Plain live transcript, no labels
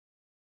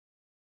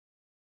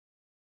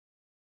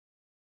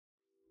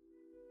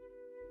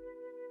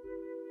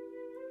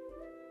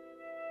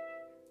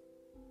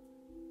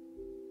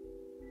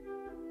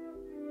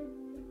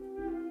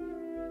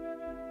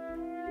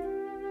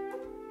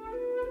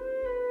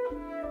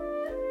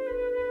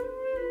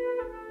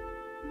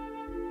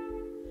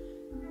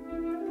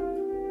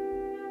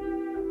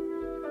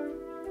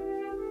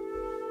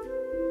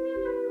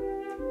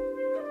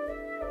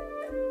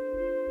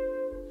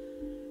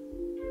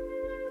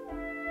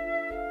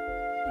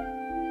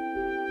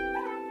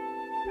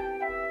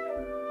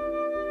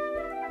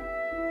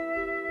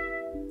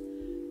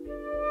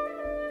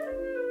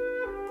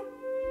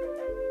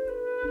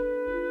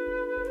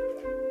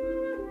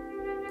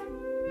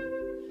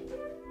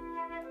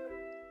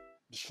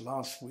This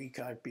last week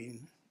I've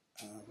been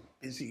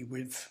busy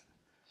with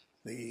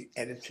the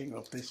editing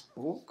of this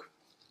book.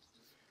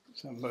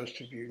 So most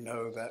of you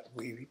know that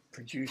we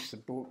produced a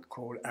book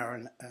called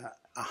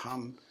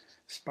Aham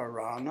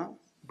Sparana,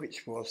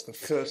 which was the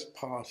first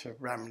part of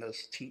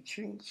Ramana's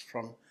teachings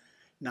from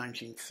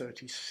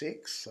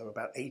 1936, so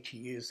about 80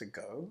 years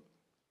ago.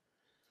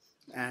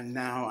 And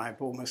now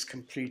I've almost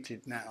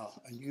completed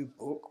now a new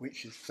book,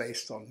 which is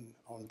based on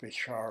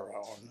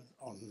Vichara,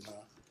 on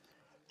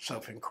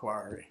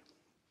Self-Enquiry.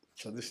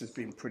 So this has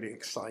been pretty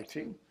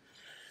exciting.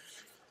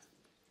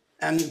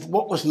 And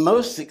what was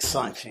most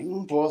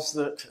exciting was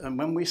that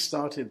when we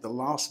started the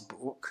last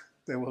book,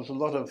 there was a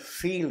lot of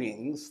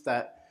feelings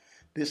that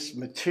this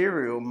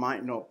material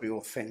might not be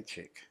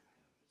authentic,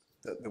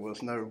 that there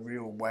was no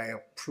real way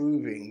of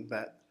proving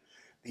that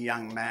the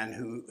young man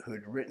who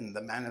had written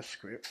the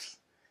manuscripts,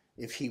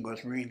 if he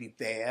was really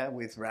there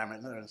with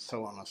Ramana and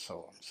so on and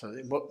so on. So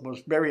it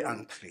was very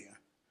unclear.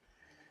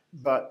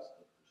 But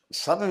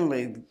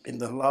suddenly, in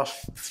the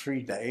last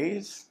 3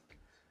 days,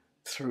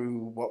 through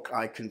what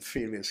I can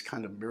feel is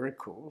kind of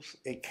miracles,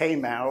 it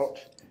came out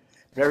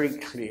very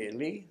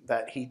clearly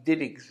that he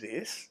did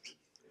exist.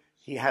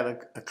 He had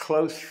a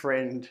close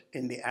friend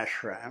in the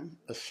ashram,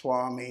 a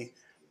Swami,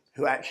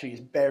 who actually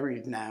is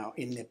buried now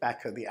in the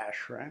back of the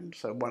ashram,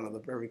 so one of the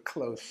very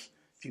close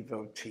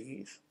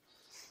devotees,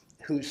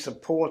 who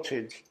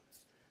supported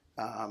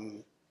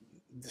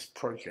this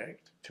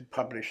project to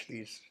publish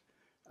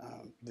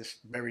this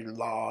very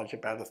large,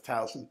 about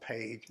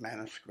 1,000-page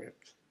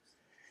manuscript.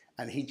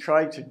 And he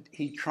tried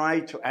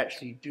to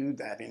actually do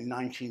that in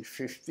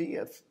 1950,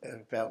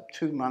 about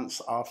 2 months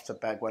after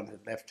Bhagwan had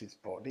left his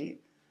body.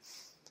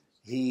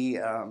 He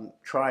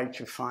tried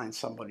to find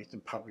somebody to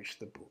publish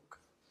the book.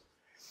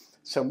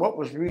 So what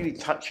was really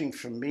touching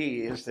for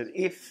me is that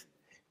if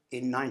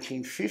in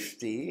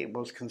 1950 it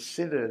was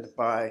considered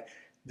by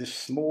this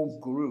small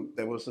group,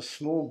 there was a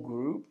small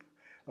group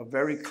of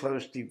very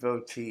close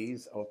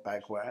devotees of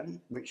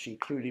Bhagwan, which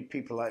included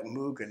people like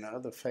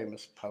Mugana, the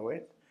famous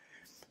poet.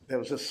 There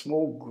was a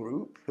small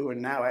group who are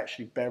now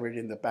actually buried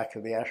in the back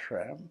of the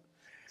ashram.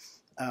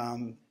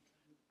 And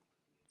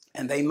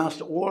they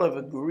must all have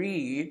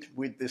agreed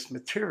with this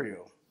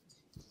material.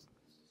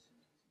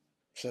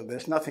 So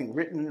there's nothing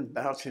written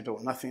about it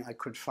or nothing I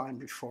could find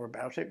before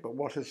about it. But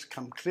what has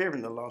come clear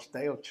in the last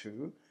day or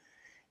two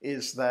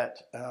is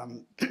that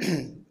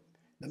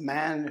the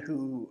man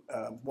who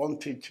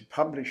wanted to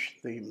publish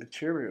the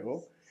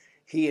material,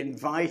 he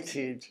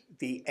invited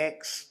the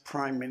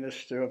ex-Prime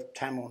Minister of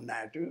Tamil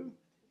Nadu,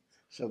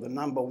 so the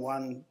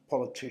 #1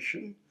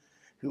 politician,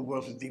 who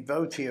was a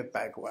devotee of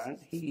Bhagwan.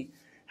 He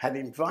had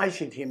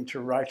invited him to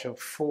write a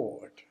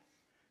foreword,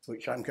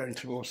 which I'm going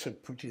to also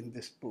put in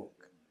this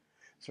book.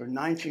 So in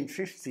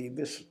 1950,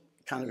 this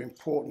kind of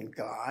important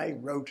guy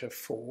wrote a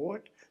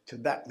foreword to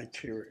that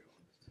material.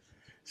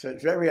 So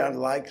it's very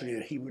unlikely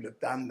that he would have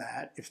done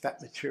that if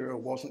that material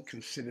wasn't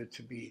considered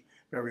to be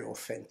very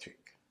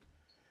authentic.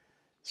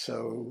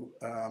 So,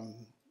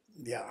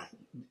 yeah,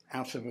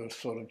 out of a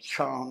sort of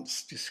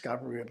chance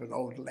discovery of an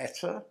old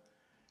letter,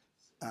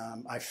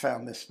 I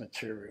found this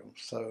material.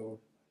 So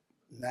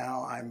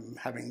now I'm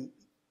having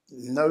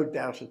no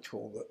doubt at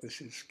all that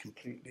this is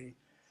completely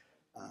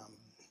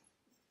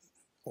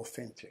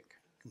authentic,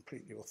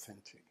 completely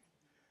authentic.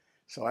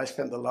 So I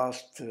spent the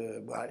last,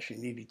 well,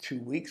 actually nearly 2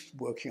 weeks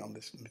working on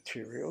this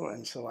material,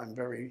 and so I'm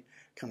very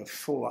kind of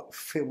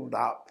filled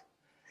up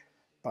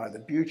by the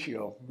beauty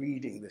of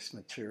reading this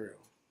material,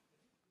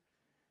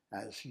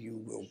 as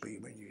you will be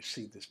when you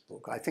see this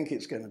book. I think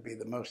it's going to be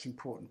the most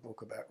important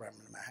book about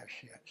Ramana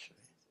Maharshi,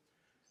 actually,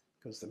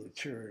 because the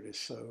material is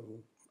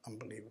so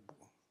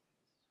unbelievable.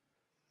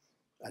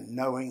 And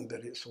knowing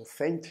that it's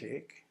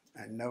authentic,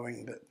 and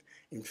knowing that,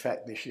 in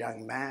fact, this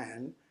young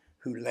man,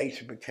 who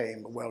later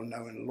became a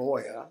well-known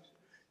lawyer,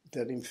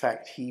 that in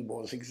fact he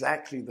was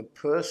exactly the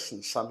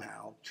person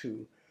somehow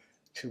to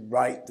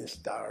write this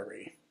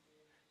diary.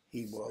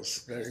 He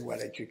was very well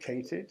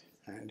educated,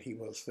 and he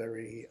was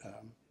very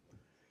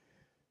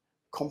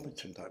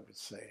competent, I would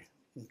say,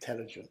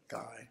 intelligent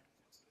guy.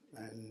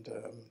 And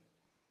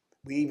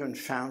we even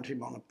found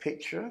him on a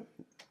picture,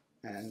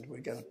 and we're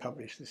going to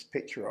publish this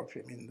picture of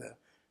him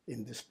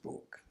in this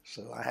book.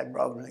 So I had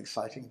rather an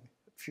exciting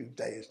few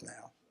days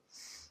now.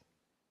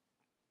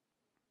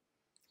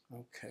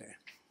 Okay.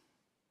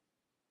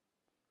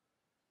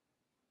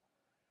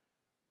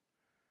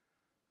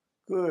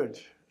 Good.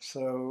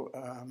 So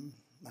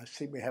I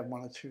see we have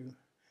 1 or 2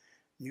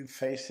 new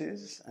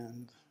faces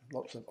and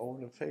lots of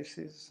older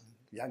faces,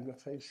 and younger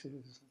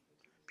faces,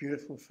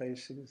 beautiful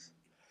faces.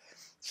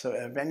 So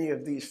have any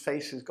of these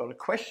faces got a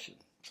question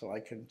so I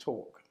can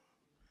talk?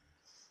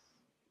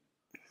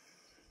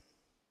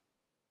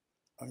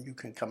 And you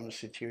can come and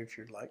sit here if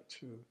you'd like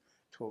to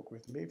talk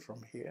with me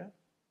from here,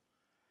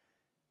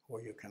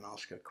 or you can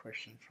ask a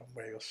question from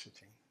where you're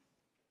sitting.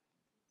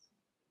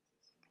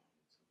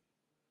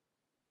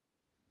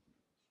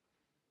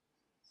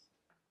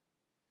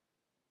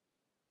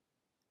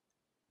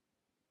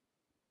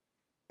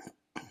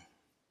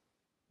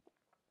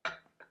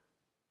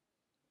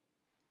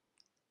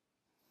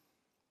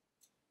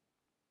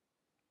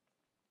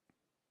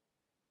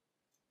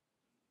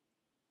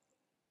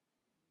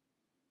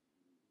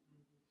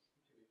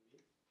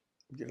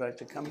 Would you like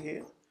to come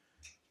here?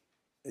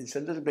 It's a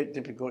little bit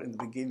difficult in the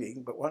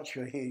beginning, but once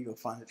you're here, you'll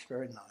find it's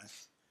very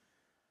nice.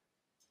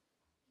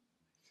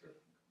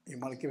 You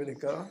want to give it a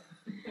go?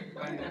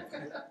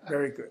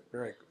 Very good,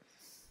 very good.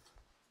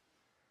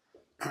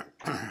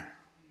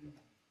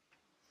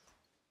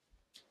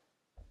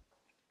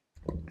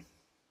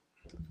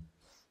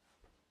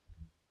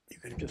 You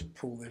can just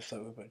pull this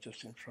over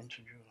just in front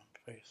of your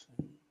face.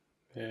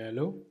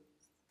 Hello.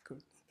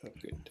 Good.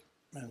 Good.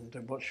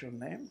 And what's your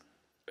name?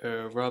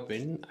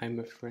 Robin. I'm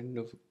a friend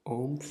of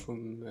Ohm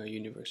from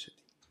university.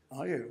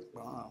 Are you?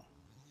 Wow.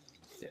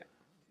 Yeah.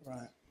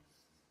 Right.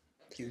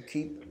 Do you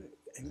keep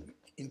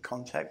in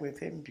contact with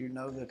him? Do you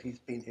know that he's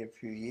been here a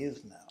few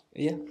years now?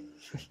 Yeah.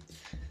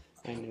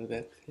 I know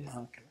that. Yeah.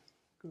 Okay.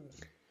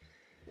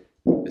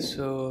 Good.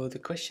 So the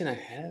question I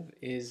have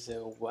is,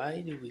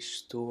 why do we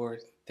store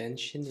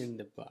tension in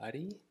the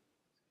body?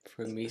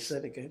 For me,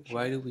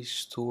 why do we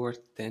store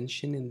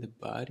tension in the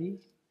body?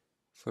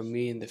 For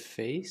me, in the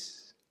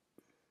face.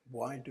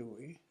 Why do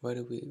we? Why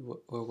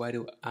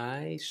do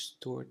I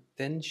store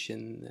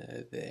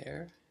tension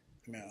there?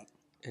 Yeah.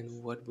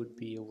 And what would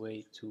be a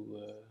way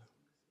to?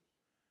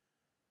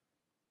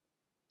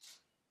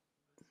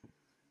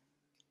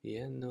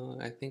 Yeah, no,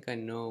 I think I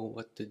know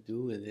what to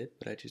do with it,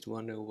 but I just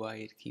wonder why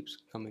it keeps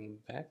coming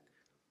back.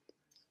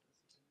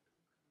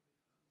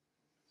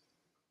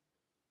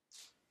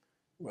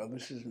 Well,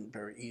 this isn't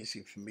very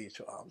easy for me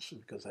to answer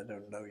because I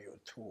don't know you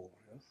at all.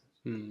 Yes?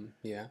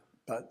 Yeah.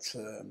 But,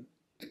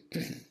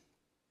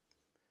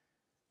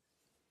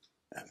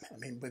 I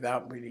mean,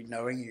 without really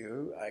knowing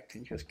you, I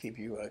can just give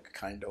you a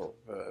kind of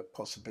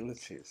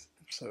possibilities.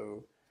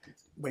 So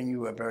when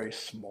you were very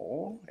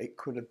small, it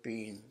could have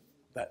been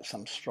that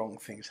some strong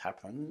things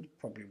happened,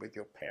 probably with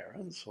your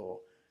parents, or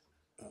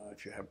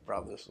if you have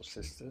brothers or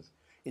sisters.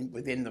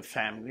 Within the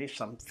family,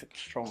 some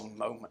strong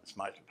moments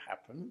might have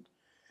happened.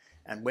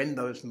 And when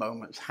those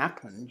moments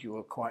happened, you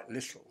were quite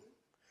little.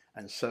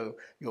 And so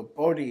your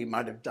body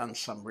might have done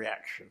some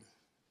reaction.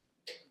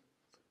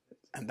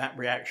 And that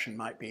reaction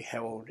might be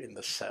held in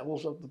the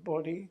cells of the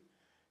body.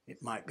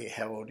 It might be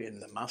held in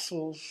the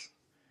muscles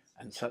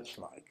and such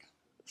like.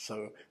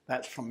 So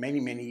that's from many,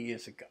 many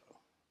years ago.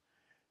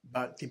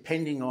 But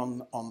depending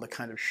on the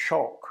kind of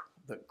shock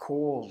that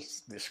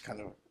caused this kind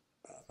of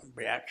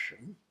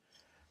reaction,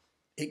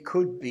 it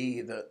could be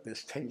that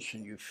this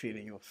tension you feel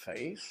in your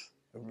face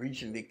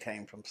originally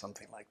came from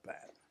something like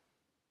that.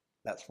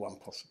 That's one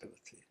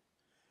possibility.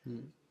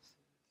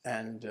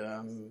 And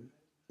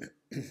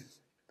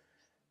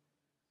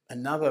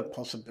another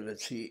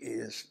possibility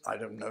is, I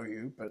don't know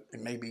you, but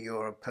maybe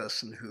you're a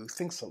person who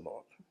thinks a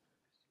lot.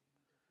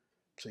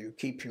 So you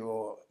keep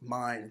your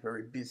mind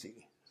very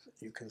busy.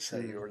 You can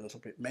say you're a little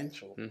bit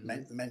mental,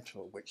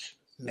 mental, which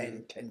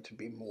men tend to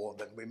be more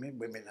than women.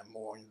 Women are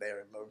more in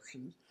their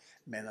emotions.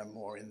 Men are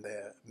more in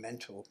their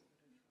mental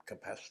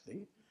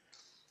capacity.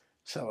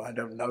 So I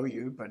don't know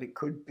you, but it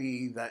could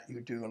be that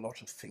you do a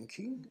lot of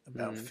thinking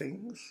about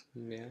things,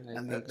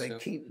 and that they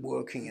keep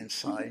working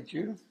inside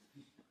you.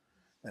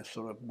 They're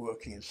sort of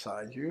working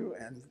inside you,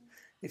 and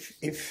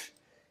if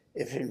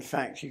in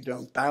fact you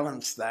don't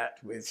balance that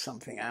with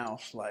something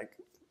else like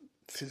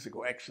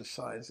physical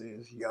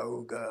exercises,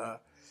 yoga,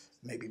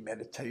 maybe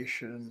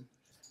meditation,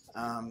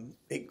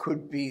 it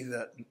could be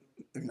that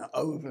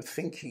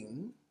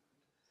overthinking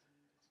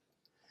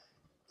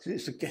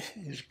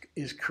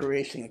is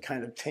creating a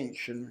kind of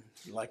tension,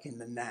 like in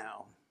the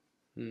now.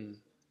 It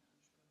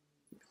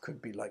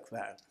could be like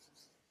that.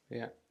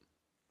 Yeah.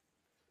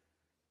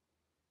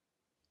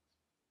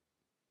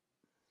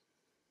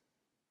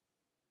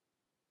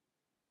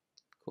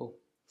 Cool.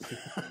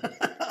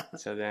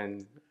 So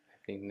then,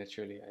 I think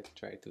naturally I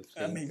try to think.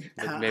 I mean,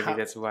 but maybe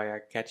that's why I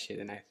catch it,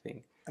 and I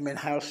think. I mean,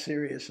 how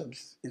serious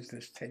is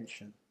this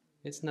tension?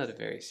 It's not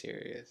very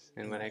serious.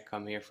 And when I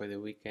come here for the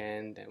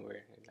weekend and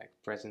we're like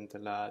present a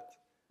lot,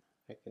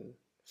 I can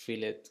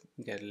feel it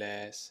get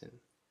less.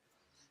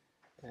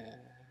 And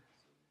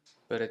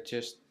but it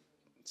just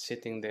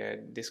sitting there,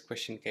 this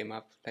question came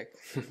up like.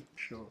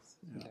 Sure.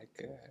 Yeah.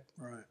 Like.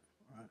 Right.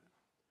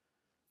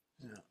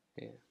 Yeah.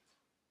 Yeah.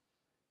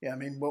 Yeah. I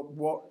mean,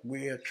 what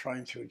we are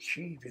trying to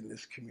achieve in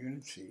this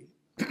community,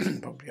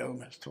 probably Ohm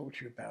has talked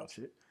to you about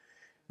it.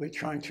 We're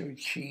trying to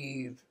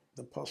achieve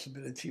the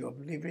possibility of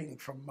living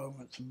from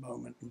moment to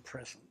moment in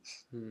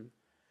presence.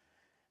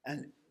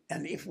 And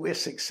if we're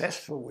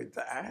successful with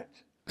that,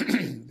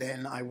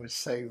 then I would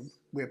say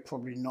we're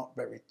probably not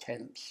very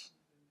tense.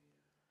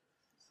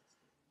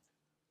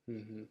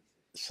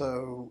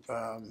 So,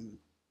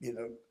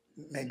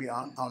 maybe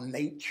our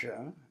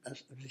nature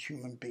as a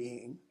human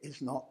being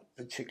is not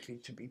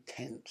particularly to be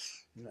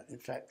tense. In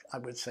fact, I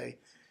would say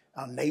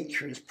our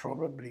nature is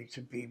probably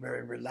to be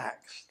very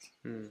relaxed,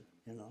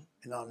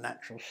 in our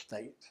natural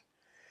state.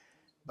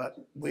 But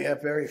we are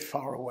very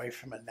far away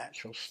from a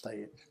natural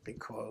state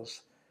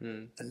because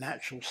a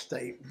natural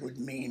state would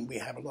mean we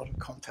have a lot of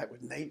contact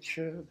with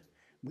nature,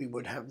 we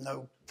would have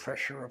no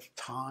pressure of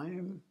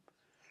time,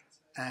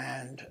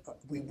 and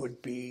we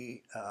would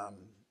be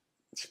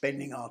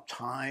spending our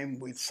time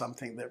with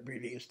something that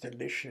really is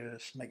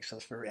delicious, makes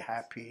us very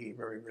happy,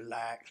 very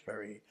relaxed,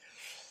 very,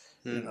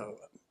 you know.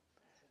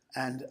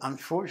 And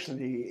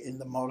unfortunately, in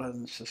the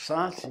modern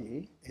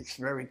society, it's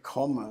very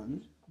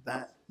common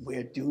that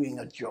we're doing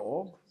a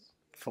job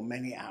for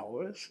many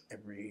hours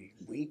every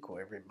week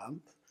or every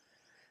month,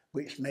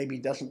 which maybe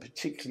doesn't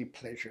particularly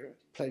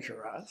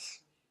pleasure us.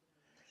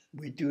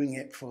 We're doing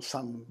it for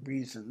some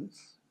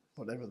reasons,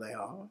 whatever they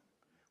are.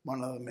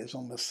 One of them is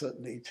almost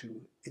certainly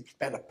it's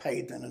better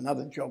paid than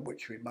another job,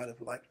 which we might have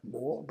liked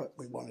more, but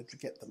we wanted to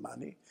get the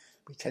money.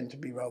 We tend to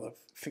be rather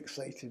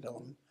fixated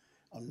on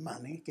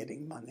money,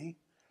 getting money.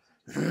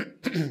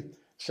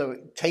 So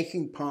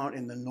taking part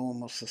in the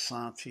normal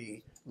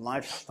society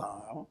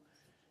lifestyle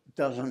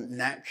doesn't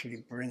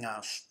naturally bring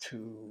us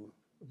to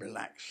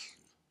relax.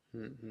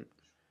 In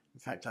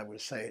fact, I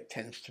would say it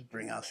tends to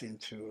bring us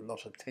into a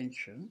lot of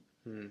tension.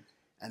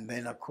 And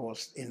then, of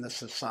course, in the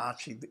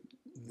society,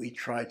 we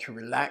try to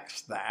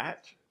relax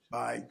that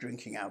by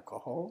drinking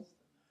alcohol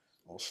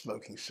or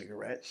smoking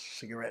cigarettes.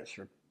 Cigarettes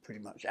are pretty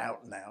much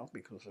out now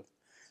because of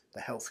the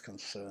health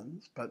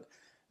concerns, but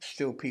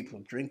still people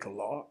drink a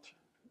lot.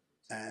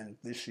 And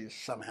this is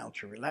somehow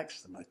to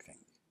relax them, I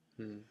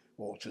think,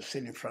 or to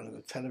sit in front of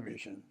the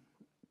television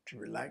to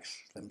relax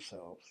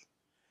themselves.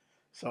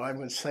 So I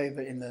would say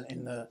that in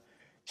the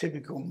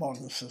typical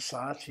modern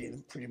society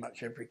in pretty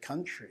much every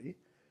country,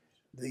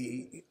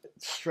 the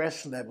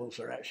stress levels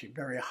are actually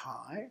very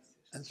high,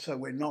 and so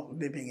we're not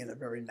living in a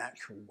very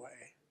natural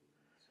way.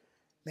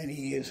 Many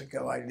years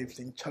ago, I lived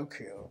in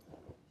Tokyo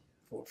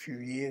for a few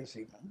years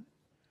even,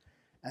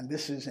 and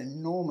this is an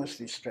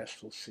enormously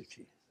stressful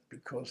city,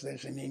 because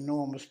there's an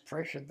enormous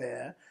pressure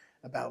there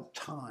about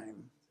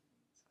time.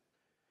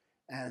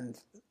 And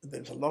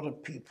there's a lot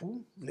of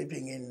people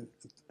living in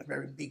a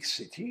very big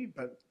city,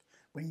 but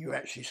when you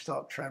actually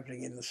start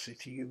traveling in the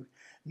city,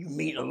 you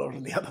meet a lot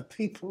of the other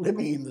people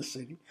living in the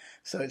city.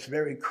 So it's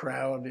very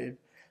crowded.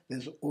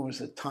 There's always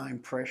a time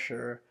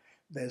pressure.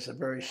 There's a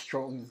very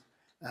strong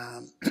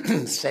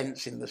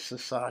sense in the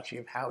society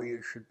of how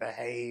you should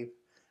behave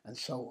and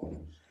so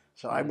on.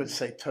 So I would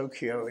say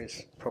Tokyo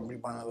is probably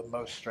one of the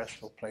most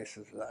stressful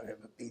places that I've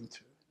ever been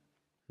to.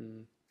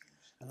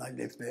 And I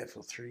lived there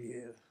for 3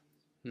 years.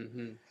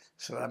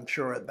 So I'm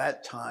sure at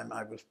that time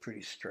I was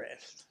pretty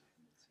stressed.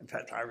 In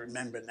fact, I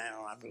remember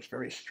now I was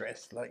very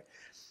stressed. Like,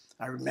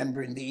 I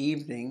remember in the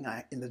evening,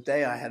 in the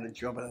day I had a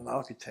job at an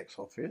architect's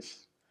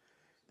office.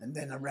 And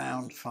then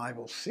around 5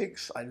 or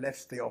 6, I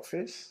left the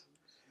office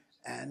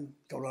and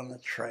got on a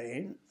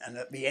train. And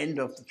at the end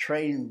of the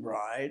train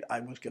ride, I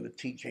was going to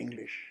teach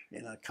English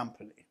in a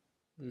company.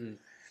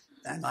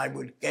 And I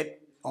would get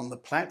on the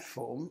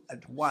platform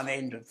at one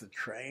end of the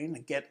train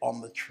and get on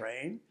the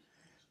train.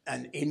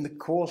 And in the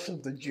course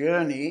of the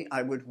journey,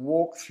 I would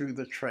walk through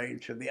the train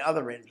to the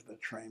other end of the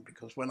train,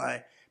 because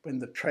when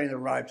the train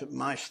arrived at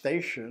my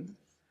station,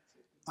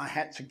 I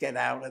had to get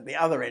out at the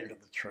other end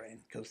of the train,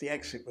 because the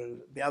exit was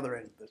at the other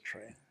end of the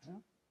train.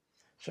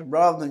 So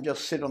rather than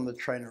just sit on the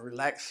train and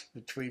relax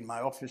between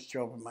my office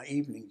job and my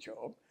evening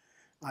job,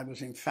 I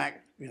was in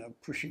fact,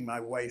 pushing my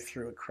way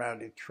through a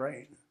crowded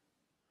train.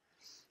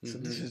 So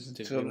this is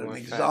sort of an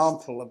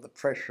example of the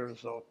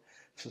pressures of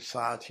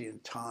society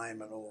and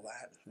time and all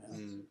that.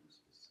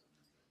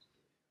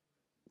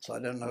 So I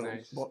don't know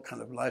what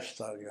kind of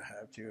lifestyle you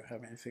have. Do you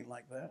have anything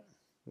like that?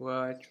 Well,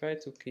 I try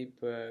to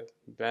keep a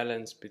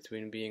balance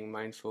between being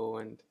mindful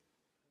and,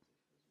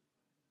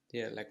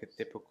 like a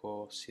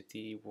typical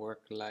city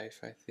work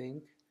life, I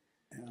think.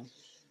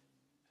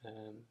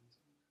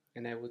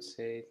 And I would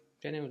say,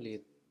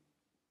 generally,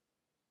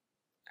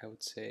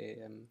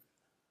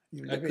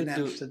 you live in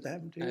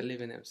Amsterdam, do you? I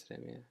live in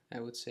Amsterdam, yeah. I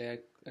would say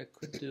I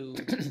could do,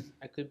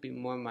 I could be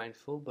more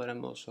mindful, but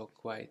I'm also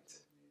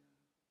quite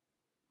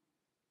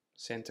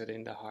centered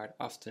in the heart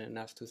often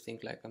enough to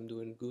think like I'm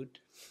doing good.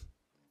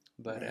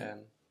 But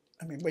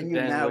when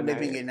you're now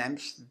living in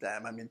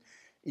Amsterdam,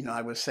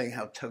 I was saying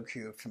how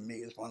Tokyo for me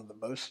is one of the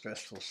most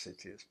stressful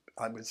cities.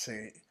 I would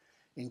say,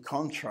 in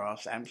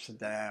contrast,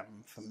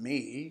 Amsterdam for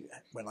me,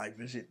 when I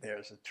visit there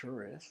as a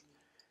tourist,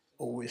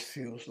 always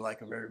feels like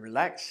a very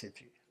relaxed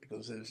city,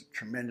 because there's a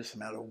tremendous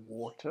amount of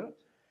water.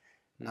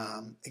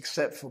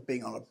 Except for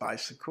being on a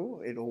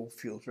bicycle, it all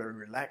feels very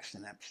relaxed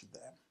in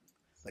Amsterdam.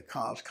 The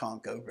cars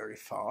can't go very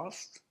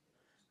fast.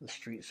 The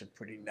streets are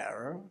pretty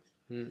narrow.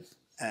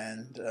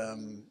 And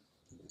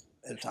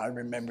as I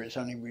remember, it's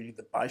only really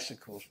the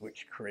bicycles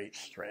which create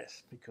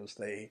stress, because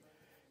they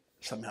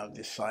somehow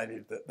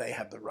decided that they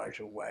have the right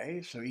of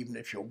way. So even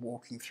if you're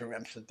walking through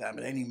Amsterdam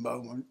at any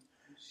moment,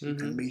 you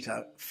can meet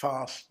a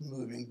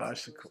fast-moving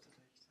bicycle.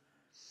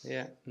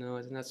 Yeah, no,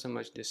 it's not so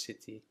much the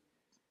city.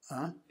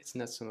 It's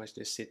not so much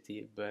the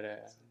city,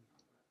 but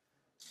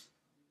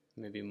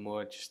maybe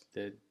more just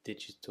the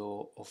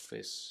digital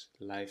office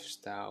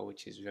lifestyle,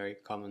 which is very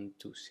common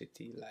to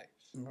city life.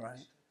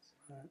 Right,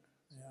 yeah.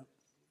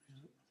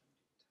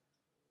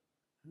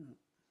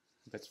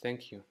 But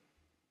thank you.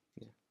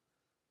 Yeah.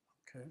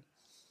 Okay.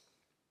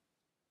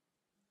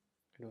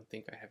 I don't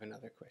think I have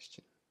another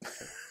question.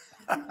 So.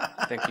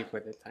 Thank you for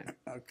the time.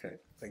 Okay,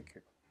 thank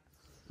you.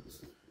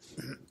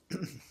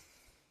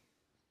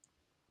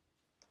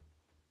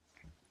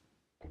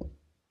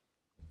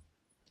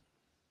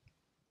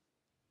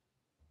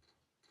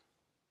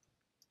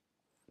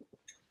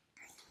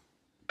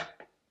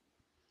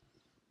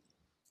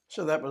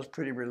 So that was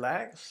pretty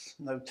relaxed,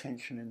 no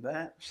tension in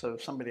that. So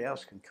somebody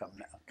else can come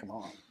now. Come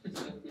on.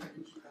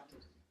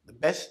 The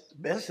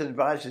best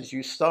advice is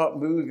you start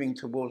moving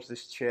towards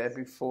this chair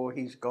before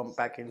he's gone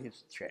back in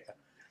his chair.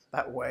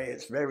 That way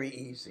it's very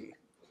easy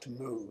to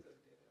move.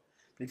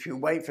 If you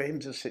wait for him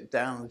to sit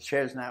down, the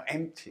chair's now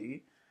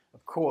empty,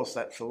 of course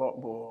that's a lot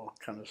more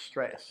kind of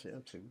stress. You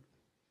know,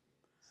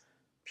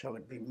 shall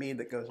it be me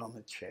that goes on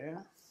the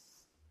chair?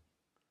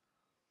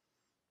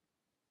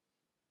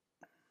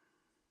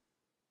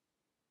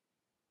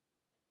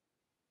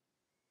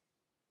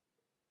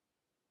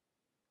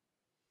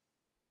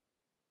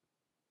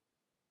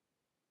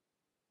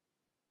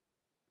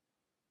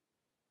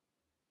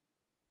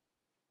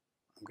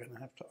 I'm going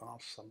to have to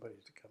ask somebody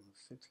to come and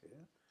sit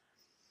here.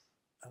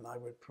 And I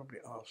would probably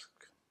ask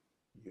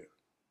you.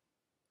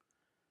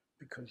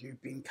 Because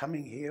you've been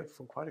coming here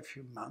for quite a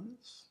few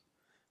months.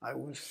 I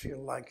always feel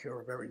like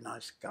you're a very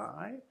nice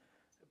guy,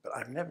 but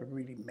I've never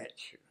really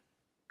met you.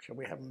 Shall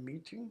we have a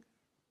meeting?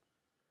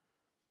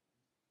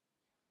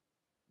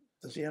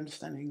 Does he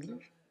understand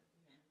English?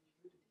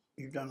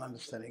 You don't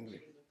understand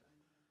English.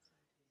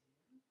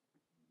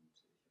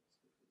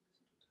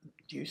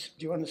 Do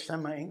you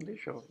understand my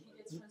English? Or?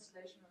 It's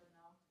translation right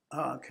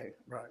now. Oh, okay,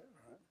 right.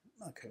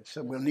 Okay,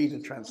 so we'll need a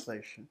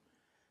translation.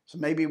 So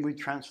maybe with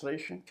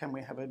translation, can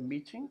we have a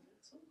meeting?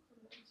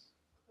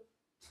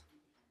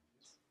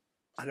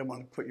 I don't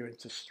want to put you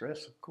into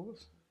stress, of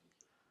course.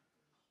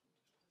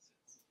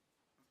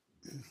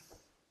 Ich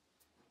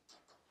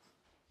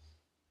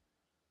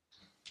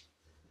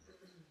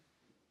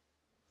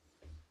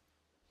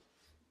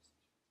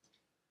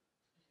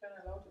kann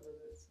laut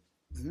übersetzen.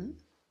 Mm-hmm.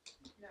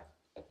 Ja.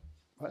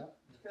 What?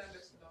 Ich kann am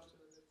besten laut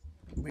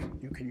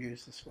übersetzen. You can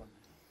use this one.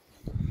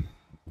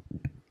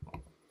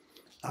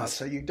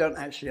 So you don't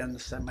actually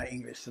understand my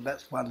English, so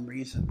that's one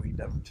reason we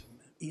don't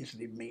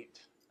easily meet.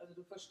 Also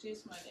du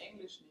verstehst mein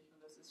Englisch nicht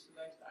und das ist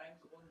vielleicht ein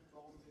Grund,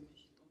 warum wir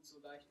nicht uns so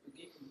leicht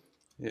begegnen.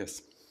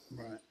 Yes.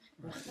 Right.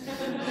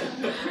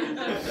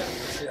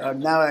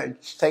 Now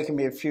it's taken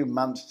me a few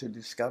months to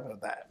discover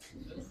that.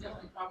 Ich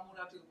habe ein paar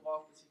Monate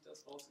gebraucht, bis ich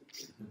das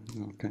rausgekriegt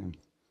habe. Okay.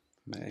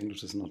 My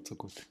English is not so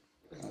good.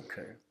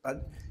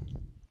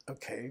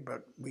 Okay,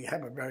 but we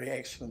have a very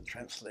excellent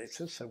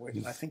translator, so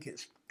I think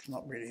it's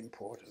not really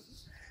important.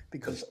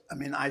 Because, I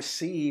mean, I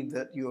see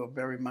that you are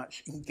very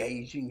much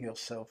engaging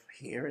yourself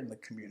here in the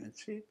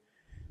community,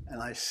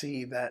 and I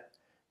see that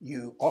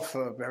you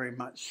offer very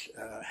much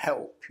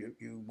help.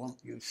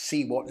 You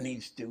see what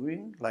needs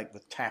doing, like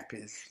the tap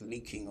is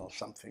leaking or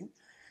something,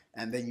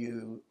 and then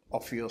you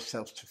offer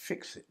yourself to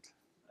fix it.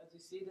 Also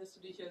ich sehe, dass du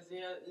dich ja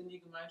sehr in die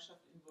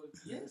Gemeinschaft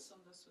involvierst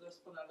und dass du das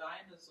von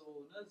alleine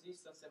so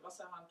siehst, dass der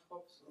Wasserhahn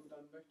tropft und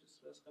dann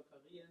möchtest du das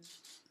reparieren.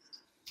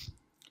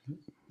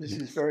 This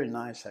is very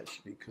nice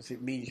actually, because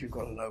it means you've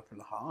got an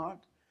open heart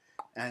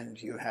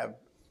and you have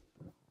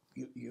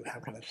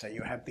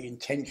the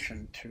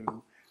intention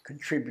to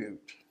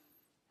contribute.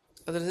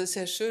 Also das ist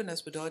ja schön,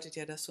 das bedeutet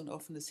ja, dass du ein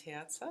offenes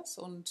Herz hast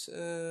und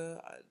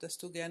dass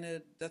du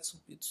gerne dazu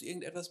zu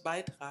irgendetwas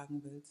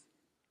beitragen willst.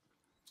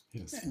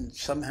 Yes. And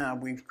somehow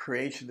we've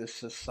created a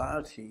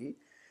society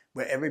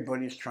where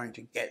everybody's trying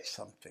to get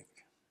something.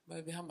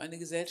 Weil wir haben eine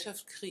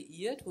Gesellschaft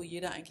kreiert, wo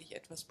jeder eigentlich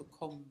etwas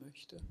bekommen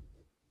möchte.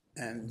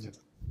 And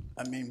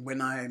I mean, when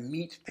I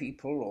meet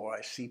people or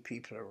I see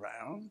people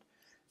around,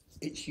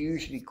 it's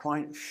usually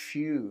quite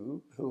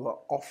few who are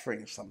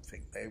offering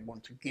something. They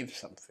want to give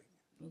something.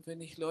 Und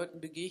wenn ich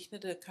Leuten begegne,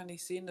 da kann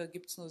ich sehen, da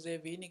gibt es nur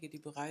sehr wenige, die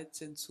bereit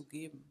sind zu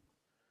geben.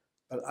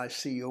 But I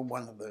see you're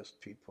one of those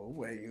people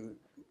where you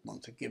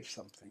want to give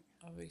something.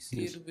 Aber ich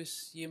sehe, du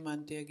bist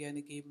jemand, der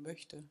gerne geben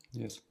möchte.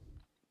 Yes.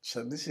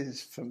 So this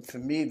is, for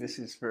me, this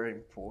is very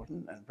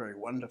important and very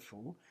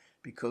wonderful,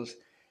 because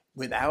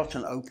without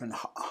an open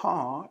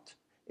heart,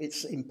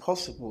 it's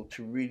impossible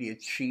to really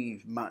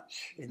achieve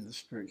much in the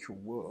spiritual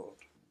world.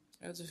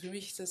 Also für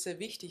mich ist das sehr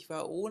wichtig,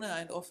 weil ohne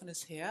ein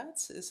offenes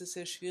Herz ist es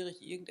sehr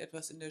schwierig,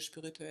 irgendetwas in der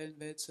spirituellen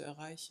Welt zu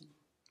erreichen.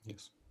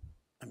 Yes.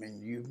 I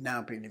mean, you've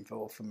now been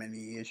involved for many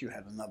years. You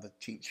had another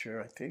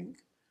teacher, I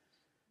think.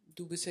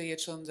 Du bist ja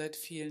jetzt schon seit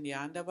vielen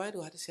Jahren dabei.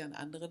 Du hattest ja einen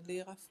anderen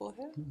Lehrer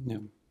vorher.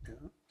 Yeah.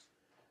 Yeah.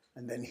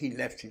 And then he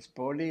left his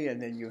body, and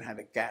then you had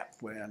a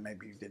gap where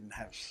maybe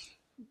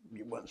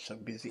you weren't so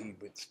busy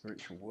with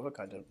spiritual work.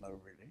 I don't know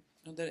really.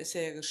 Und dann ist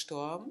er ja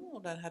gestorben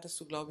und dann hattest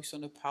du, glaube ich, so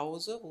eine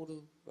Pause, wo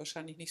du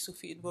wahrscheinlich nicht so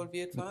viel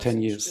involviert warst 10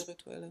 in years.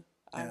 spirituelle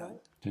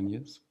Arbeit. 10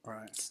 years.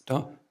 Right.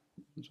 So,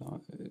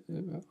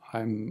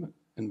 I'm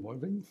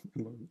involving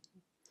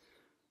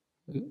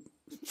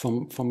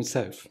for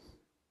myself.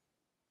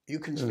 You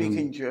can speak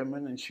in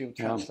German and she'll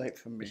translate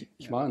for me.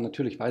 Ich war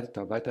natürlich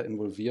weiter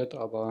involviert,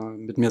 aber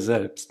mit mir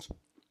selbst.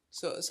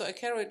 So I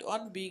carried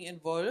on being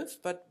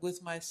involved, but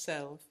with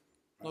myself,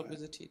 not with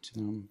the teacher.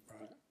 Ja.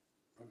 Right.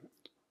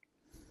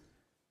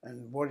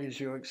 And what is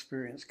your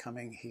experience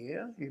coming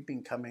here? You've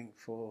been coming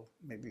for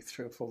maybe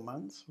 3 or 4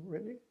 months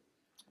already?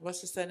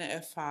 Was ist deine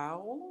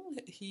Erfahrung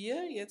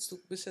hier? Jetzt, du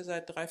bist ja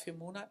seit 3, 4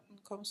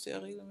 Monaten, kommst du ja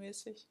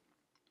regelmäßig.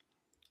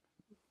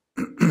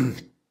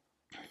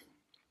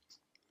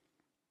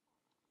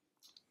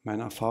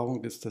 Meine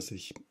Erfahrung ist, dass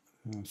ich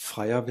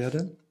freier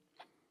werde.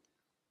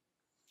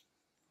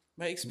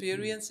 My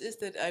experience is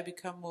that I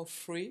become more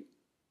free.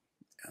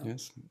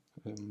 Yes.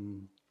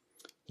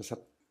 Das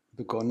hat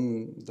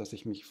begonnen, dass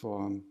ich mich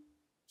vor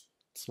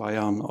 2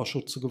 Jahren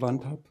Osho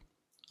zugewandt habe.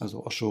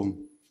 Also Osho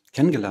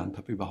kennengelernt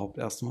habe überhaupt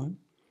erstmal.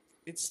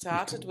 It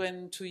started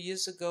when 2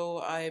 years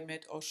ago I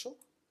met Osho.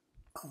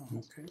 Oh,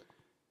 okay.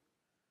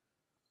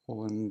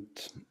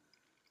 Und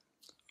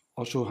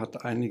Osho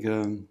hat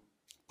einige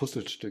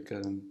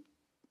Puzzlestücke,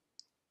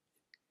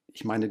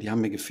 ich meine, die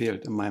haben mir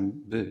gefehlt in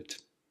meinem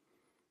Bild,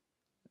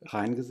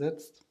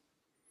 reingesetzt.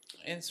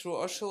 And through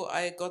Osho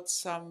I got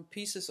some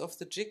pieces of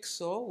the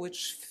jigsaw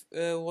which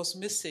was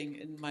missing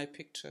in my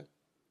picture.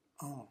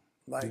 Oh,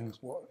 like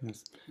Yes, what?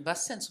 yes.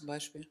 Was denn zum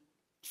Beispiel?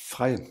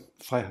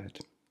 Freiheit,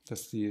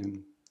 dass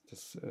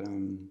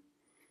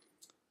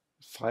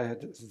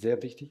Freiheit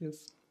sehr wichtig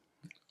ist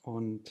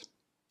und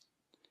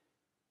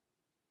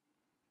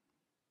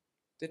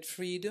That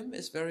freedom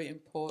is very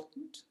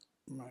important.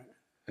 Right.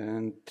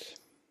 and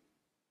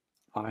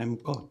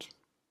I'm God,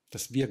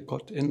 dass wir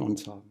Gott in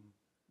uns haben,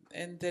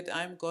 And that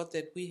I'm God,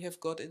 that we have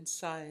God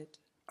inside.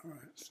 All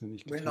right. dass wir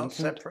nicht We're not getrennt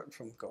sind. separate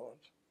from God.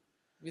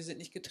 Wir sind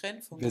nicht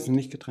getrennt von Wir Gott. sind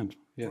nicht getrennt.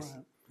 Yes.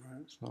 Right,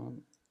 right. Das war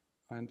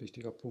ein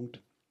wichtiger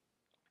Punkt.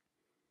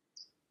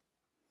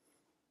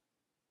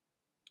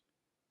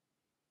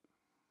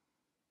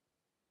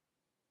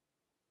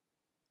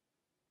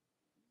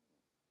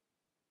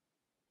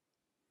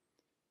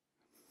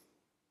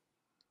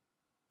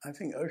 I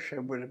think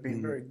Osho would have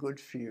been very good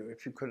for you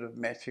if you could have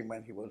met him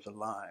when he was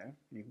alive.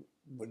 He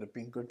would have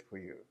been good for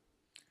you.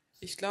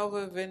 Ich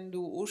glaube, wenn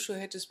du Osho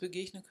hättest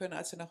begegnen können,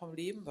 als er noch am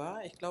Leben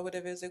war, ich glaube,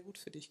 der wäre sehr gut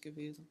für dich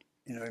gewesen.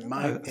 You know, in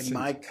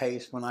my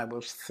case, when I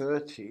was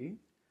 30,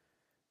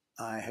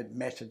 I had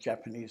met a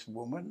Japanese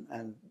woman,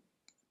 and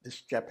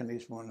this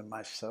Japanese woman and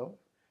myself,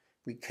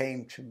 we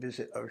came to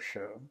visit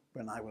Osho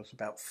when I was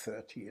about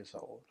 30 years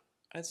old.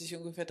 Als ich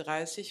ungefähr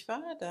 30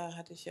 war, da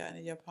hatte ich ja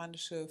eine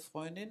japanische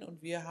Freundin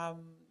und wir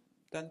haben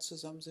dann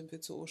zusammen sind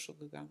wir zu Osho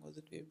gegangen oder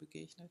sind wir ihm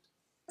begegnet.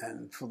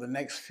 And for the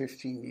next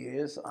 15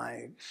 years,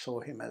 I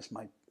saw him as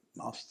my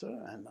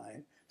master, and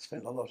I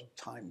spent a lot of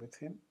time with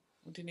him.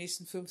 Und die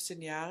nächsten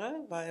 15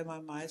 Jahre war er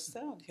mein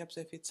Meister und ich habe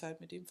sehr viel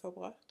Zeit mit ihm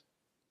verbracht.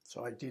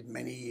 So I did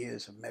many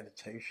years of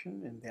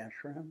meditation in the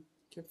ashram,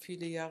 Ich habe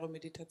viele Jahre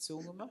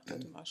Meditation gemacht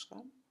dort im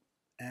Ashram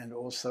and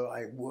also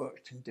I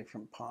worked in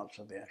different parts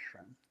of the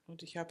ashram.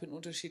 und ich habe in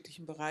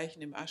unterschiedlichen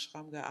Bereichen im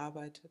Ashram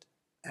gearbeitet.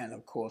 And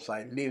of course,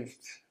 I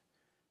lived,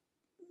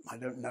 I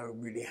don't know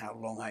really how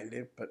long I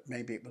lived, but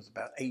maybe it was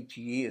about 8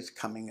 years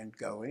coming and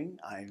going.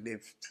 I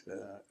lived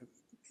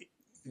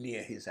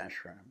near his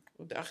ashram.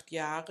 Und 8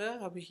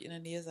 Jahre habe ich in der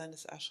Nähe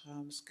seines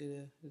Ashrams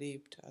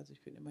gelebt. Also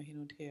ich bin immer hin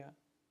und her.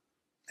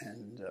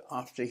 And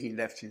after he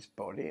left his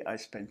body, I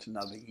spent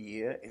another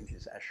year in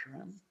his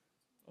ashram.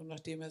 Und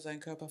nachdem er seinen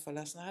Körper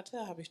verlassen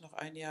hatte, habe ich noch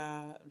ein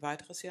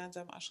weiteres Jahr in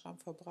seinem Ashram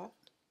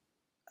verbracht.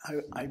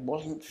 I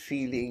wasn't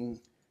feeling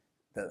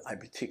that I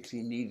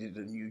particularly needed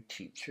a new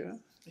teacher,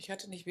 Ich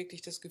hatte nicht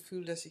wirklich das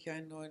Gefühl, dass ich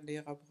einen neuen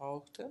Lehrer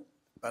brauchte,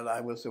 but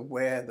I was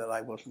aware that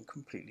I wasn't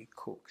completely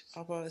cooked.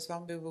 aber es war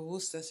mir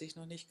bewusst, dass ich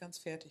noch nicht ganz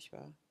fertig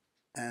war.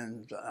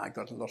 And I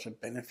got a lot of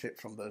benefit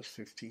from those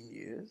 15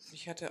 years.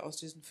 Ich hatte aus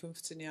diesen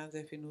 15 Jahren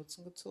sehr viel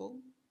Nutzen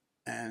gezogen.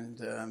 And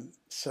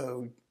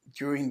so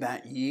during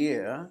that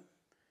year,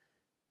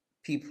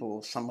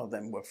 people, some of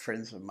them were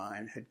friends of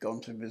mine, had gone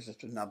to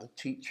visit another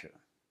teacher.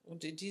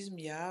 Und in diesem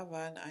Jahr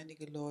waren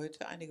einige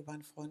Leute, einige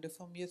waren Freunde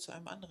von mir, zu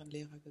einem anderen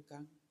Lehrer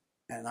gegangen.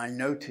 And I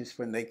noticed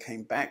when they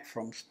came back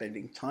from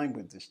spending time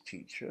with this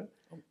teacher,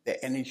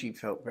 their energy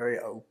felt very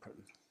open.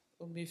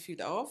 Und mir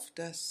fiel auf,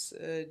 dass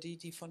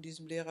die von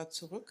diesem Lehrer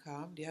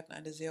zurückkamen, die hatten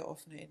eine sehr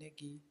offene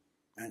Energie.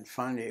 And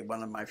finally,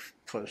 one of my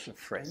closer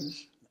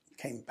friends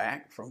came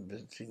back from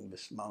visiting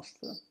this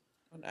master.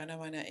 Und einer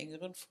meiner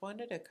engeren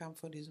Freunde, der kam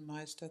von diesem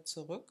Meister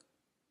zurück.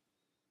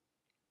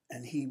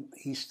 And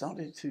he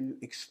started to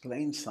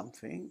explain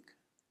something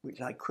which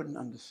I couldn't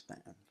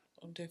understand.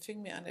 Und der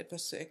fing mir an,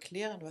 etwas zu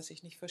erklären, was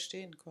ich nicht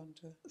verstehen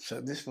konnte. So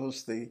this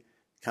was the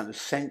kind of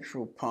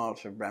central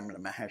part of Ramana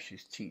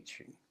Maharshi's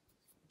teaching.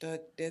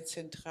 Der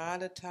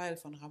zentrale Teil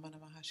von Ramana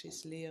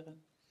Maharshis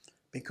Lehren.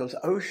 Because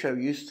Osho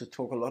used to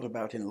talk a lot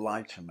about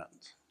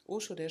enlightenment.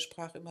 Osho, der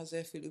sprach immer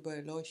sehr viel über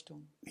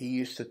Erleuchtung.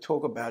 He used to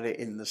talk about it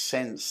in the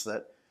sense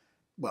that,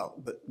 well,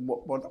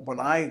 what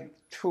I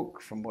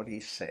took from what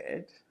he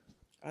said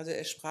Also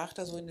er sprach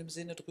da so in dem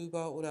Sinne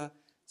drüber, oder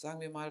sagen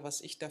wir mal, was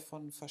ich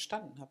davon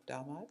verstanden habe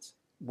damals,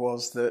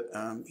 was that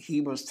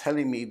he was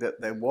telling me that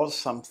there was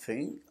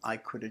something I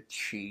could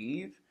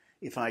achieve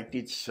if I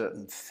did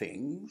certain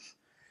things,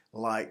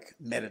 like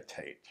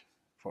meditate,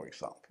 for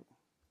example.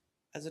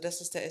 Also,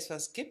 dass es da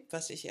etwas gibt,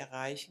 was ich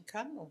erreichen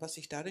kann und was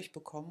ich dadurch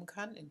bekommen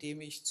kann,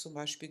 indem ich zum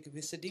Beispiel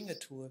gewisse Dinge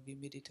tue, wie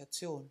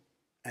Meditation.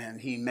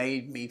 And he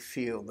made me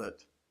feel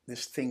that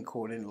this thing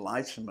called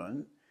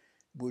enlightenment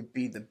would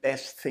be the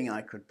best thing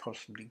I could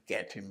possibly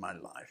get in my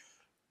life.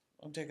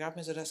 Und er gab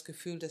mir so das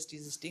Gefühl, dass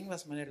dieses Ding,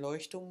 was man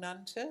Erleuchtung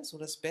nannte, so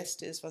das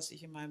Beste ist, was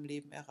ich in meinem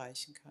Leben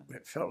erreichen kann.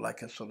 It felt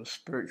like a sort of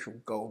spiritual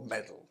gold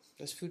medal.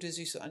 Das fühlte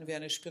sich so an wie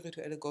eine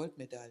spirituelle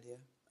Goldmedaille.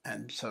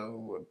 And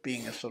so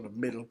being a sort of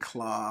middle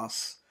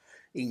class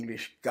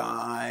English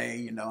guy,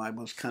 you know, I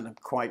was kind of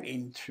quite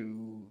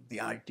into the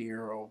idea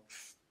of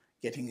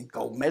getting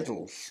gold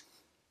medals.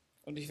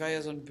 Und ich war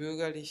ja so ein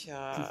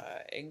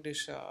bürgerlicher,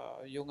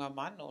 englischer junger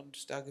Mann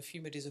und da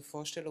gefiel mir diese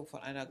Vorstellung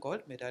von einer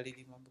Goldmedaille,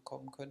 die man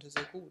bekommen könnte,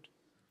 sehr gut.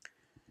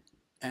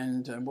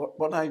 And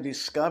what I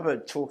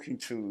discovered talking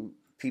to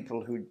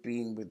people who'd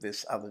been with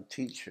this other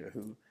teacher,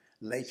 who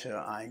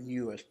later I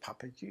knew as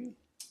Papaji.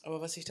 Aber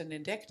was ich dann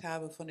entdeckt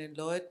habe von den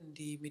Leuten,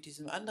 die mit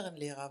diesem anderen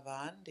Lehrer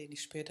waren, den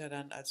ich später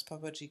dann als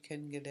Papaji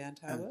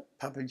kennengelernt habe.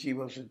 Papaji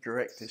was a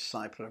direct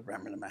disciple of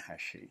Ramana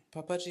Maharshi.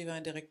 Papaji war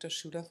ein direkter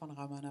Schüler von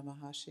Ramana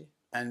Maharshi.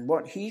 And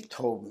what he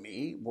told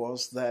me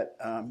was that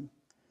I'm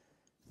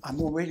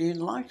already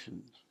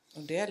enlightened.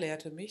 Und der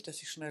lehrte mich,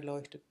 dass ich schon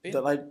erleuchtet bin.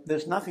 That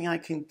there's nothing I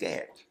can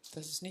get.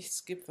 Dass es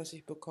nichts gibt, was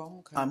ich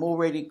bekommen kann. I'm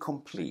already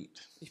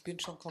complete. Ich bin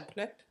schon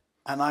komplett.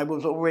 And I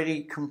was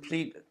already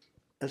complete.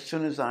 As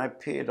soon as I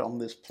appeared on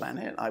this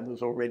planet, I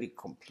was already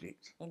complete.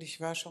 Und ich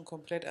war schon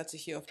komplett, als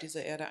ich hier auf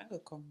dieser Erde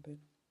angekommen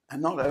bin.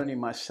 And not only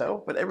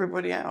myself, but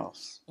everybody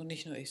else. Und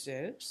nicht nur ich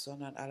selbst,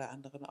 sondern alle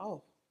anderen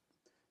auch.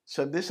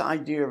 So this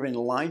idea of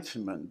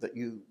enlightenment, that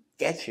you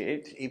get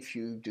it if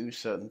you do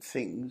certain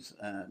things,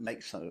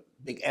 make some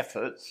big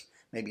efforts,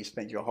 maybe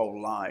spend your whole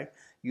life,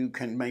 you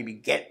can maybe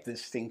get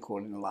this thing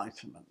called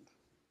enlightenment.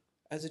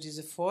 Also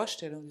diese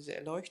Vorstellung, diese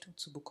Erleuchtung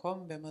zu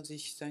bekommen, wenn man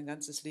sich sein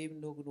ganzes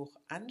Leben nur genug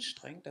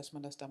anstrengt, dass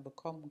man das dann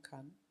bekommen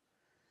kann.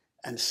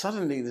 And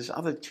suddenly this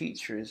other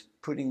teacher is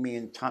putting me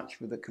in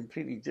touch with a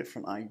completely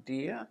different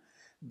idea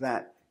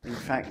that, in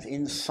fact,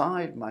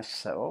 inside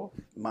myself,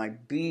 my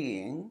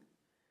being,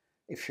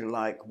 if you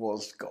like,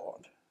 was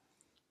God.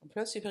 Und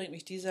plötzlich bringt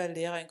mich dieser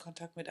Lehrer in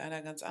Kontakt mit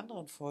einer ganz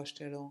anderen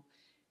Vorstellung,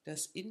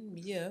 dass in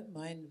mir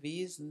mein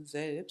Wesen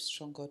selbst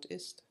schon Gott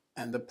ist.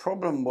 And the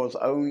problem was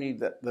only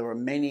that there were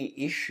many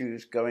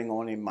issues going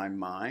on in my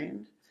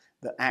mind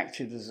that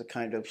acted as a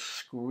kind of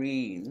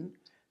screen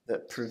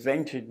that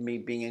prevented me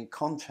being in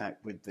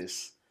contact with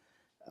this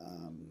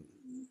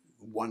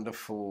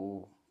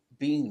wonderful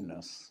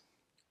beingness.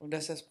 Und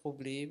dass das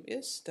Problem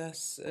ist,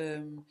 dass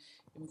im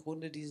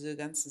Grunde diese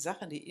ganzen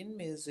Sachen, die in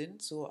mir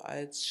sind, so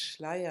als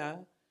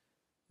Schleier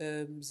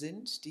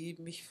sind, die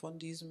mich von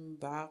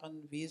diesem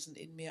wahren Wesen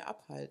in mir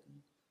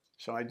abhalten.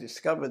 So I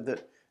discovered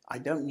that I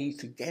don't need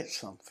to get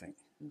something.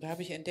 Und da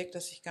habe ich entdeckt,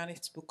 dass ich gar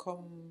nichts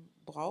bekommen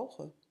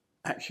brauche.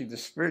 Actually,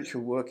 the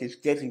spiritual work is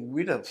getting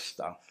rid of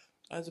stuff.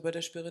 Also bei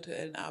der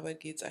spirituellen Arbeit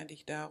geht es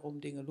eigentlich darum,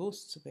 Dinge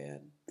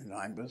loszuwerden. And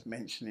I was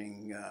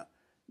mentioning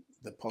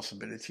the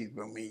possibility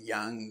when we're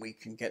young, we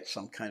can get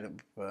some kind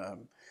of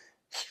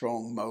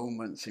strong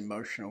moments,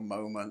 emotional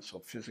moments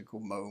or physical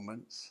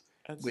moments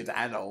with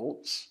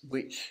adults,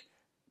 which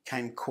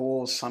can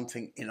cause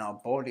something in our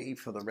body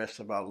for the rest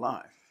of our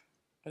life.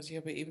 Also ich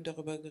habe eben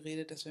darüber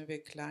geredet, dass wenn wir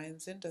klein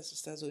sind, dass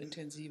es da so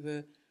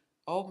intensive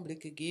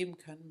Augenblicke geben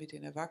kann mit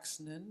den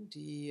Erwachsenen,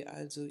 die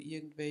also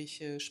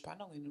irgendwelche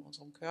Spannungen in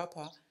unserem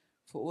Körper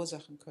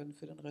verursachen können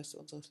für den Rest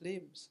unseres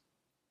Lebens.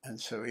 And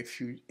so if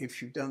you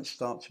don't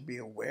start to be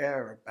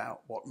aware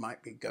about what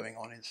might be going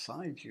on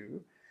inside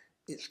you,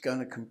 it's going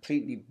to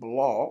completely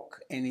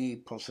block any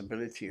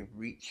possibility of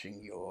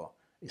reaching your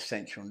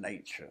essential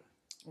nature.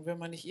 Und wenn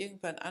man nicht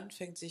irgendwann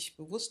anfängt, sich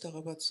bewusst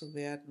darüber zu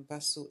werden,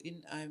 was so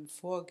in einem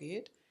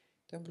vorgeht,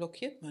 dann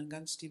blockiert man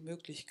ganz die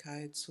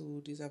Möglichkeit,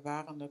 zu dieser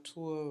wahren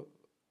Natur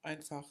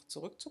einfach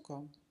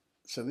zurückzukommen.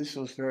 So this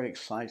was very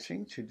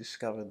exciting to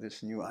discover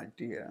this new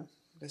idea.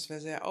 Das war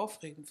sehr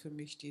aufregend für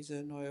mich,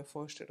 diese neue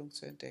Vorstellung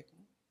zu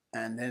entdecken.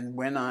 And then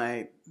when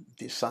I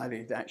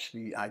decided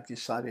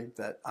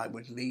that I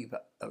would leave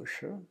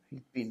Osho.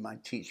 He'd been my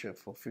teacher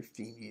for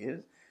 15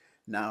 years.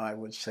 Now I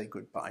would say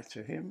goodbye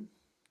to him.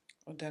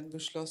 Und dann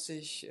beschloss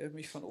ich,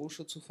 mich von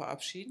Osho zu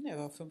verabschieden. Er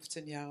war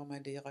 15 Jahre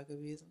mein Lehrer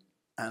gewesen.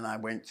 And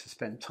I went to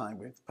spend time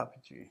with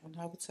Papaji. Und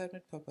habe Zeit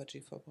mit Papaji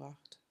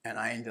verbracht. And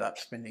I ended up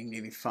spending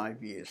nearly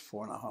 5 years,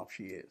 4.5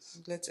 years.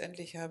 Und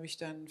letztendlich habe ich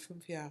dann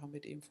 5 Jahre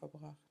mit ihm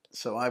verbracht.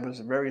 So I was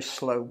a very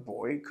slow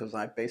boy because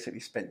I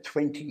basically spent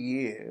 20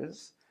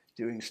 years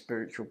doing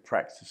spiritual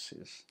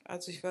practices.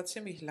 Also ich war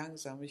ziemlich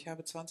langsam. Ich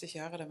habe 20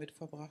 Jahre damit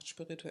verbracht,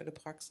 spirituelle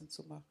Praxen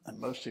zu machen. And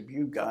most of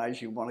you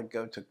guys, you want to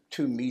go to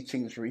 2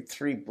 meetings, read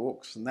 3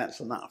 books, and that's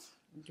enough.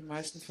 Und die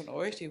meisten von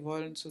euch, die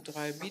wollen zu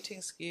 3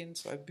 Meetings gehen,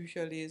 2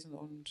 Bücher lesen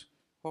und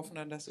hoffen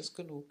dann, dass es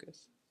genug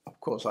ist. Of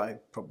course, I'm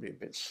probably a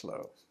bit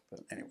slow,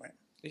 but anyway.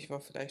 Ich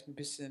war vielleicht ein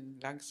bisschen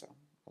langsam,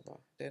 aber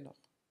dennoch.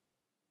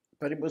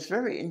 But it was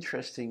very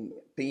interesting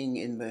being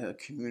in the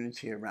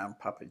community around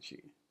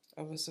Papaji.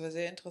 Aber es war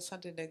sehr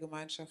interessant, in der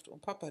Gemeinschaft um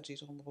Papaji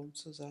drumherum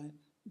zu sein.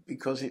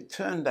 because it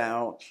turned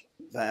out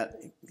that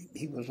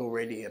he was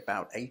already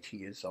about 80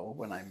 years old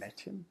when I met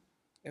him.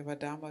 Er war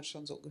damals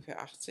schon so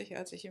ungefähr 80,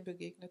 als ich ihm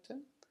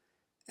begegnete.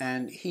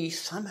 And he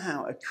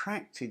somehow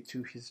attracted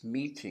to his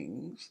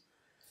meetings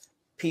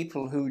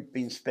people who'd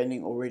been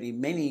spending already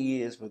many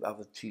years with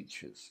other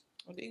teachers.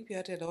 Und irgendwie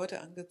hat er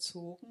Leute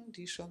angezogen,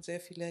 die schon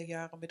sehr viele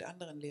Jahre mit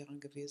anderen Lehrern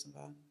gewesen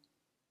waren.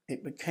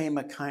 It became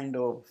a kind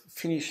of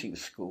finishing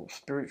school,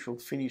 spiritual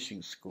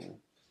finishing school.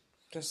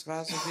 Das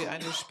war so wie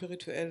eine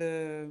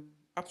spirituelle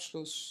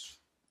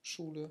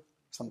Abschlussschule.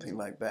 Something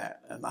like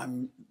that. And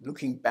I'm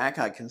looking back,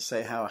 I can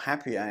say how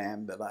happy I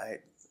am that I,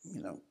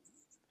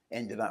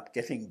 ended up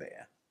getting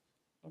there.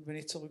 Und wenn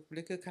ich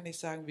zurückblicke, kann ich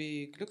sagen,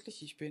 wie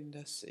glücklich ich bin,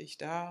 dass ich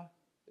da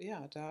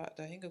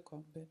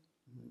hingekommen bin.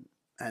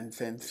 And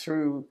then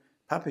through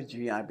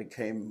Papaji, I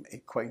became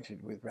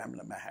acquainted with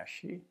Ramana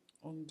Maharshi.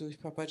 Und durch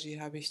Papaji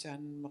habe ich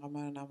dann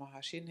Ramana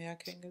Maharshi näher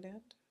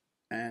kennengelernt.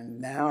 And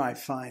now I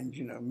find,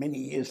 many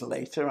years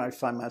later, I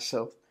find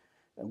myself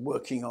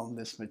working on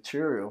this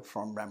material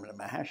from Ramana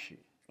Maharshi.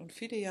 Und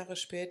viele Jahre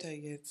später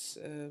jetzt,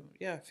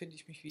 finde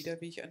ich mich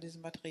wieder, wie ich an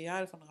diesem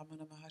Material von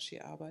Ramana Maharshi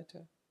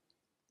arbeite.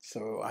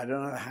 So I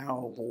don't know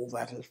how all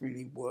that has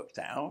really worked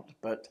out,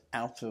 but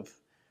out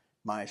of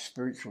my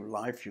spiritual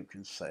life, you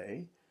can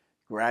say,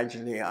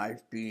 gradually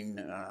I've been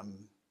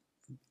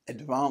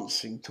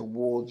advancing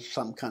towards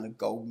some kind of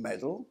gold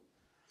medal.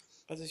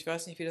 Also ich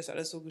weiß nicht, wie das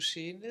alles so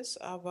geschehen ist,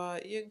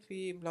 aber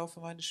irgendwie im Laufe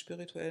meines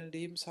spirituellen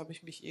Lebens habe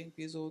ich mich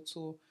irgendwie so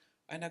zu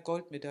einer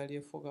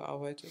Goldmedaille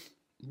vorgearbeitet.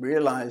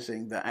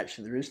 Realizing that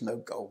actually there is no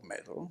gold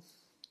medal.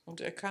 Und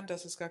erkannt,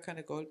 dass es gar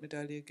keine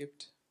Goldmedaille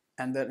gibt.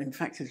 And that in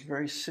fact it's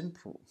very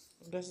simple.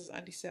 Und dass es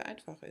eigentlich sehr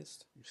einfach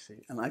ist. You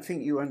see, and I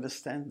think you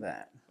understand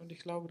that. Und ich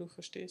glaube, du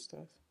verstehst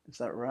das. Is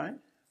that right?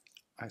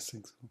 I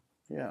think so.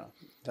 Yeah,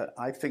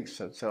 I think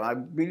so. So I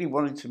really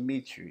wanted to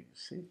meet you, you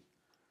see.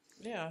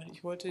 Ja,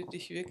 ich wollte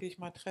dich wirklich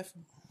mal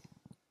treffen.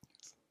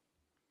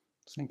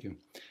 Thank you.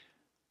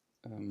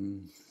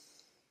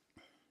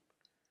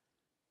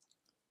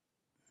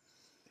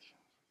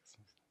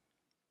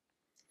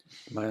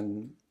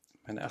 Mein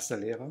erster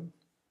Lehrer,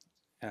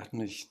 er hat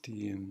mich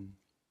die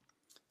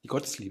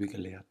Gottesliebe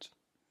gelehrt.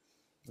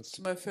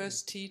 So my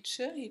first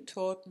teacher, he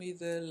taught me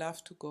the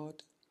love to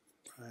God.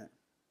 Right.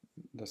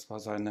 Das war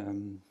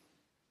sein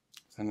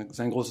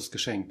großes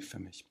Geschenk für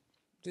mich.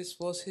 This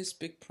was his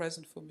big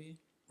present for me.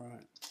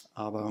 Right.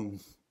 Aber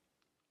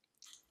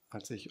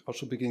als ich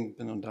Osho begegnet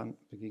bin und dann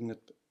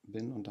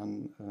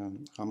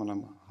Ramana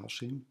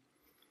Maharshi,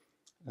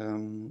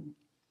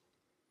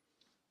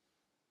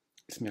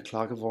 ist mir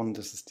klar geworden,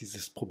 dass es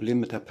dieses Problem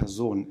mit der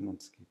Person in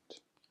uns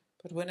gibt.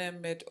 But when I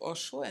met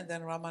Osho and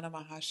then Ramana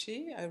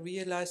Maharshi, I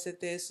realized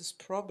that there is this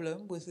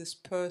problem with this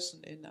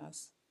person in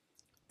us.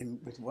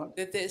 With what?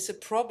 That there is a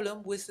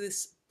problem with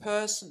this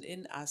person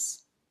in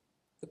us.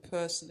 The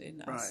person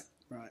in us.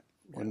 Right.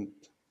 Und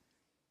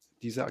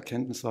diese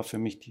Erkenntnis war für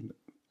mich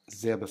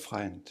sehr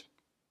befreiend,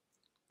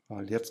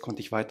 weil jetzt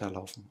konnte ich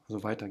weiterlaufen,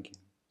 also weitergehen.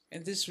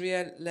 And this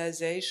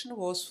realization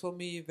was for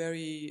me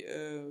very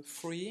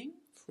freeing,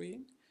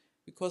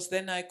 because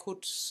then I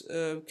could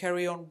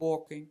carry on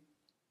walking.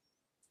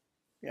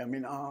 Yeah, I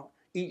mean,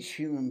 each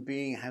human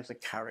being has a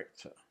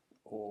character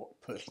or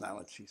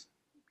personality.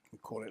 We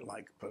call it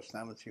like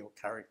personality or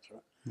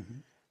character.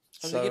 Mhm.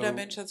 Also jeder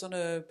Mensch hat so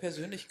eine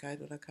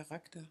Persönlichkeit oder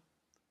Charakter.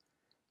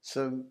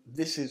 So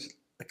this is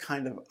a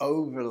kind of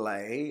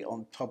overlay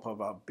on top of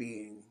our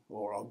being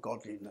or our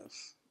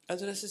godliness.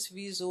 Also das ist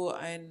wie so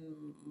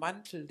ein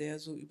Mantel, der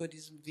so über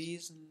diesem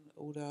Wesen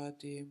oder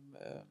dem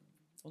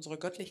unserer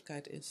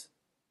Göttlichkeit ist.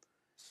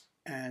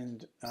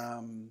 And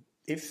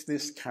if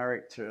this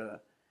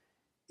character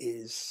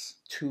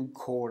is too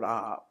caught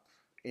up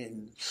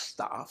in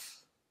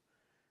stuff,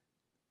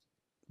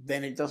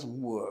 then it doesn't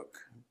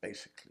work,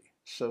 basically.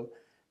 So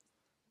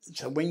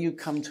when you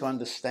come to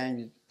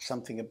understand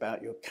something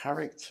about your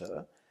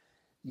character,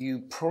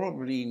 you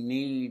probably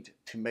need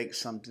to make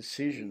some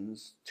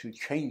decisions to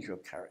change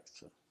your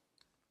character.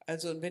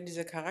 Also wenn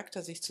dieser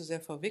Charakter sich zu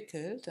sehr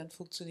verwickelt, dann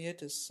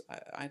funktioniert es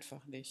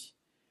einfach nicht.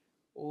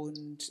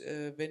 Und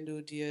wenn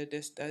du dir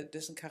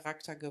dessen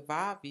Charakter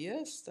gewahr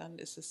wirst, dann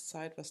ist es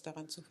Zeit, was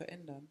daran zu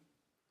verändern.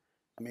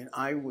 I mean,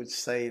 I would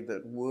say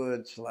that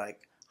words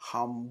like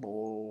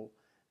humble,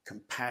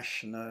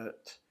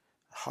 compassionate,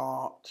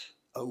 heart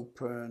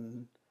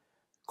open,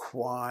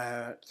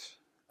 quiet,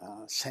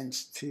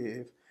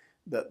 sensitive,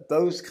 that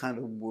those kind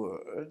of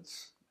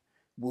words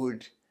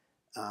would,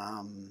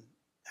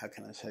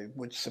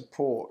 would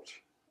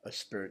support a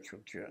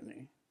spiritual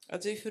journey.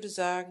 Also ich würde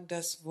sagen,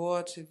 dass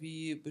Worte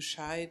wie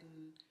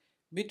bescheiden,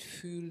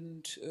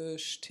 mitfühlend,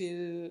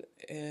 still,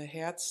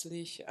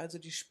 herzlich, also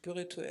die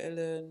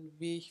spirituellen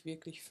Weg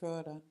wirklich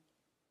fördern.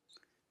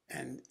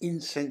 And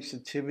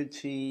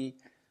insensitivity,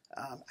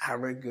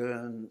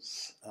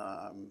 arrogance,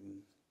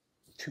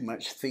 too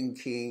much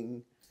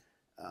thinking,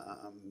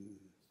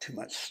 too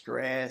much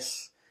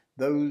stress,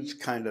 those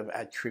kind of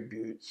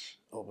attributes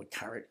of a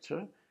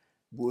character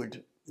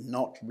would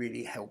not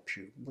really help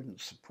you, wouldn't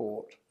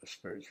support a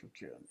spiritual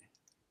journey.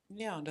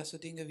 Ja, und dass so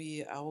Dinge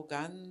wie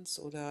Arroganz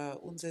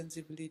oder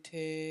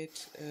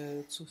Unsensibilität,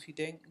 zu viel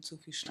Denken, zu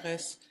viel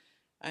Stress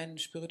einen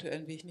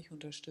spirituellen Weg nicht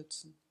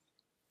unterstützen.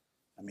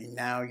 I mean,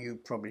 now you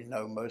probably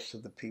know most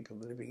of the people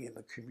living in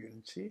the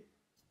community,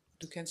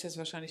 Du kennst jetzt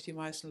wahrscheinlich die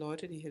meisten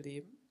Leute, die hier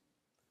leben.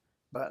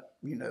 but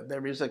you know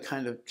there is a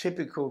kind of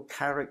typical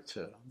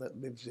character that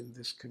lives in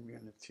this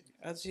community,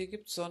 Also hier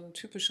gibt es so einen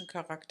typischen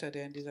Charakter,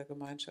 der in dieser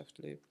Gemeinschaft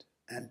lebt.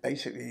 and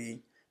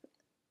basically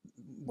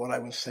what I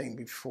was saying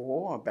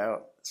before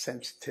about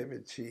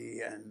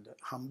sensitivity and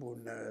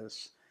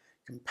humbleness,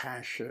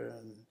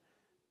 compassion,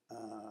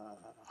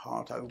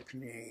 heart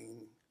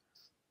opening,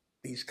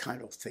 these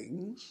kind of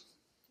things.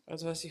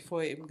 Also was ich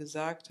vorher eben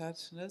gesagt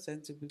hat, ne?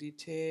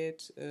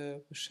 Sensibilität,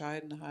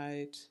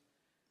 Bescheidenheit,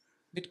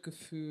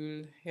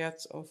 Mitgefühl,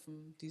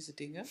 herzoffen, diese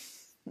Dinge,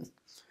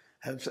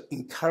 Has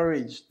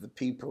encouraged the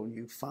people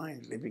you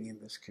find living in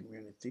this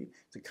community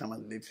to come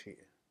and live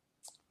here.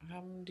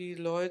 haben die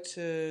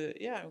Leute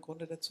ja im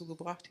Grunde dazu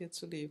gebracht, hier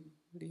zu leben,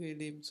 hier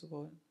leben zu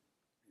wollen.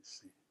 You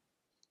see.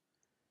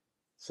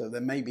 So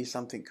there may be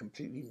something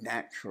completely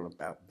natural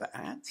about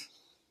that,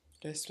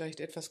 Da ist vielleicht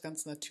etwas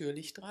ganz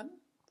natürlich dran,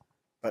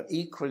 but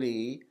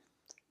equally,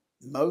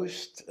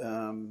 most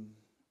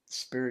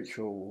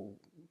spiritual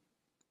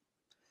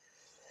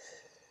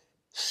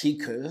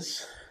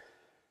seekers,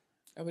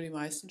 aber die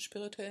meisten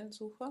spirituellen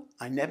Sucher,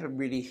 I never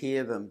really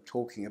hear them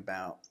talking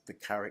about the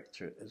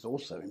character as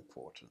also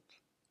important.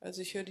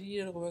 also ich höre nie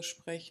darüber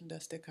sprechen,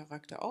 dass der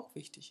Charakter auch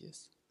wichtig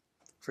ist.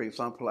 For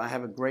example, I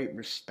have a great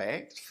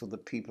respect for the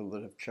people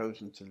that have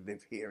chosen to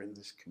live here in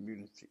this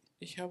community.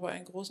 Ich habe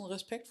einen großen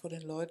Respekt vor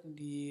den Leuten,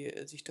 die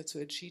sich dazu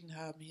entschieden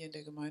haben, hier in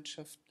der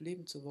Gemeinschaft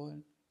leben zu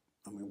wollen.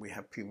 I mean, we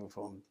have people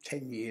from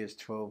 10 years,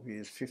 12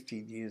 years,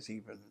 15 years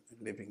even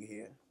living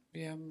here.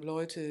 Wir haben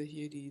Leute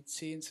hier, die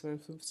 10,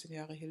 12, 15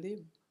 Jahre hier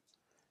leben.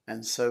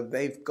 And so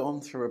they've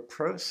gone through a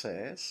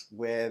process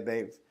where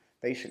they've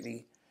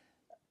basically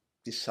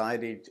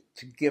decided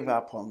to give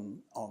up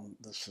on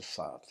the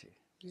society.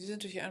 Sie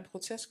sind durch einen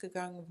Prozess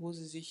gegangen, wo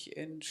sie sich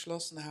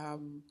entschlossen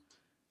haben,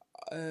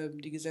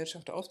 die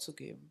Gesellschaft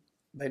aufzugeben.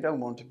 They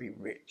don't want to be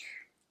rich.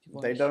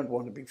 They don't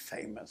want to be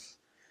famous.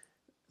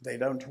 They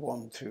don't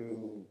want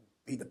to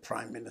be the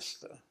prime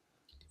minister.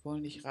 Die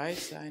wollen nicht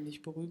reich sein,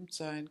 nicht berühmt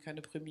sein,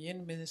 keine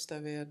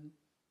Premierminister werden.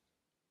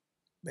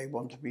 They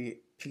want to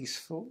be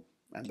peaceful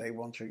and they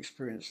want to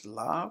experience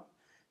love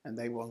and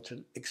they want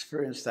to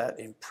experience that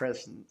in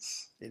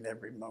presence in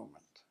every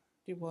moment.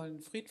 Die wollen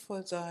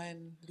friedvoll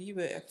sein,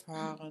 Liebe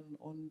erfahren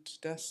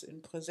und das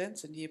in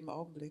Präsenz in jedem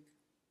Augenblick.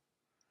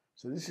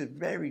 So this is a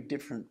very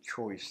different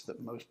choice that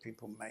most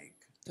people make.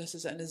 Das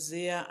ist eine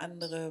sehr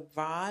andere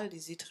Wahl, die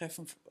sie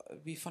treffen,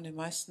 wie von den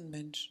meisten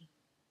Menschen.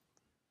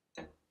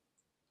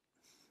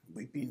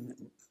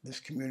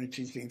 This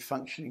community's been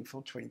functioning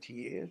for 20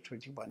 years,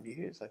 21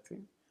 years, I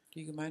think.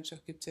 Die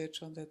Gemeinschaft gibt es ja jetzt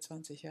schon seit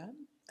 20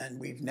 Jahren. And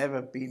we've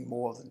never been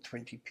more than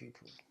 20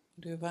 people.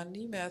 Und wir waren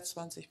nie mehr als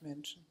 20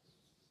 Menschen.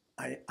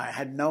 I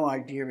had no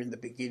idea in the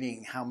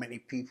beginning how many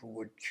people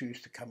would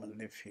choose to come and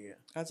live here.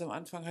 Also am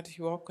Anfang hatte ich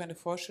überhaupt keine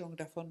Vorstellung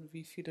davon,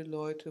 wie viele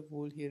Leute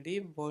wohl hier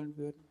leben wollen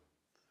würden.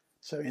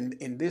 So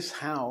in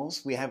this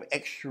house, we have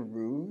extra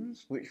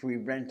rooms which we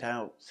rent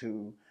out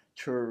to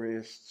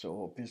tourists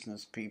or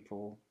business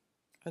people.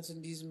 Also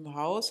in diesem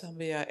Haus haben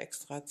wir ja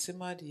extra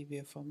Zimmer, die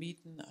wir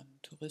vermieten an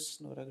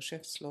Touristen oder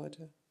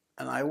Geschäftsleute.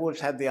 And I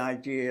always had the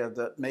idea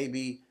that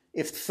maybe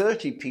if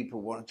 30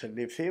 people wanted to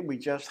live here, we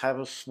just have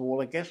a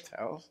smaller guest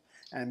house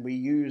and we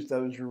use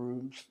those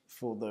rooms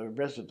for the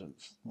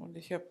residents. Und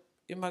ich habe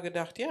immer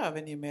gedacht, ja,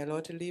 wenn hier mehr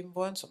Leute leben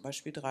wollen, zum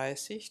Beispiel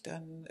 30,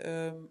 dann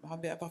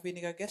haben wir einfach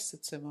weniger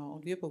Gästezimmer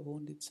und wir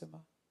bewohnen die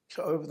Zimmer.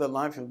 So over the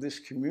life of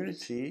this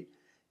community,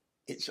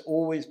 it's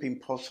always been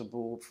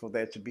possible for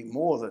there to be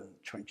more than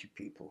 20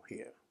 people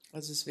here.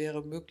 Also es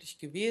wäre möglich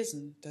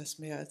gewesen, dass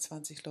mehr als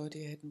 20 Leute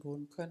hier hätten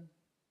wohnen können.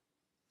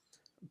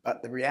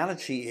 But the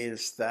reality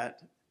is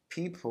that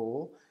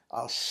people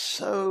are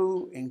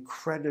so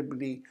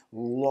incredibly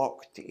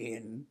locked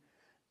in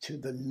to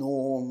the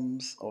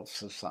norms of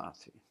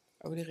society.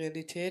 Aber die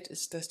Realität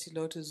ist, dass die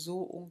Leute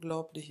so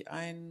unglaublich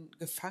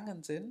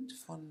eingefangen sind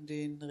von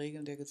den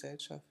Regeln der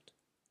Gesellschaft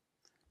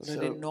oder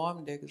den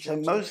Normen der So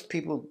Gesellschaft. most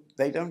people,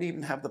 they don't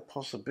even have the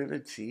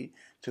possibility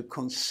to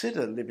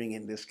consider living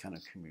in this kind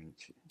of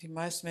community. Die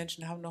meisten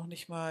Menschen haben noch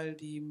nicht mal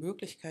die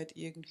Möglichkeit,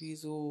 irgendwie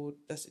so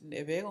das in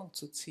Erwägung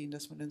zu ziehen,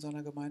 dass man in so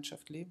einer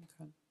Gemeinschaft leben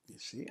kann. You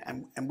see,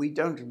 and we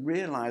don't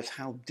realize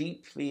how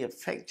deeply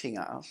affecting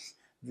us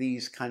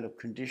these kind of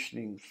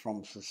conditionings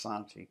from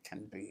society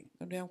can be.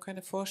 Und wir haben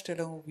keine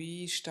Vorstellung,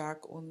 wie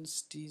stark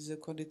uns diese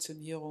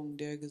Konditionierung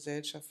der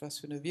Gesellschaft, was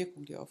für eine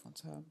Wirkung die auf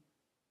uns haben.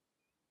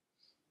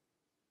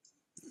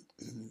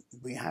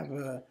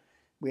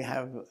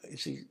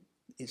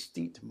 It's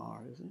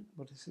Dietmar, is it?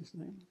 What is his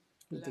name?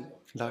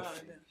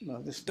 Life.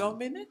 No, this one.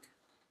 Dominic?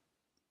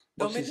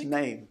 What's his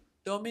name?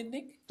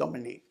 Dominic?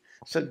 Dominic.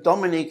 So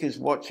Dominic is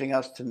watching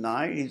us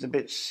tonight. He's a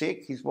bit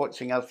sick. He's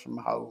watching us from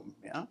home,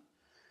 yeah?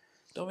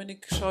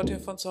 Dominic schaut hier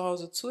von zu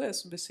Hause zu, er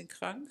ist ein bisschen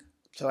krank.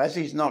 So as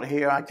he's not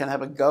here, I can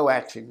have a go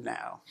at him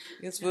now.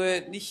 Jetzt, wo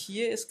er nicht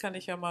hier ist, kann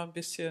ich ja mal ein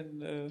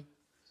bisschen.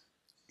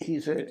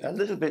 He's a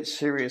little bit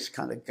serious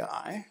kind of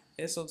guy,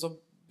 Er ist so ein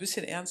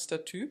bisschen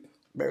ernster Typ.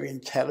 very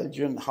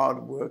intelligent,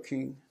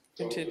 hardworking.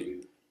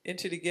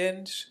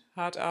 Intelligent,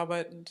 hart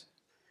arbeitend.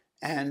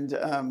 And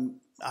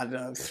I don't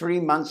know, 3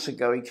 months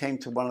ago, he came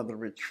to one of the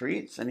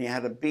retreats and he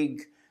had a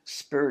big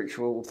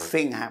spiritual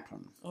thing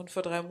happen. Und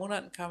vor 3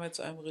 Monaten kam er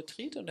zu einem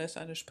Retreat und da ist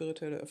eine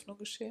spirituelle Öffnung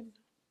geschehen.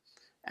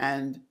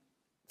 And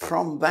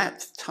from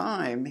that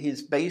time,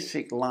 his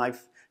basic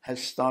life has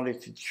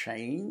started to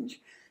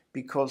change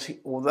because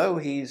although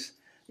he's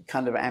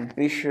kind of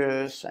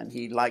ambitious and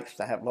he likes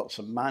to have lots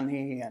of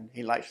money and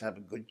he likes to have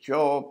a good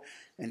job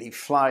and he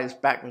flies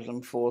backwards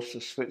and forwards to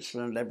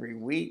Switzerland every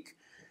week,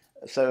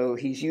 so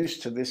he's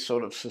used to this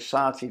sort of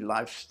society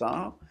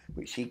lifestyle,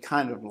 which he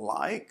kind of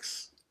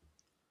likes.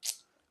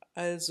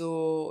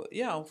 Also,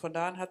 ja, und von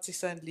da an hat sich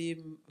sein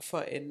Leben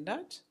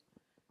verändert.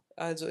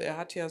 Also er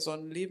hat ja so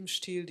einen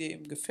Lebensstil, der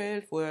ihm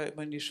gefällt, wo er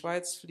immer in die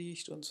Schweiz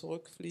fliegt und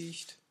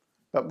zurückfliegt.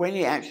 But when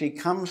he actually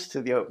comes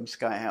to the Open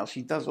Sky House,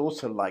 he does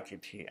also like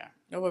it here.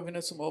 Aber wenn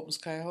er zum Open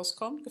Sky House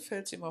kommt,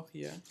 gefällt es ihm auch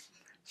hier.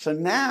 So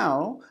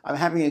now I'm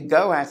having a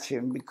go at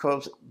him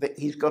because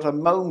he's got a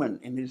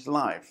moment in his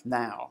life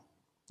now,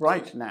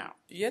 right now.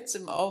 Jetzt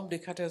im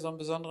Augenblick hat er so einen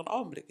besonderen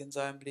Augenblick in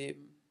seinem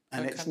Leben.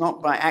 And it's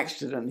not by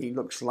accident he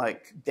looks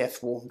like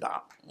death warmed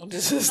up. Und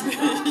es ist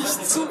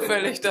nicht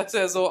zufällig, dass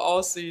er so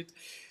aussieht.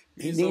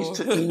 He needs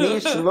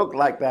to look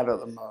like that at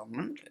the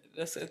moment.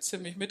 Dass er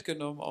ziemlich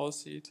mitgenommen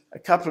aussieht. A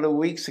couple of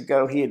weeks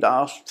ago he had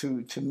asked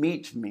to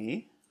meet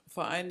me.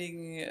 Vor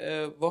einigen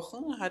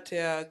Wochen hat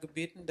er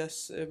gebeten,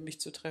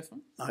 mich zu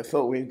treffen. I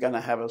thought we were going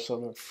to have a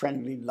sort of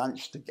friendly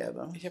lunch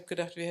together. Ich habe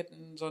gedacht, wir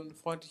hätten so ein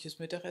freundliches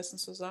Mittagessen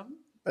zusammen.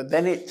 But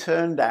then it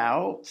turned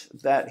out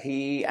that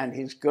he and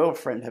his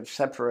girlfriend have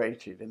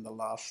separated in the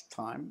last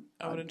time.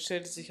 Aber dann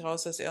stellte sich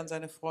raus, dass er und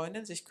seine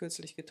Freundin sich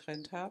kürzlich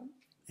getrennt haben.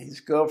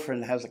 His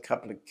girlfriend has a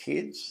couple of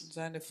kids.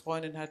 Seine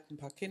Freundin hat ein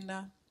paar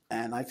Kinder.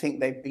 And I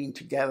think they've been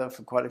together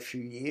for quite a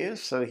few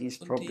years, so he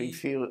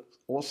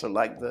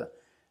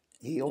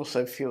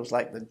also feels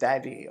like the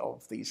daddy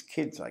of these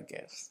kids, I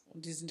guess.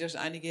 Und die sind ja schon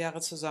einige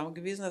Jahre zusammen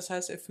gewesen, das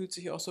heißt, er fühlt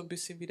sich auch so ein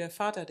bisschen wie der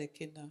Vater der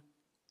Kinder.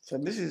 So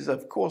this is,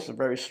 of course, a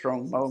very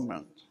strong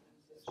moment.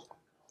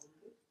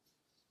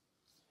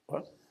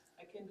 What?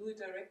 I can do it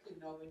directly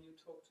now when you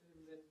talk to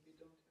him, then we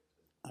don't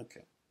have to.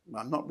 Okay.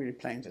 Well, I'm not really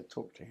planning to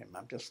talk to him.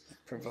 I'm just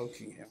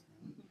provoking him.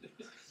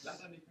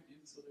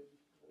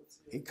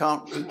 He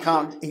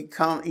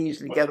can't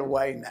easily get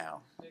away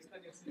now.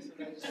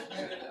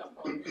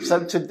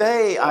 So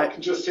today I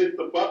can just hit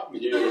the button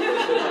here.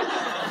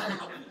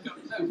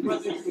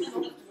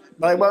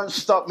 But it won't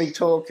stop me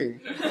talking.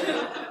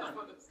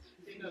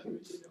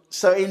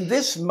 So in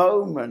this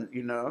moment,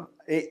 you know,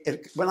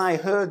 when I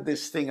heard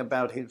this thing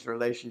about his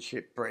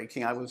relationship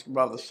breaking, I was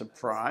rather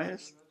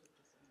surprised.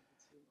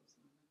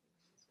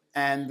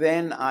 And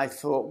then I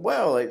thought,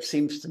 well, it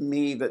seems to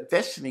me that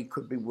destiny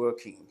could be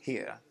working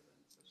here.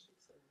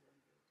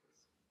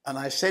 And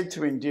I said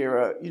to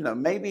Indira, you know,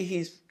 maybe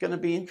he's going to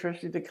be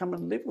interested to come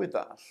and live with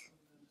us.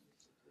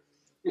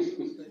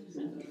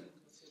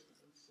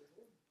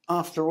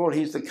 After all,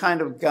 he's the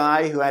kind of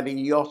guy who had a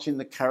yacht in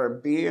the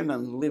Caribbean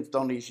and lived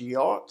on his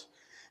yacht.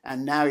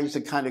 And now he's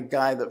the kind of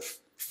guy that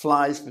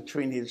flies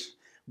between his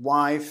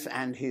wife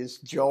and his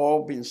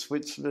job in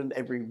Switzerland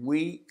every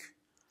week.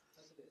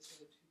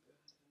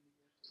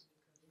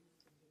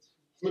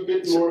 I'm a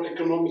bit more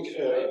economic.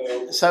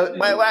 So,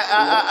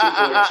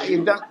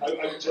 you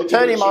don't,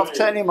 turn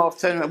him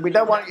off. We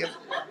don't want you.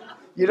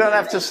 You don't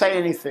have to say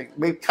anything.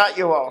 We cut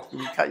you off.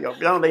 We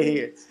don't want to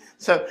hear.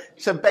 So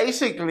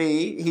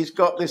basically, he's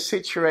got this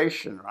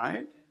situation,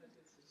 right?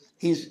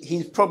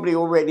 He's probably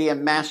already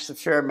amassed a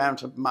fair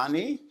amount of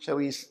money, so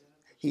he's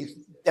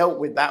dealt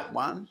with that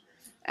one,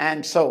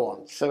 and so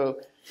on. So,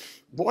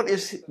 what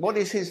is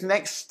his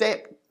next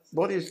step?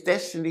 What is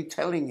destiny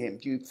telling him?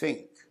 Do you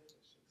think?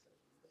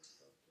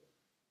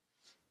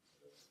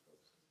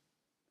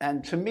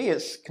 And to me,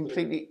 it's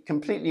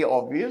completely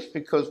obvious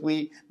because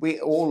we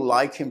all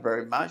like him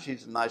very much.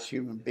 He's a nice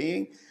human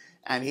being,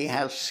 and he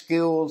has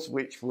skills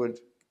which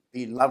would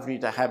be lovely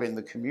to have in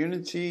the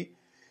community,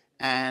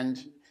 and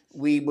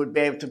we would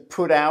be able to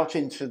put out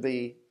into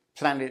the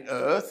planet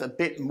Earth a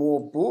bit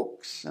more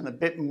books and a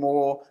bit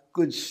more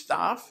good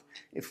stuff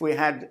if we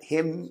had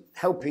him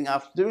helping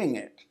us doing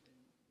it.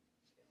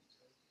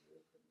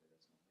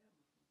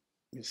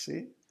 You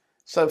see?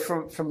 So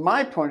from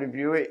my point of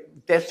view,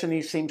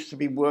 destiny seems to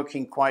be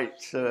working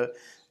quite,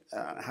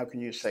 how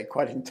can you say,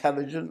 quite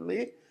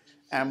intelligently.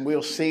 And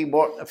we'll see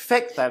what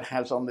effect that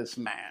has on this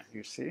man,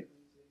 you see.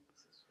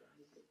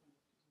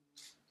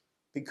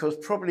 Because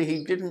probably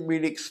he didn't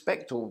really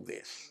expect all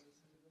this.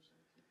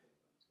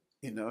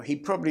 You know, he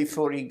probably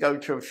thought he'd go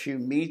to a few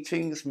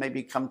meetings,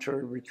 maybe come to a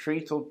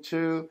retreat or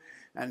two,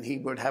 and he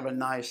would have a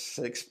nice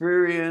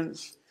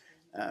experience,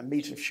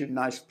 meet a few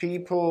nice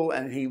people,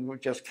 and he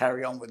would just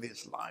carry on with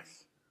his life.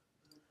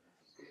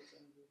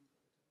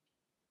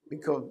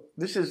 because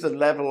this is the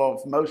level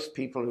of most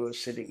people who are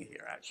sitting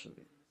here,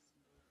 actually.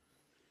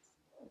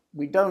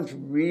 We don't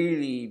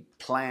really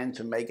plan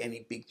to make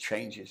any big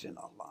changes in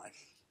our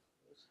life.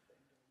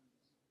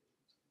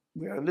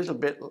 We're a little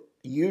bit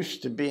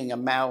used to being a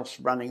mouse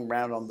running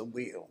around on the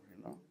wheel,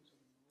 you know.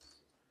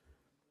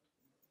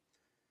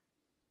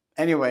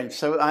 Anyway,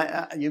 so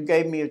you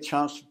gave me a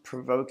chance to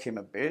provoke him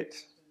a bit.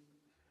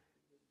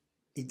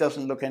 He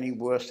doesn't look any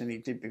worse than he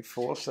did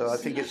before, so I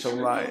think it's all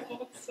right.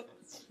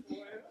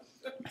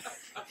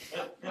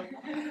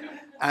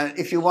 And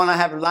if you want to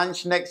have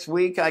lunch next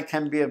week, I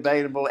can be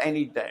available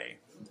any day.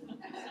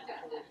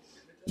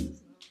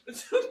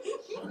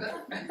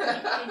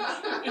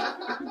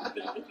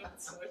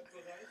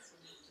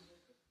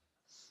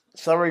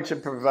 Sorry to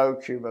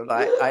provoke you, but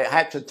I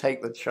had to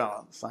take the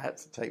chance. I had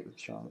to take the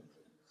chance.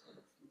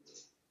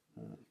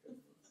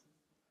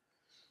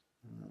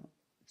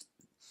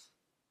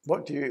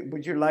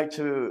 Would you like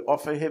to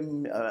offer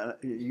him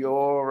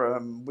your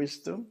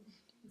wisdom?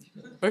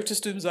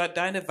 Möchtest du ihm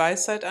deine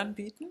Weisheit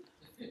anbieten?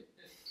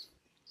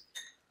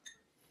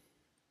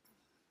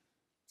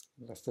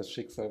 Lass das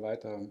Schicksal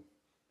weiter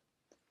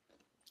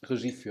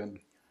Regie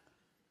führen.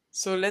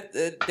 So let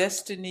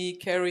destiny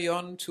carry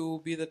on to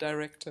be the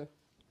director.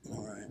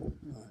 All right.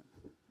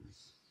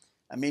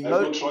 I mean, I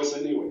have no choice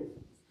anyway.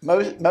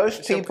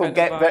 most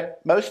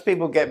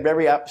people get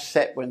very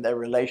upset when their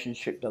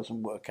relationship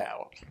doesn't work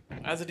out.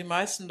 Also die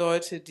meisten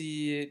Leute,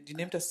 die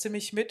nimmt das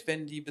ziemlich mit,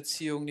 wenn die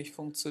Beziehung nicht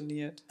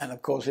funktioniert. And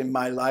of course, in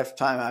my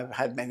lifetime, I've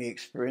had many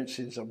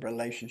experiences of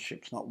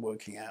relationships not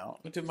working out.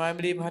 Und in meinem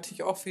Leben hatte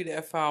ich auch viele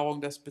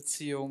Erfahrungen, dass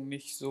Beziehungen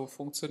nicht so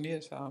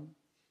funktioniert haben.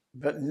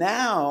 But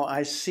now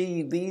I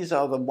see these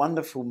are the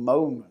wonderful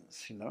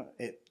moments, you know.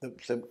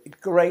 It's a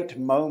great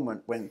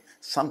moment when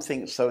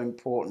something so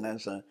important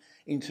as an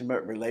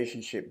intimate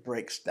relationship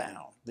breaks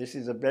down. This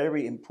is a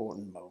very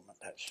important moment,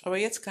 actually. Aber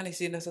jetzt kann ich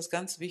sehen, dass das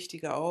ganz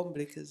wichtige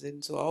Augenblicke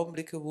sind. So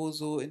Augenblicke, wo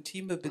so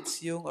intime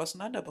Beziehungen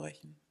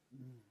auseinanderbrechen.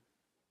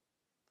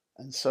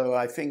 And so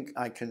I think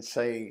I can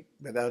say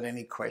without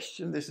any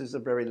question, this is a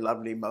very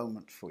lovely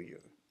moment for you.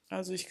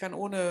 Also ich kann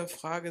ohne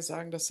Frage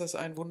sagen, dass das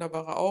ein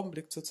wunderbarer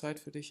Augenblick zurzeit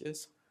für dich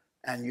ist.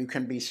 And you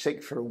can be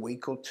sick for a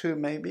week or two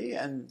maybe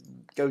and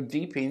go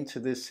deep into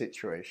this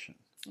situation.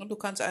 Und du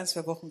kannst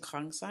 1-2 Wochen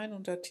krank sein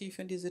und da tief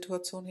in die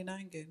Situation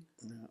hineingehen.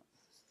 Yeah.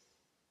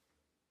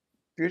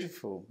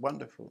 Beautiful,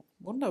 wonderful.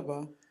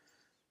 Wunderbar.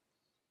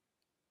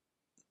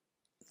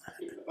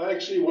 I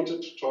actually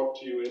wanted to talk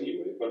to you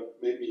anyway, but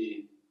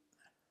maybe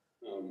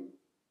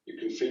you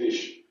can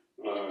finish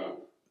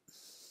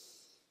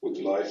with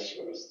life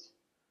first.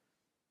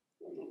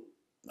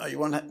 Oh, you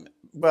want to?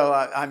 Well,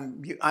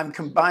 I'm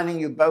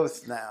combining you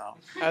both now.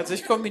 Also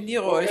ich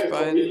kombiniere Okay, euch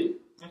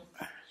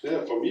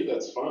beide. For me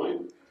that's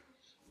fine.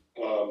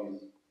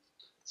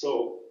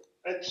 So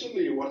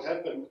actually what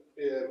happened,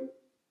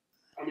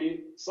 I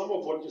mean, some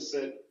of what you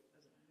said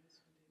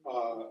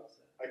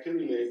I can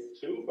relate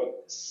to,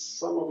 but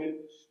some of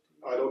it,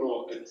 I don't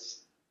know,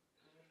 it's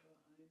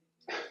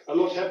a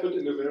lot happened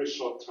in a very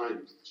short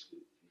time.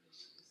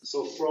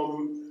 So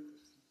from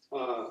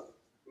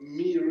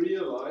me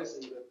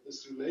realizing that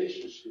this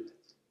relationship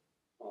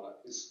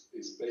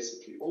is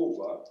basically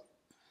over,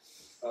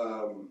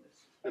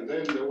 and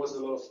then there was a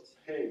lot of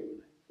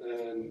pain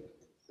and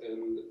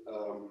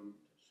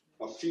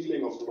a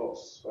feeling of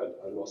loss, right?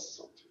 I lost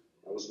something.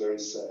 I was very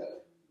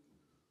sad.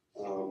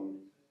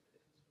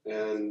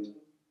 And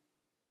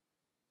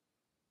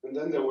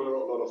then there were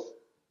a lot of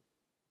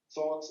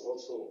thoughts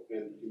also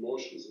and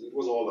emotions, and it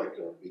was all like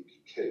a big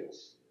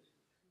chaos.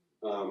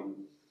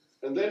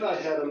 And then I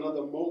had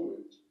another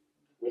moment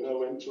when I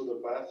went to the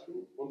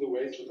bathroom. On the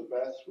way to the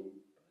bathroom,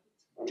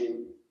 I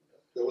mean,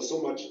 there was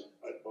so much.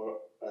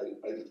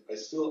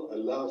 I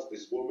love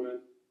this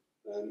woman,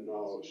 and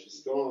now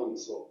she's gone.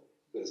 So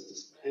there's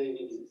this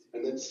pain,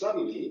 and then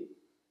suddenly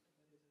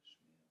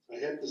I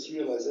had this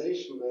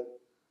realization that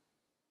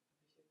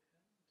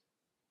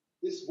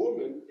this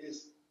woman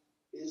is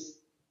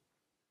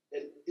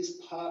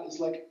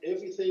like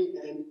everything,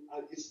 and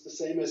it's the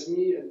same as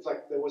me. In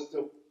fact, there was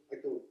the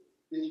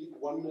big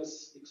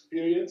oneness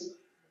experience,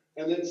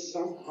 and then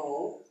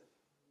somehow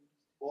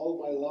all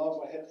my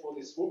love I had for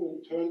this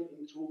woman turned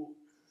into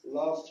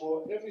love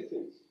for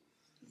everything.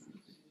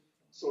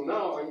 So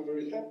now I'm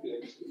very happy,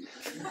 actually.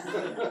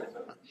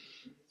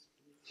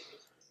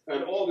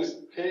 And all this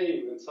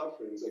pain and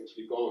suffering is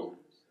actually gone.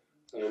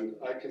 And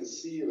I can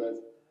see that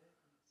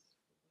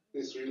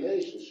this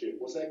relationship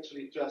was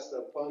actually just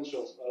a bunch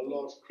of a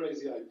lot of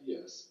crazy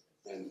ideas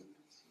and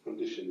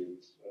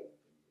conditionings. Right?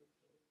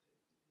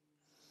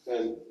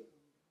 And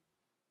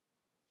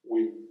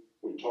we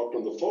talked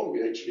on the phone.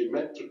 We actually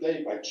met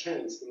today by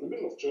chance in the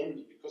middle of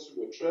Germany because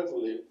we were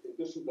traveling in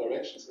different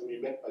directions, and we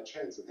met by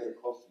chance and had a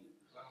coffee.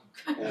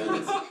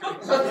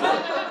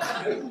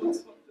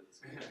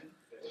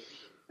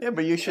 Yeah,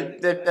 but you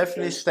should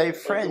definitely stay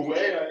friends. The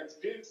way I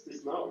experience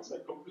this now, it's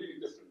like completely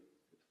different.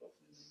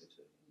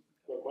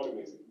 Quite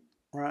amazing.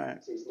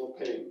 Right. So there's no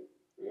pain.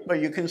 Yeah? But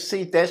you can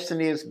see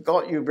destiny has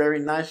got you very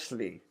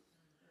nicely.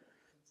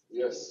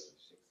 Yes.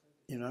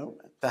 You know,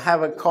 to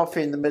have a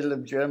coffee in the middle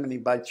of Germany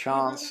by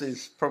chance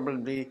is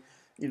probably,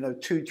 you know,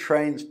 2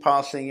 trains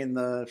passing in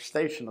the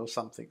station or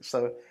something.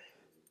 So,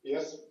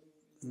 yes,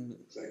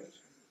 exactly.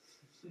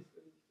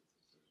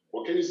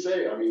 What can you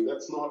say? I mean,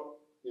 that's not,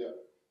 yeah.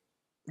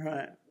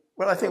 right.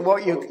 Well, I think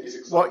what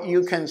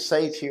you can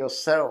say to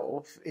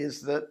yourself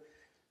is that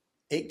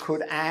it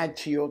could add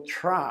to your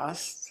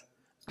trust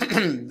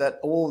that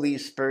all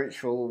these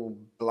spiritual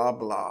blah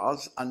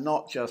blahs are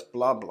not just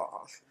blah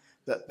blahs,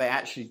 that they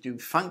actually do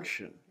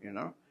function, you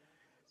know.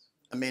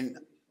 I mean,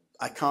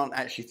 I can't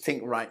actually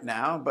think right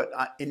now, but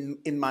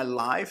in my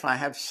life, I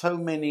have so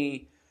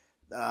many.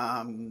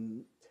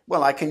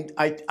 Well,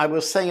 I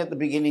was saying at the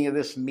beginning of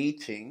this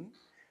meeting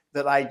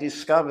that I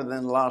discovered in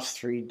the last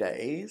 3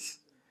 days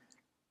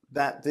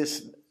that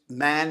this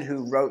man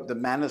who wrote the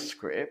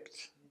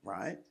manuscript,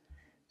 right,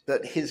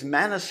 that his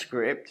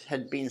manuscript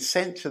had been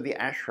sent to the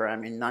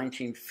ashram in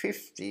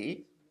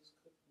 1950,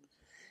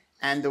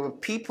 and there were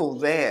people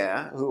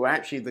there who were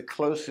actually the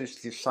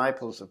closest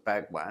disciples of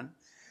Bhagwan,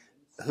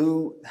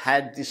 who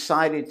had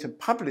decided to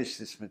publish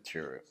this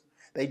material.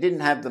 They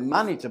didn't have the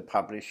money to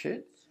publish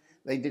it.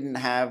 They didn't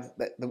have,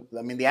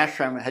 I mean, the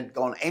ashram had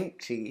gone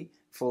empty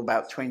for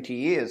about 20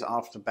 years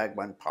after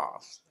Bhagwan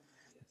passed.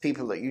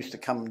 People that used to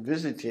come and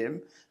visit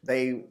him,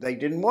 they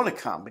didn't want to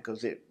come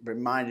because it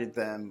reminded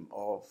them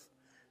of,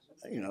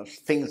 you know,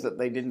 things that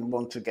they didn't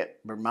want to get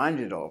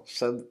reminded of.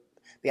 So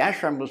the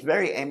ashram was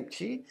very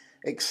empty,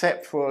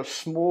 except for a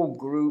small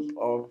group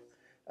of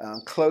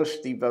close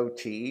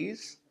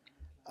devotees.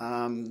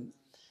 As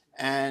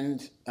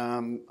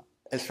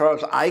far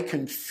as I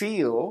can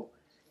feel,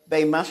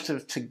 they must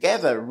have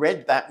together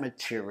read that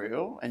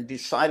material and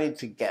decided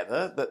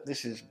together that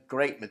this is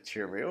great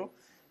material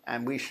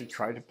and we should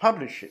try to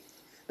publish it.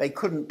 They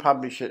couldn't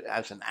publish it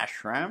as an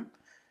ashram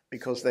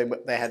because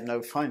they had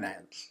no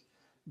finance.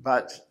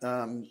 But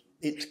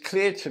it's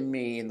clear to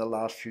me in the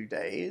last few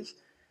days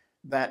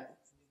that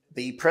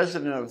the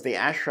president of the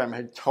ashram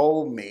had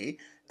told me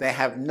they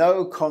have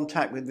no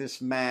contact with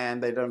this man,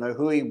 they don't know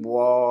who he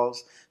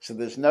was, so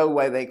there's no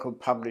way they could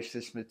publish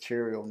this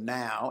material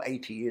now,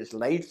 80 years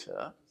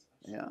later.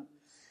 Yeah.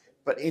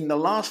 But in the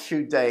last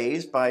few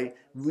days, by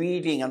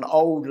reading an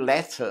old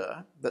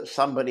letter that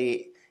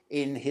somebody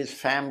in his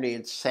family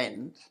had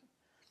sent,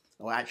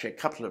 or actually a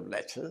couple of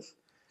letters,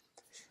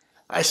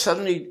 I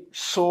suddenly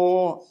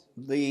saw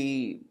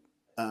the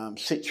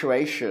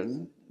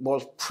situation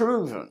was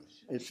proven.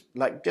 It's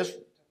like just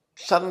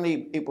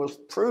suddenly it was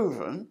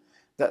proven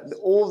that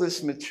all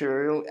this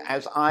material,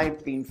 as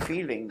I've been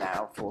feeling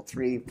now for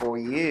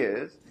 3-4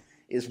 years,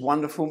 is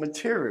wonderful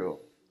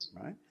material,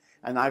 right?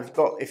 And I've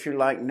got, if you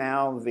like,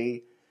 now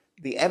the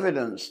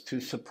evidence to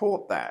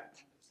support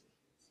that.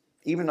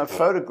 Even a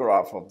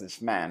photograph of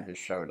this man has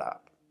showed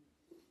up.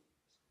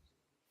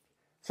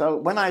 So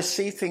when I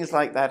see things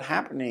like that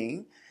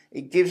happening,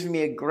 it gives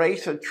me a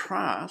greater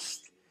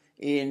trust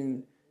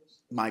in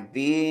my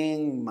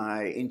being,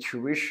 my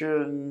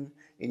intuition,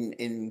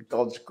 in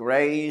God's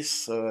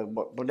grace,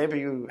 however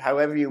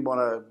you want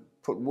to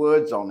put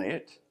words on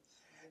it.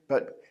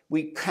 But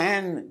we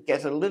can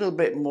get a little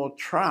bit more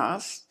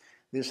trust.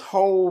 This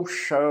whole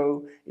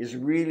show is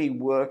really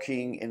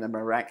working in a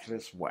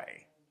miraculous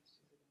way.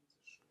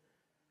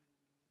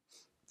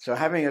 So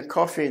having a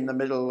coffee in the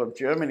middle of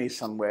Germany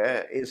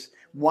somewhere is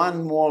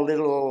one more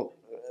little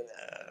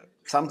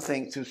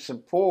something to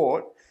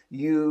support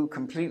you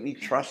completely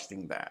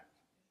trusting that.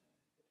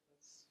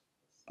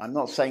 I'm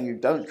not saying you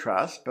don't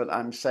trust, but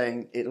I'm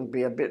saying it'll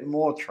be a bit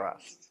more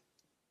trust.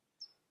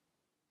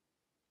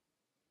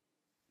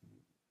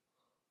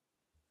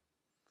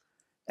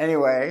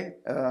 Anyway,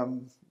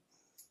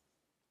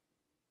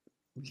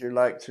 would you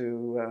like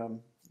to,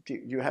 do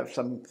you have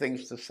some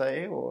things to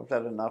say, or is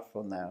that enough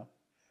for now?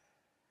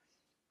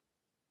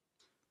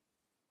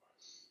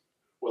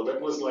 Well, that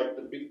was like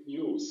the big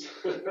news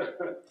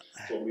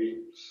for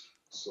me.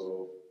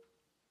 So,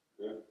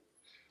 yeah.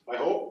 I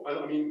hope,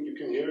 I mean, you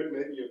can hear it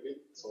maybe a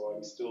bit, so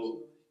I'm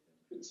still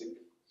a bit sick.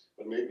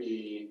 But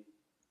maybe,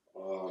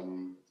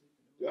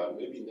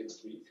 maybe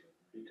next week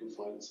we can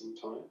find some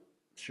time.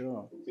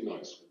 Sure. It would be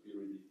nice. We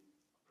really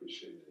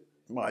appreciate it.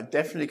 Well, I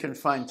definitely can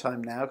find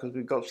time now because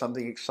we've got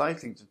something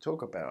exciting to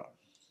talk about.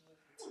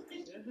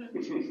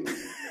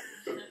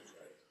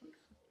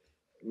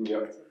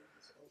 Yeah.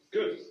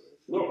 Good.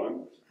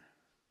 No,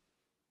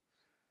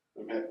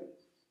 I'm happy.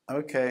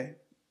 Okay.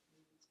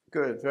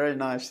 Good. Very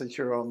nice that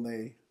you're on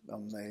the.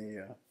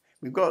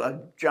 We've got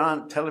a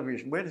giant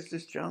television. Where is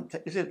this giant?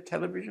 Is it a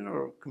television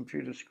or a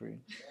computer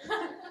screen?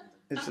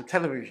 It's a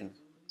television.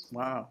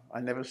 Wow,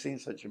 I've never seen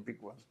such a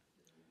big one.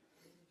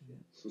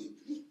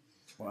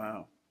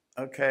 Wow.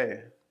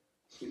 Okay.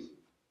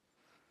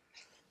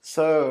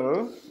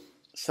 So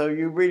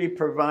you really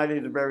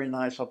provided a very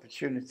nice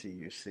opportunity,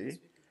 you see,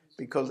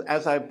 because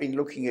as I've been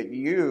looking at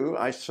you,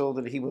 I saw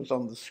that he was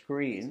on the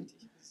screen,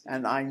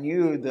 and I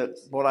knew that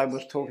what I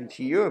was talking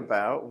to you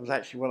about was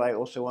actually what I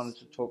also wanted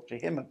to talk to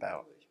him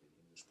about.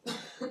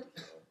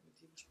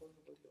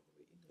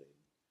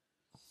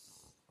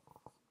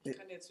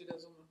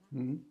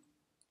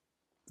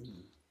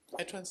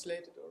 I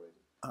translated already.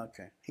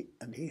 Okay.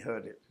 He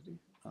heard it, did he?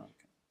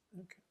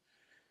 Okay.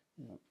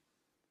 Yeah.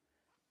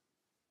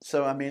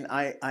 So, I mean,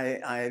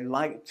 I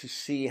like to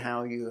see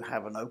how you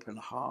have an open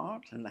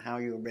heart and how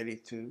you're ready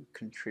to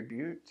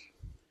contribute.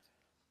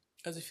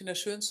 Also ich finde das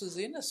schön zu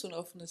sehen, dass du ein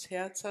offenes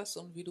Herz hast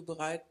und wie du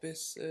bereit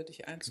bist,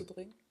 dich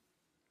einzubringen.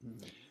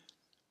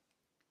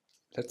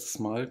 Letztes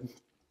Mal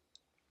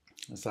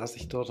saß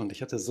ich dort und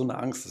ich hatte so eine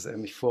Angst, dass er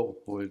mich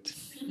vorholt.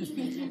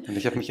 Und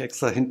ich habe mich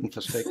extra hinten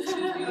versteckt.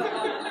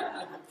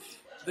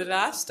 The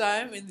last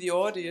time in the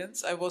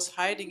audience, I was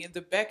hiding in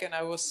the back and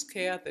I was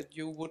scared that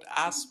you would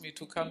ask me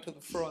to come to the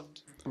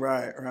front.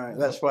 Right.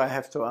 That's why I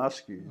have to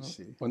ask you, you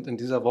see. Und in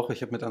dieser Woche,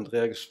 ich habe mit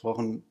Andrea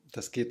gesprochen,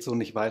 das geht so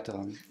nicht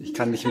weiter. Ich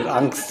kann nicht mit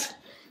Angst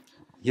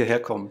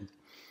hierher kommen.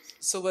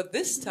 So, but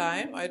this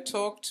time I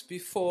talked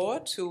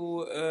before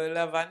to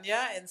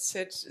Lavanya and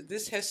said,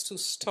 this has to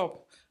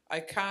stop.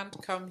 I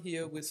can't come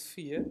here with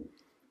fear.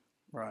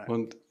 Right.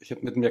 Und ich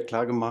habe mit mir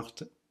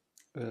klargemacht,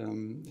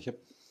 ich habe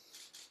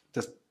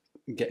das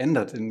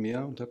geändert in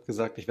mir und habe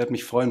gesagt, ich werde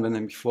mich freuen, wenn er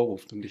mich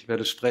vorruft und ich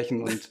werde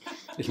sprechen und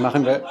ich mache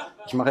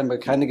mir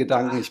keine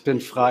Gedanken, ich bin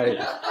frei.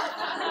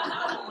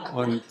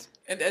 Und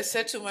And I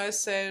said to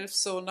myself,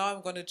 so now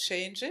I'm going to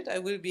change it. I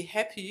will be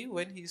happy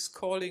when he's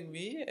calling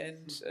me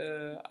and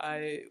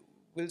I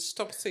will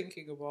stop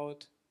thinking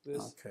about this.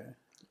 Okay.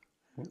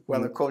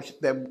 Well, of course,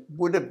 there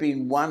would have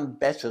been one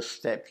better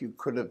step you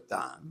could have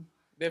done.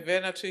 Der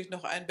wäre natürlich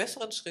noch einen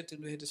besseren Schritt,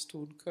 den du hättest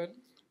tun können.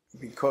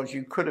 Because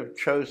you could have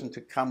chosen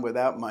to come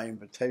without my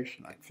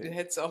invitation, I Du think.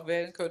 hättest auch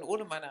wählen können,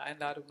 ohne meine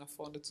Einladung nach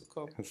vorne zu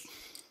kommen.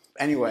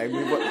 Anyway,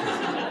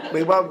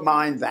 we won't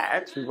mind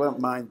that. We won't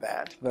mind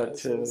that. But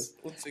Also ist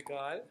uns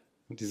egal.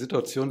 Und die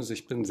Situation ist,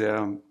 ich bin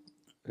sehr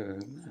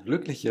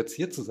glücklich, jetzt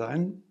hier zu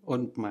sein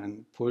und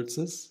mein Puls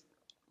ist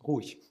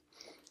ruhig.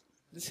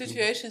 The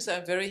situation is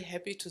I'm very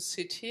happy to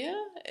sit here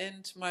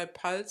and my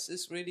pulse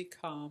is really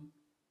calm.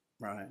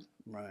 right.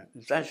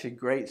 It's actually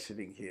great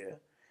sitting here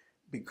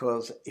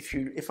because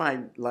if I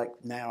like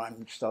now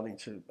I'm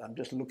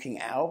just looking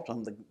out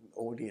on the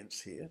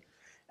audience here,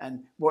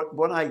 and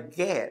what I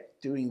get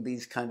doing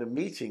these kind of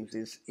meetings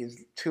is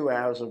 2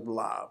 hours of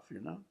love, you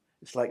know.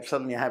 It's like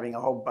suddenly having a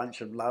whole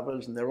bunch of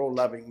lovers and they're all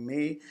loving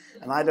me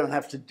and I don't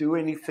have to do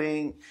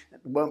anything.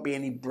 There won't be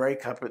any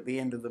breakup at the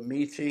end of the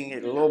meeting.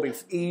 It'll all be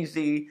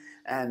easy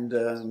and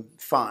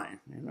fine,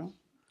 you know.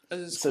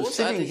 Also es ist So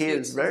sitting großartig here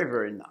is very,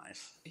 very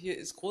nice. Hier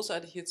ist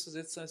großartig hier zu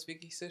sitzen, das ist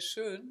wirklich sehr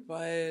schön,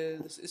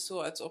 weil es ist so,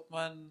 als ob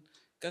man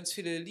ganz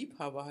viele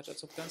Liebhaber hat,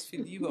 als ob ganz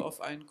viel Liebe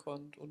auf einen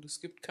kommt und es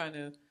gibt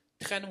keine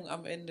Trennung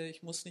am Ende,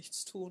 ich muss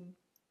nichts tun.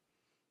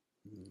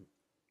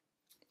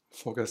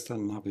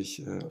 Vorgestern habe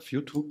ich auf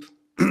YouTube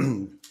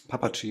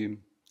Papaji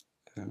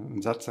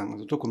im Satsang,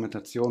 also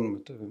Dokumentationen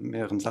mit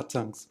mehreren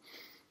Satsangs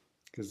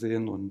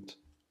gesehen und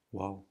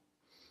wow,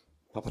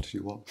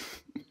 Papaji, wow.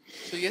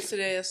 So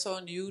yesterday I saw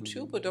on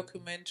YouTube a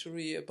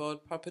documentary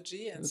about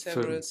Papaji and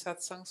several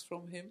satsangs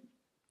from him.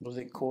 Was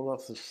it Call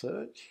Off the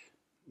Search?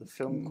 The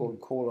film called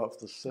Call Off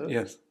the Search?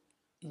 Yes.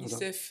 Hieß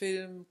der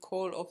Film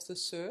Call of the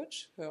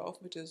Search? Hör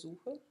auf mit der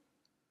Suche?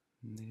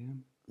 Nee.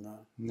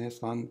 No. Nee,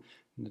 es war eine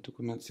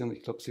Dokumentation,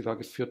 ich glaube, sie war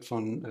geführt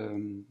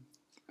von,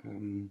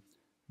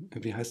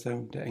 wie heißt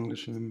der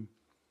englische?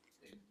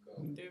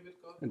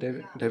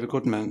 David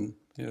Goodman.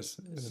 Yes.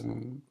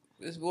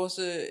 It was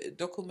a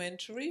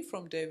documentary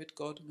from David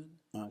Goodman.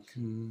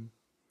 Okay.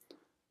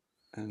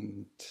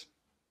 And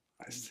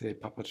I say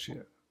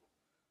Papaji,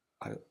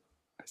 I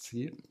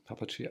see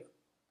Papaji,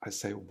 I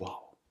say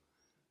wow.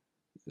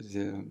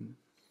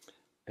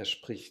 Er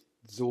spricht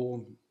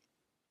so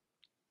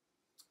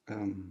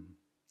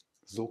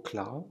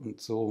klar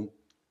und so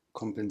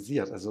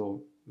kompensiert,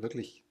 also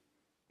wirklich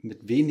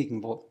mit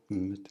wenigen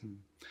Worten.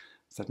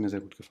 Das hat mir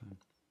sehr gut gefallen.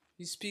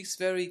 He speaks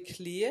very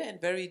clear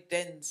and very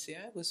dense,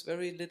 yeah? With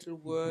very little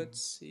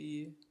words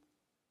he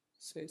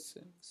says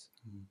things.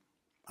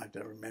 I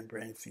don't remember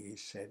anything he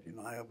said. You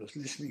know, I was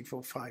listening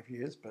for 5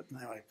 years, but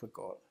now I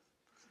forgot.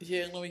 Ich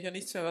erinnere mich an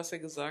nichts mehr, was er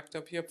gesagt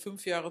hat. Ich habe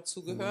 5 Jahre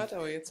zugehört,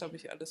 aber jetzt habe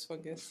ich alles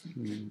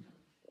vergessen.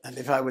 And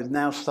if I would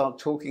now start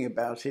talking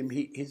about him,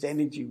 his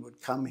energy would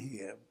come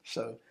here.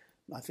 So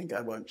I think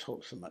I won't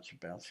talk so much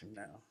about him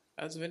now.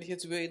 Also wenn ich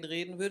jetzt über ihn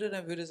reden würde,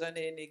 dann würde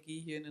seine Energie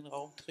hier in den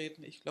Raum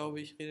treten. Ich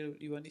glaube, ich rede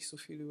lieber nicht so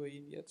viel über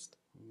ihn jetzt.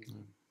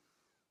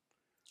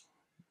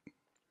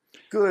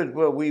 Good.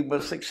 Well, we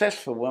were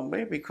successful, weren't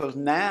we? Because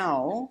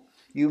now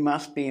you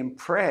must be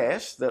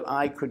impressed that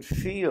I could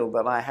feel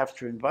that I have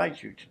to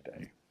invite you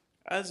today.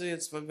 Also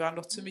jetzt, wir waren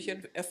doch ziemlich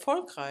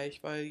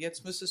erfolgreich, weil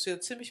jetzt müsstest du ja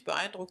ziemlich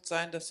beeindruckt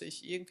sein, dass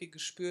ich irgendwie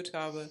gespürt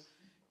habe,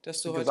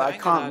 dass du Because heute I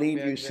can't eingeladen leave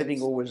you werden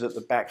sitting willst. always at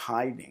the back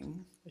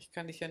hiding. Ich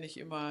kann dich ja nicht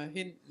immer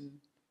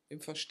hinten im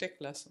Versteck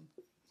lassen.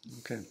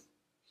 Okay.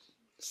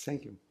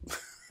 Thank you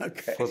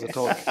Okay. for the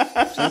talk.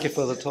 Thank you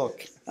for the talk.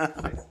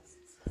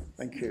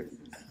 Thank you.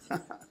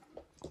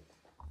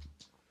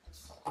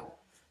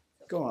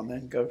 Go on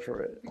then, go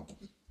for it.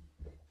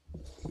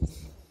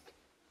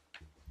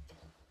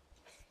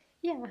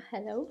 Yeah,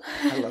 hello.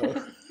 Hello.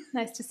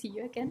 Nice to see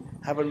you again.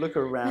 Have a look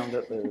around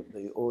at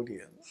the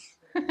audience.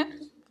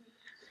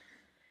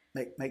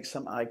 Make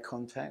some eye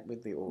contact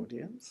with the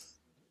audience.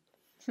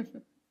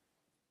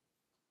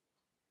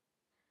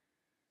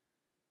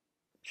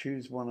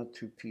 Choose one or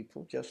two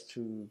people just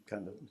to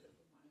kind of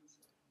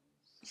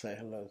say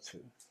hello to.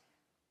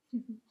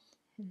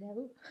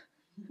 Hello.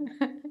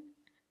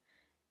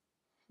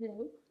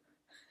 Hello.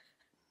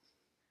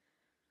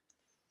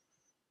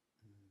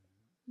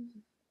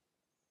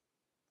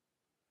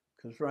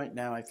 Because right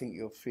now I think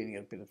you're feeling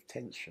a bit of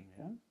tension,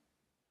 yeah?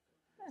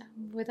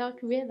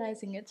 Without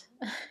realizing it.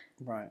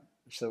 Right.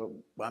 So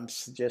I'm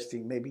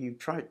suggesting maybe you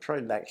try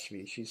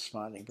Lakshmi. She's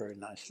smiling very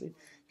nicely.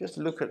 Just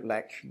look at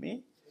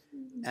Lakshmi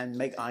and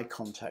make eye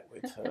contact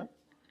with her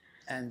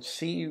and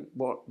see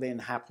what then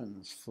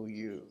happens for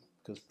you.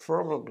 Because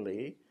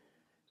probably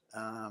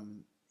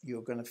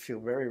you're going to feel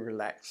very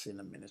relaxed in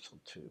a minute or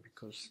two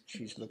because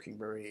she's looking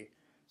very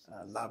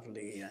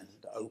lovely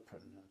and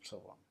open and so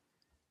on.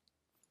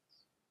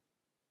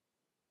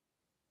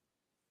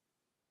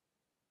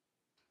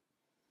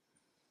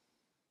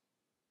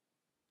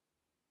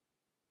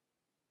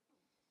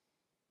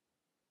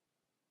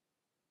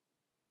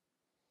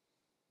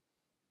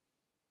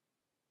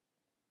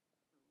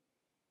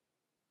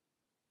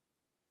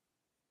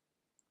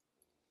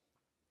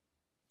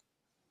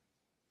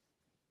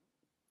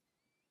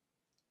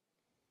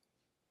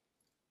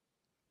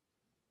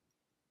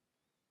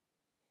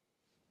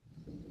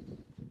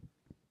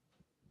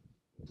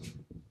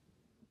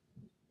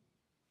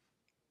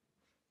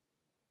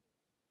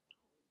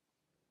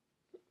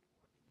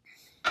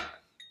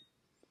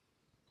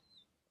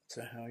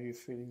 So how are you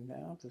feeling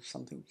now? Did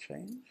something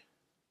change?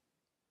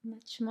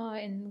 Much more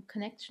in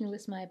connection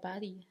with my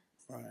body.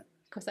 Right.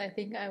 Because I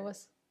think I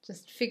was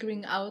just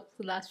figuring out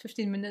the last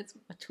 15 minutes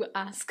what to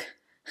ask.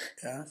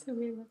 Yeah. So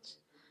very much.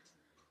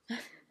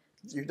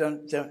 You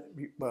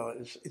well,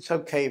 it's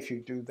okay if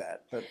you do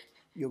that, but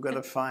you're going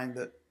to find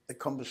that the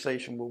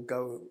conversation will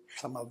go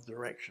some other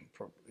direction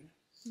probably.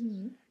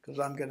 Because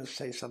I'm going to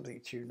say something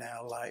to you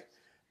now like,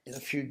 in a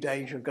few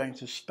days you're going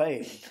to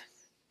Spain.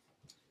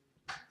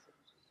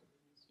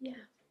 Yeah.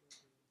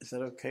 Is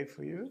that okay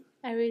for you?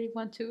 I really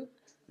want to.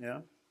 Yeah?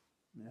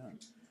 Yeah.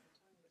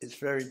 It's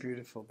very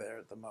beautiful there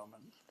at the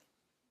moment.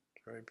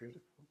 Very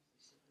beautiful.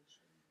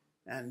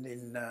 And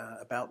in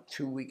about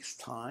 2 weeks'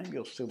 time,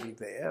 you'll still be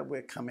there.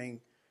 We're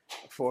coming,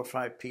 4 or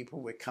 5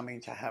 people, we're coming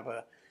to have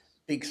a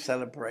big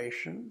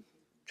celebration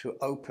to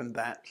open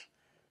that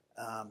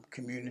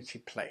community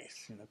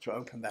place, to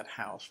open that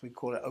house. We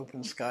call it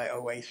Open Sky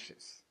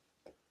Oasis.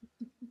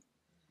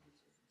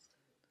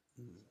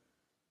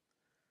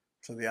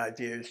 So the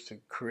idea is to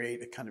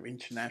create a kind of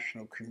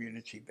international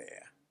community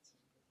there.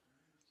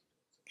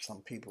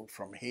 Some people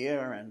from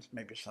here and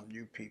maybe some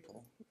new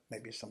people,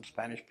 maybe some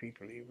Spanish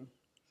people even.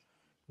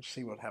 We'll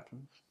see what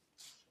happens.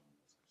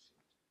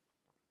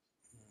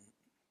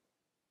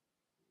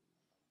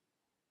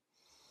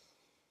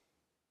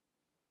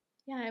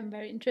 Yeah, I'm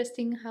very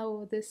interesting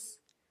how this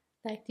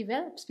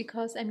develops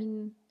because at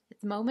the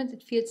moment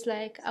it feels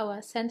like our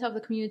center of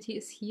the community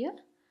is here.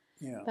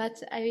 Yeah.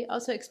 But I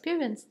also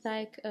experienced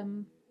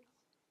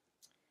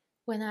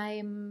when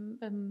I'm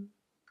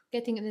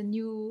getting in a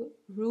new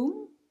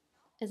room,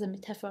 as a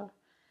metaphor,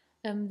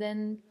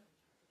 then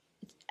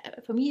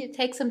for me it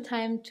takes some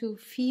time to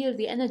feel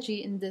the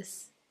energy in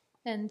this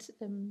and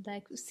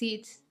see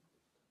it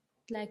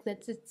like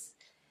that. It's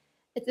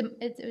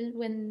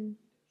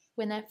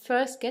when I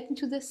first get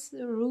into this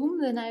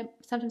room, then I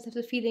sometimes have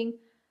the feeling,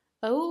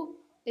 oh,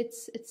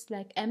 it's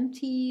like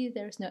empty,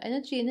 there's no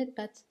energy in it.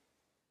 But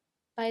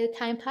by the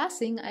time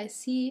passing, I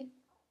see,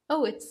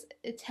 oh,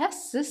 it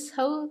has this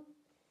whole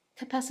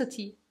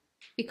capacity,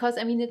 because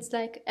it's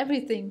like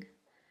everything.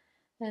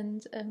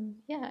 And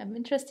I'm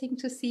interested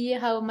to see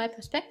how my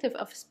perspective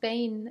of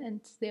Spain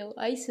and the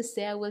Oasis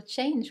there will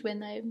change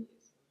when I'm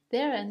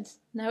there and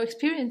now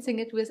experiencing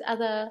it with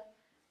other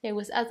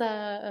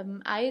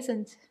eyes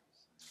and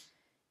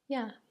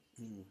yeah.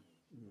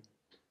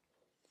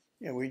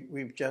 Yeah,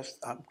 we've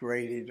just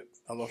upgraded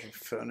a lot of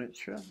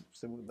furniture,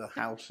 so the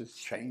house has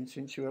changed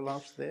since you were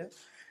last there,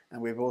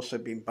 and we've also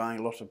been buying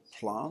a lot of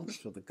plants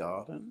for the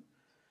garden,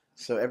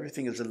 so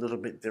everything is a little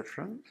bit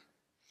different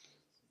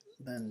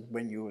than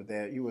when you were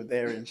there. You were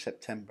there in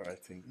September, I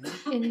think. Yeah?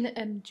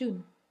 In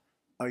June.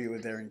 Oh, you were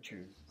there in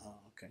June. Oh,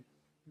 okay.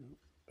 Yeah.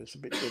 But it's a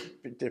bit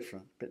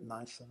different, a bit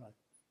nicer, I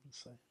would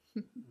say.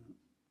 Yeah.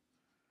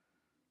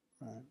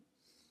 Right.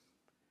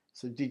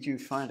 So did you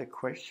find a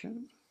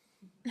question?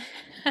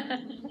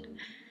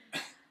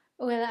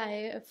 Well,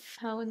 I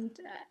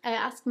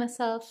asked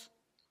myself,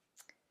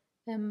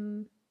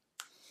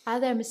 are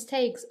there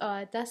mistakes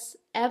or does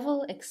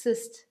evil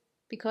exist?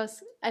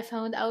 Because I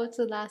found out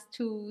the last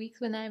 2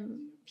 weeks when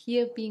I'm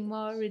here being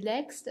more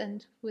relaxed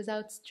and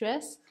without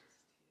stress,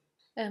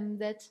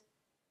 that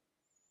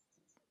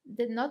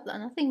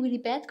nothing really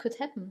bad could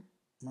happen.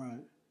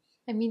 Right.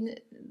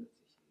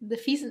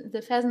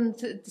 The pheasant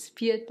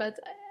disappeared, but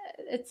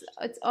it's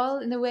all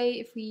in a way,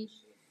 if we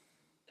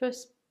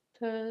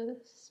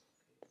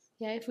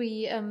yeah, if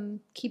we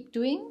keep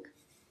doing,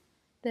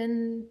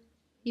 then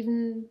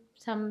even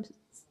some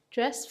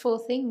stressful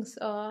things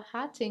or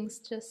hard things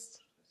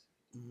just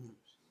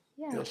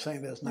yeah, You're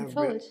saying there's no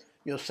unfold.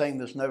 you're saying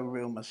there's no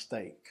real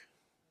mistake.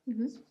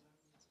 Hmm.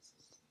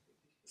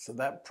 So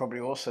that probably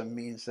also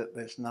means that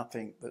there's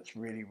nothing that's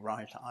really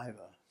right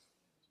either.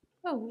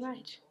 Oh,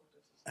 right.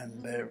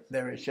 And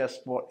there is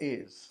just what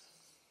is.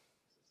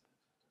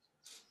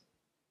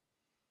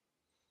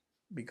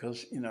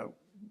 Because, you know,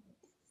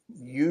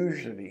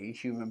 usually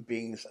human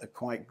beings are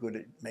quite good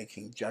at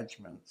making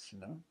judgments, you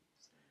know.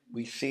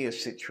 We see a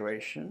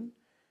situation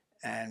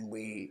and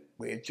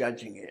we're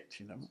judging it,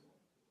 you know.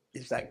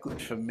 Is that good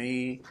for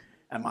me?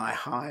 Am I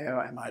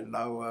higher? Am I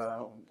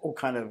lower? All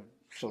kind of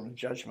sort of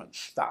judgment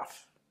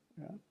stuff.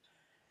 You know?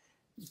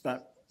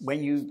 But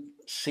when you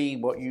see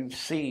what you've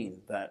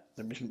seen, that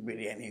there isn't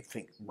really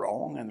anything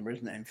wrong and there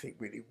isn't anything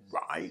really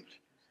right.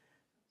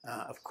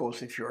 Of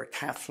course, if you're a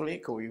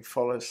Catholic or you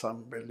follow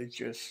some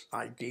religious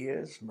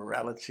ideas,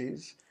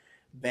 moralities,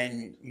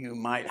 then you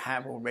might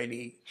have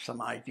already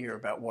some idea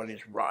about what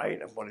is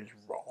right and what is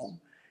wrong.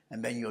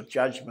 And then your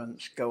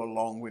judgments go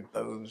along with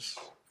those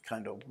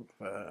kind of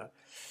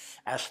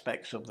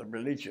aspects of the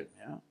religion.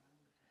 Yeah?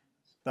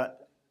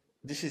 But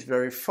this is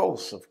very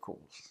false, of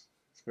course.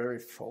 It's very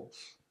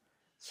false.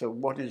 So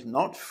what is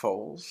not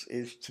false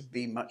is to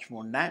be much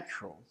more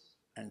natural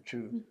and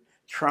to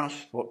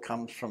trust what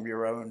comes from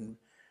your own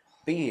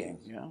being,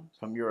 yeah,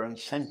 from your own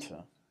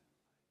center.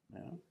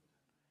 Yeah.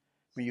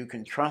 When you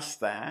can trust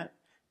that,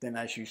 then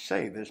as you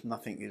say, there's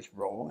nothing is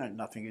wrong and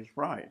nothing is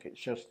right.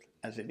 It's just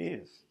as it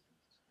is.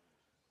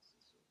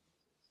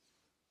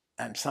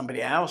 And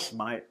somebody else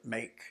might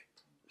make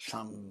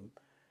some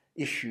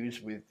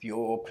issues with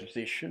your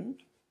position.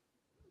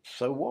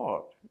 So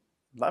what?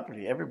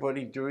 Lovely.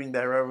 Everybody doing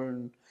their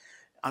own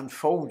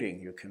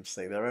unfolding, you can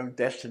say, their own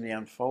destiny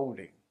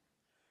unfolding.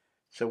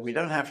 So we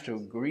don't have to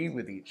agree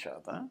with each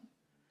other,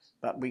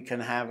 but we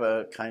can have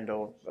a kind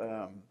of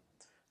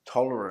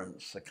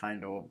tolerance, a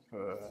kind of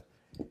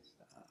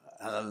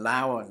an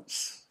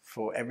allowance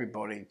for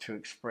everybody to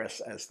express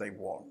as they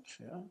want.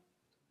 Yeah?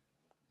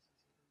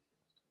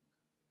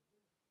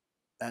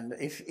 And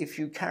if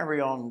you carry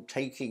on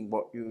taking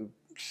what you've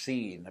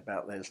seen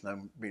about there's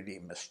no really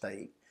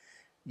mistake,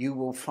 you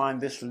will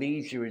find this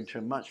leads you into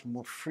much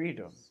more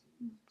freedom.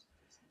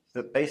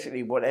 That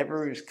basically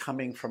whatever is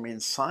coming from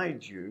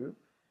inside you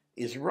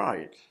is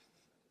right.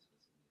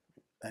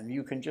 And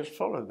you can just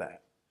follow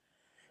that.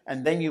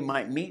 And then you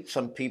might meet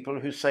some people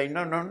who say,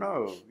 no, no,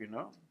 no, you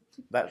know,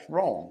 that's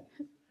wrong.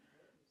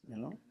 You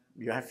know,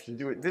 you have to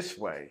do it this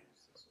way.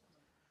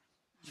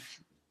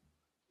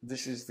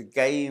 This is the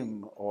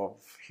game of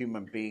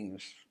human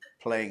beings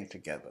playing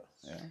together.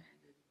 Yeah.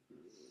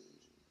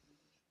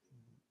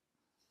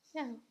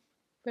 Yeah,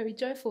 very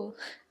joyful.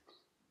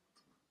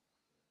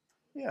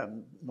 Yeah,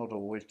 not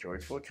always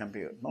joyful. It can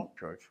be not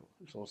joyful.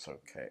 It's also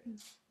okay.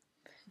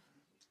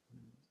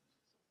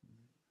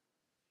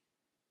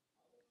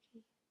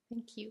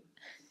 Thank you.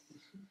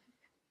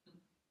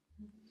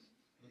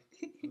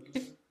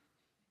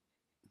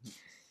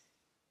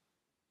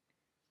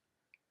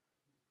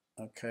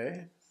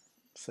 Okay.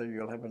 So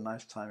you'll have a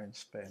nice time in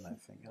Spain, I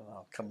think, and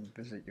I'll come and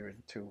visit you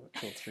in 2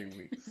 or 3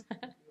 weeks.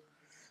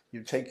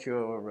 You take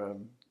your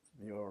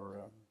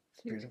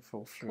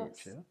beautiful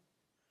flute, yeah?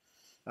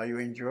 Are you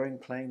enjoying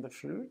playing the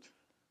flute?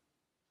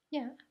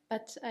 Yeah,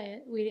 but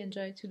I really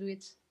enjoy to do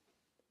it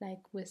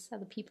like with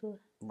other people.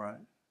 Right,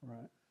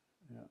 right,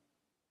 yeah.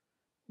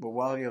 Well,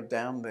 while you're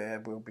down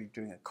there, we'll be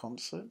doing a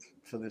concert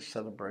for this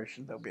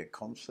celebration. There'll be a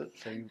concert,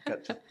 so you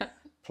get to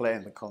play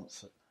in the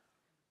concert.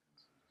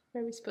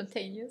 Very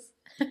spontaneous.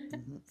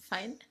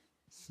 Fine.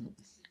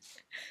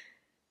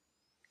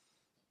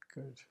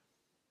 Good.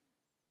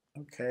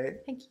 Okay.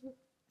 Thank you.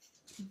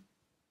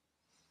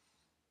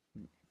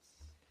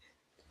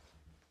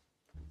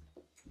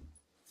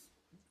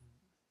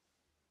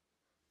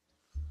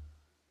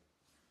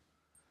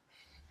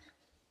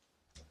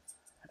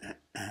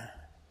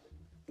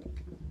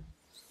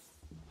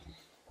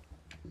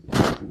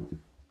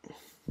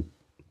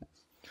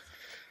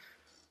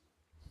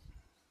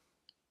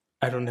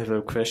 I don't have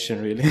a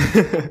question really,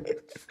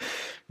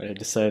 but I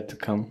decided to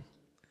come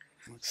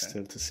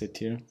still to sit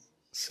here.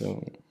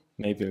 So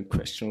maybe a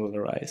question will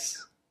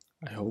arise,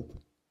 I hope.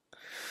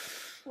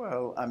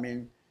 Well, I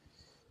mean,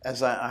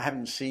 as I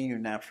haven't seen you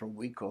now for a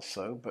week or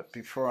so, but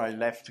before I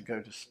left to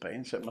go to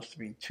Spain, so it must have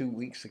been 2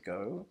 weeks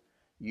ago,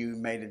 you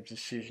made a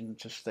decision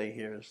to stay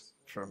here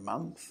for a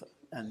month,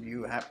 and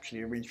you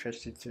actually are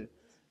interested to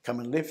come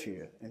and live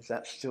here. Is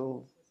that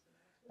still,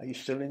 are you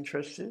still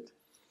interested?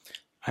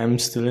 I'm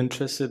still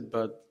interested,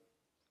 but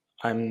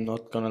I'm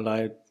not gonna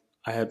lie,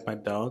 I had my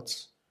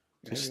doubts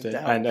to stay,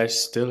 and I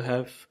still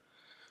have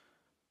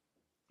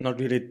not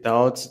really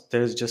doubts.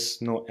 There's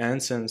just no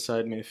answer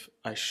inside me if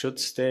I should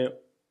stay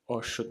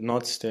or should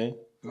not stay.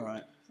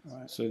 Right,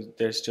 right. So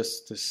there's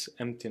just this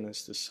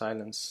emptiness, this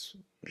silence.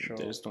 Sure.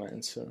 There's no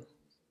answer.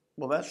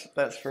 Well,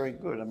 that's very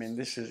good. I mean,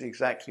 this is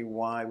exactly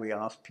why we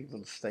ask people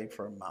to stay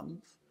for a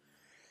month,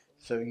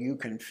 So you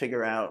can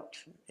figure out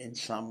in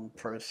some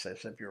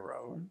process of your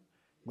own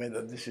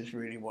whether this is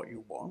really what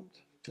you want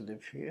to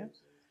live here.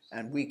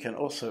 And we can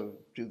also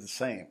do the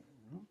same.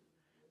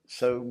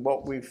 So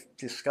what we've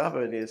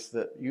discovered is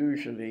that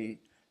usually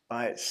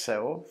by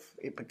itself,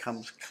 it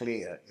becomes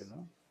clear, you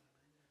know.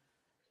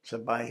 So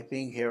by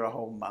being here a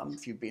whole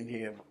month, you've been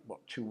here, what,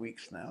 2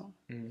 weeks now?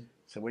 Mm.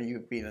 So when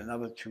you've been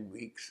another 2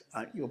 weeks,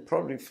 you'll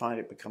probably find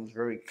it becomes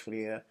very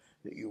clear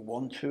that you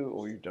want to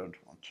or you don't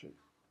want to.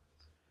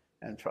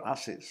 And for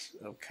us, it's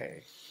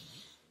okay.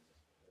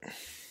 I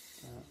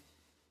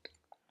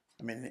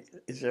mean,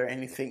 is there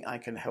anything I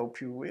can help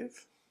you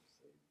with?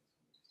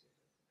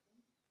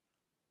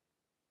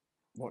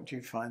 What do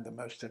you find the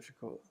most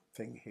difficult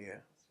thing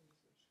here?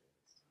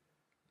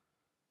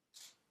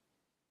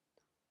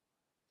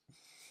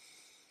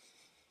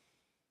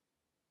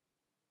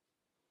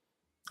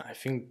 I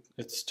think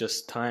it's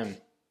just time.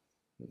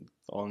 It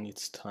all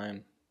needs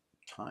time.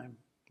 Time?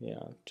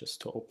 Yeah,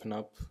 just to open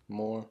up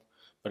more.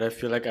 But I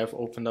feel like I've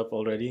opened up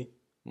already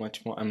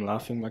much more. I'm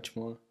laughing much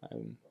more.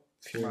 I'm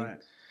feeling. Right.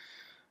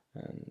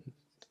 And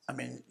I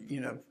mean, you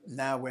know,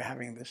 now we're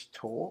having this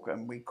talk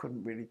and we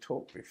couldn't really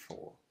talk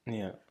before.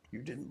 Yeah.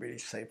 You didn't really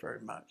say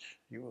very much.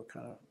 You were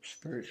kind of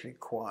spiritually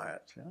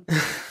quiet. Yeah?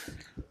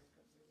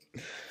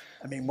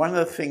 I mean, one of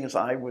the things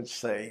I would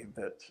say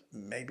that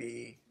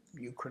maybe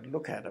you could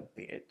look at a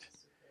bit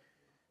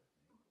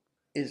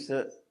is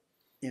that,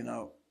 you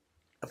know,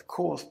 of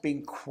course,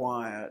 being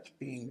quiet,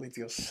 being with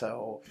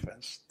yourself,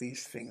 and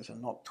these things are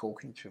not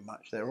talking too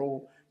much. They're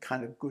all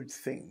kind of good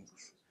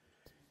things.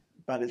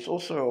 But it's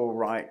also all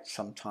right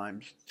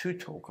sometimes to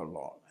talk a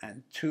lot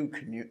and to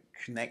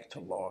connect a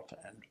lot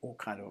and all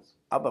kind of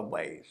other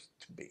ways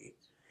to be.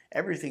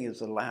 Everything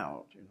is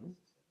allowed, you know.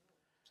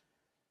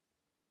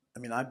 I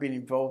mean, I've been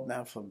involved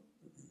now for,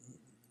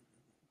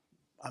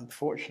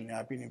 unfortunately,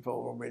 I've been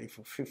involved already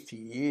for 50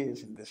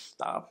 years in this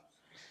stuff.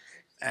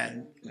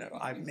 And, you know,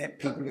 I've met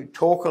people who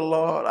talk a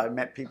lot. I've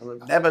met people who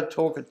never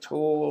talk at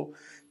all,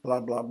 blah,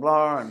 blah,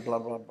 blah, and blah,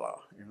 blah, blah,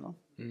 you know.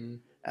 Mm.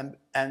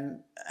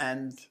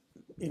 And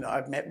you know,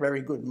 I've met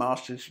very good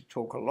masters who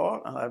talk a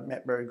lot, and I've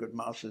met very good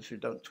masters who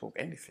don't talk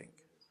anything.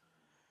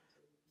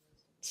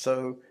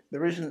 So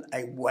there isn't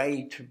a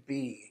way to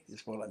be,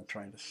 is what I'm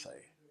trying to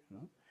say. You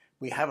know?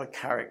 We have a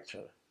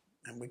character,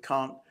 and we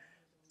can't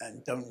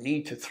and don't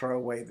need to throw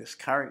away this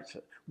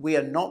character. We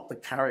are not the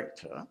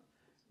character.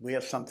 We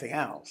are something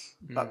else.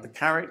 Mm. But the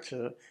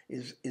character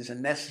is a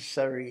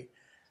necessary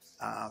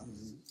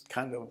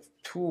kind of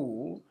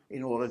tool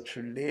in order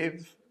to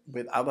live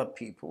with other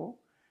people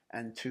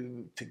and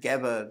to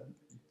together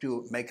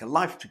make a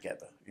life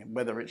together. And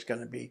whether it's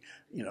going to be,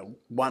 you know,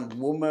 one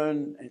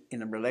woman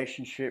in a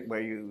relationship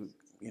where you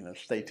know,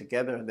 stay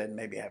together and then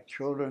maybe have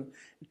children,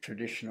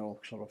 traditional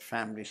sort of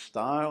family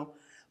style,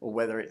 or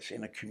whether it's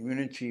in a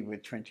community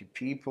with 20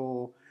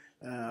 people,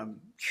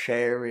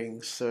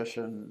 sharing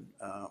certain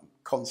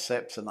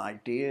concepts and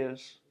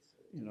ideas,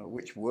 you know,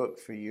 which work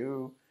for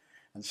you,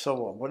 and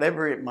so on.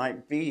 Whatever it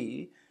might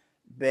be,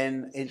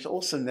 then it's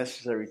also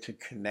necessary to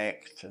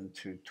connect and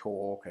to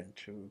talk and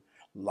to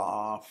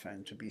laugh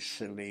and to be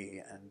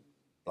silly and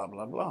blah,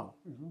 blah, blah.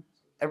 Mm-hmm.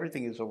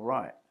 Everything is all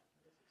right.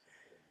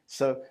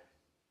 So,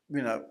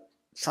 you know,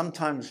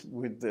 sometimes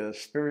with the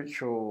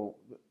spiritual,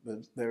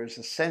 there is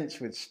a sense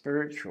with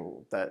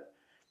spiritual that,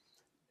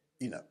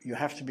 you know, you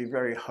have to be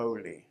very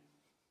holy.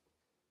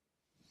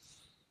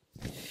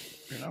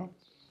 You know?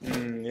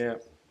 Yeah.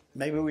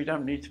 Maybe we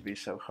don't need to be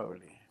so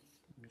holy.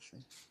 You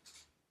see?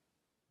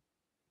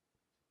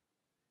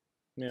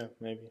 Yeah,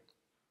 maybe.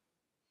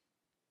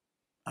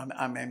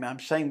 I mean, I'm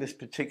saying this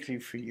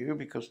particularly for you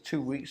because 2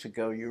 weeks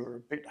ago you were a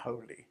bit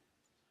holy.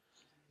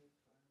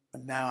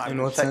 And now in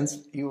what sense?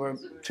 You were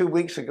 2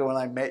 weeks ago when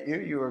I met you.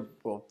 You were,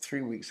 well,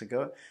 3 weeks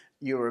ago.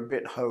 You were a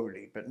bit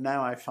holy, but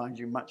now I find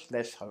you much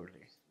less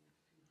holy.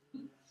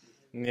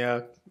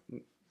 Yeah.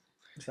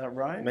 Is that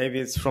right? Maybe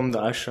it's from the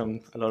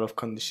ashram. A lot of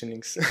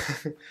conditionings.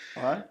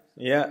 What?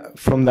 Yeah,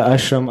 from the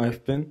ashram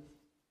I've been.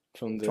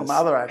 From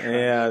other ashrams.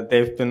 Yeah,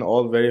 they've been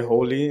all very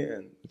holy,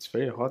 and it's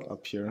very hot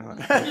up here.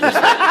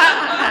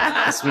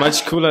 It's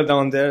much cooler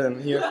down there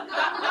than here.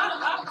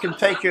 You can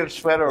take your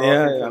sweater off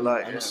if you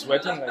like. I'm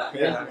sweating like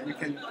crazy. Yeah, you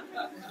can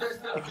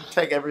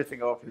take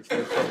everything off. It's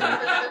no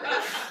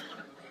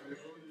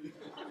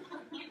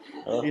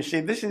problem. You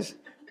see,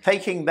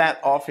 taking that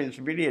off is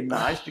really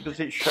nice because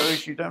it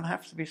shows you don't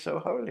have to be so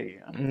holy.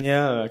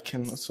 Yeah, I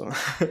can also.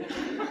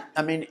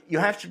 I mean, you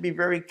have to be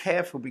very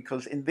careful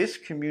because in this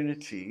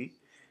community,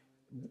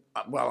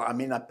 well, I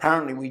mean,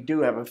 apparently we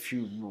do have a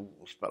few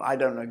rules, but I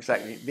don't know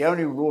exactly. The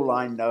only rule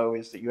I know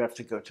is that you have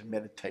to go to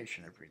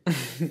meditation every day.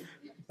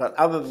 But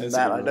other than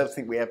that, I don't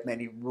think we have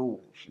many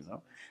rules, you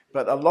know.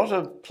 But a lot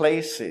of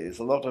places,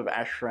 a lot of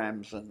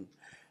ashrams and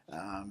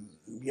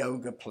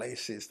yoga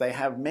places, they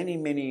have many,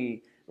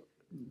 many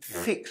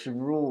fixed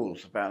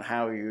rules about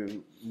how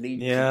you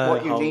need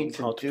what you need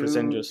to do.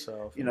 Present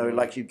yourself. You know,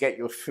 like you get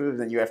your food,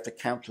 then you have to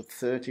count to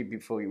 30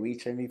 before you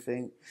eat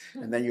anything,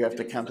 and then you have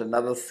to count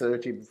another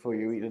 30 before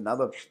you eat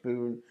another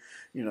spoon.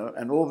 you know,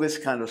 and all this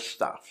kind of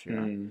stuff, you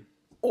know.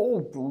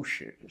 All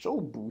bullshit. It's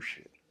all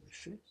bullshit, you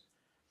see.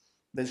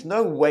 There's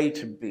no way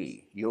to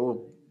be.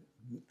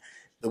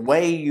 The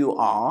way you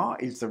are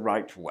is the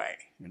right way,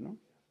 you know.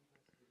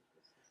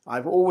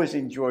 I've always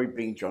enjoyed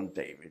being John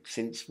David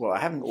since, well, I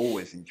haven't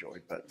always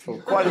enjoyed, but for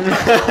quite a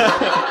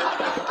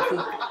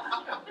time.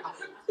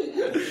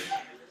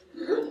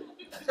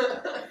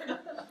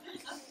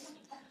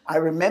 I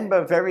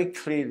remember very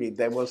clearly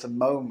there was a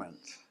moment.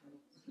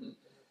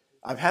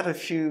 I've had a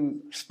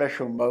few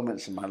special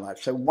moments in my life.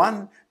 So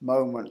one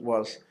moment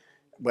was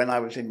when I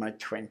was in my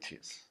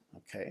 20s,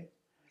 okay?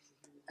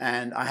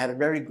 And I had a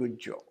very good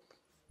job,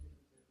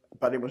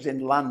 but it was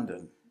in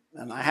London.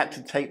 And I had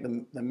to take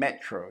the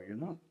metro, you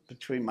know,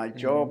 between my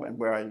job and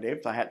where I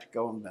lived. I had to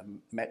go on the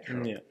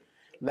metro. Yeah.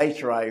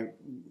 Later,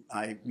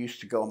 I used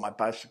to go on my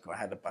bicycle. I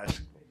had a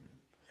bicycle.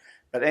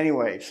 But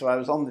anyway, so I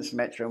was on this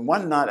metro. And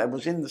one night, I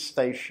was in the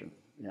station,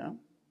 you know,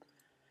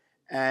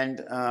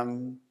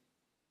 and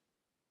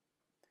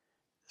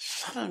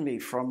suddenly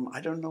from, I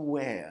don't know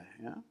where,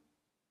 you know,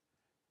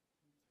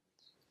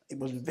 it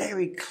was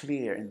very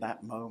clear in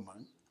that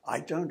moment, I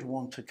don't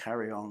want to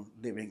carry on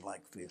living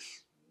like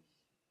this.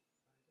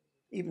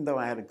 Even though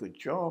I had a good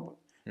job,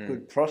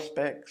 good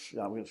prospects,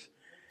 I was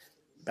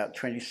about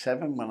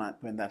 27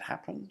 when that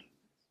happened,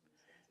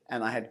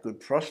 and I had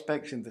good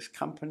prospects in this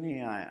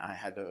company. I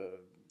had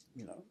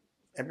you know,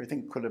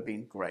 everything could have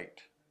been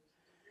great.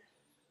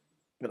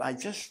 But I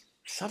just,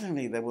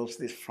 suddenly there was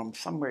this from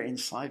somewhere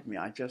inside me,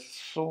 I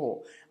just saw,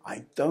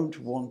 I don't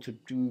want to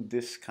do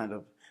this kind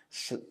of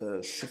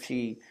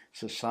city,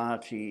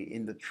 society,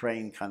 in the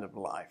train kind of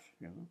life,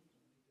 you know,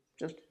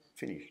 just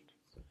finished.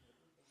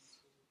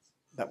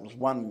 That was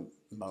one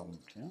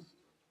moment, yeah?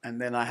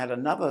 And then I had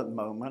another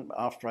moment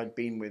after I'd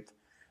been with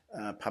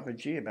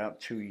Papaji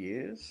about 2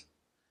 years.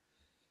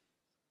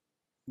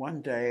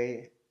 One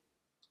day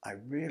I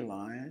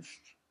realized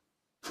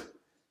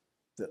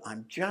that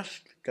I'm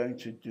just going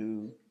to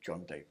do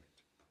John David.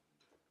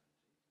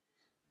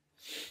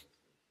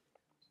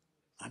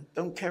 I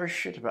don't care a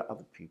shit about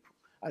other people.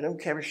 I don't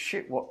care a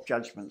shit what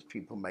judgments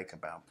people make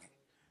about me.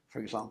 For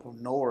example,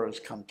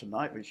 Nora's come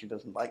tonight, but she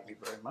doesn't like me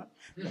very much.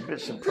 I'm a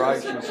bit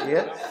surprised she's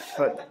here.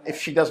 But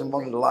if she doesn't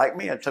want to like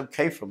me, it's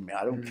okay for me.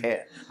 I don't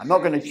care. I'm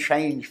not going to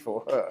change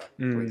for her,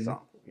 for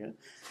example. You know?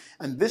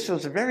 And this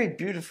was a very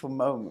beautiful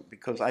moment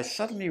because I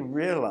suddenly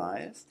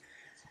realized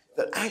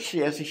that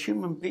actually as a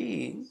human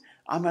being,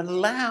 I'm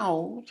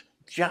allowed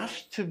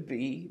just to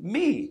be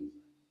me.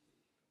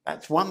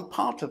 That's one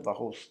part of the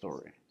whole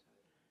story.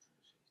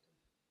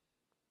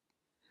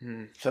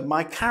 So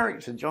my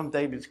character, John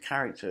David's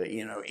character,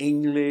 you know,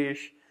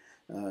 English,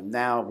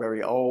 now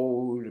very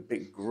old, a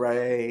bit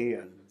grey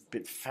and a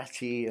bit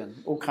fatty and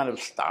all kind of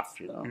stuff,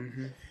 you know.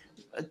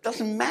 It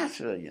doesn't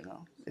matter, you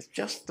know. It's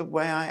just the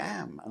way I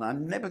am, and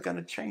I'm never going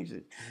to change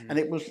it. And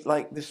it was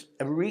like this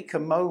eureka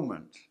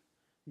moment.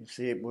 You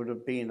see, it would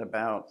have been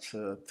about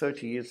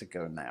 30 years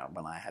ago now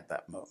when I had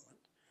that moment.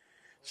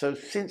 So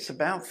since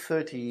about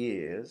 30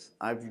 years,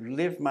 I've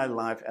lived my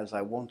life as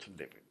I want to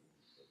live it.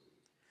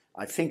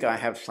 I think I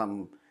have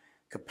some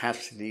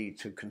capacity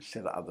to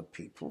consider other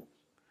people.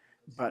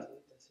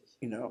 But,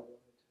 you know,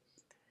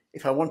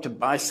 if I want to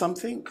buy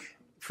something,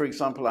 for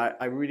example,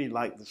 I really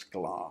like this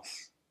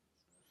glass.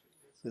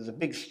 There's a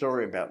big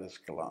story about this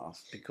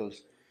glass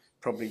because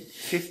probably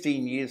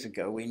 15 years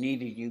ago, we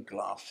needed new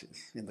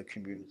glasses in the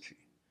community.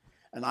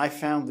 And I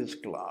found this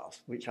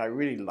glass, which I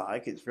really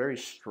like. It's very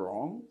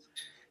strong.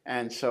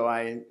 And so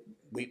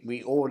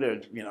we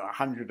ordered, you know,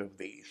 100 of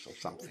these or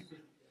something.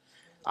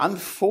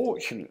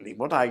 Unfortunately,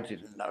 what I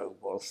didn't know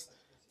was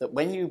that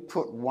when you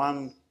put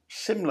one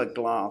similar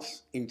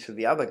glass into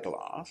the other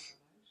glass,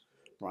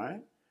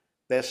 right,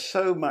 they're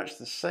so much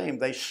the same,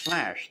 they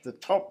smash. The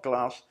top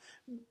glass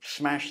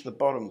smashed the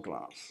bottom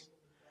glass.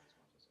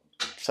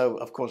 So,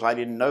 of course, I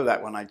didn't know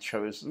that when I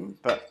chose them,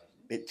 but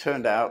it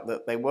turned out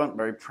that they weren't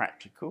very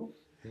practical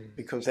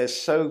because they're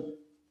so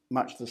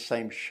much the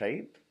same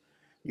shape.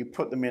 You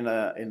put them in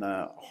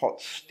a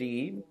hot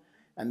steam,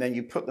 and then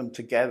you put them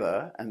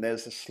together, and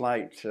there's a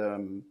slight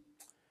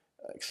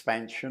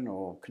expansion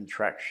or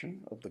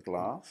contraction of the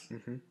glass,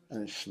 and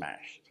it's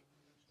smashed.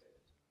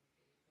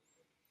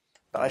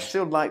 But I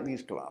still like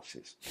these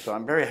glasses, so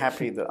I'm very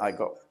happy that I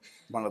got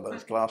one of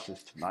those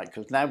glasses tonight,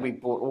 because now we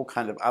bought all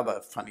kind of other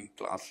funny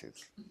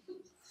glasses.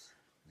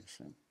 You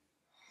see.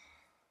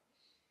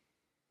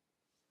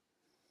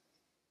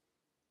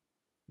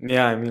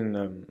 Yeah, I mean,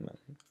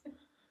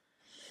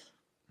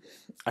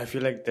 I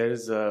feel like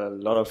there's a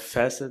lot of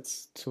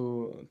facets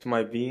to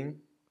my being.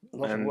 A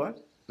lot of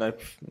what? Like,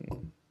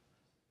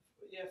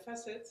 Yeah,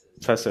 facets.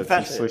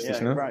 Facets,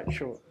 richtig, yeah, ne? right,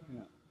 sure.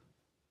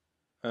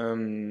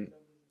 Yeah.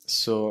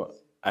 So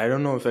I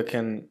don't know if I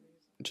can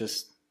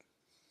just,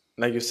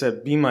 like you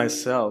said, be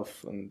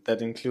myself, and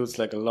that includes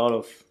like a lot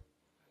of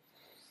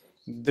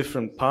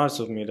different parts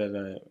of me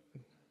that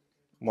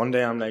one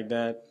day I'm like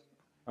that,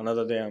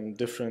 another day I'm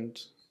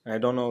different. And I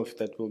don't know if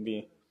that will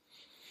be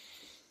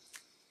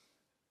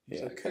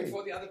It's okay.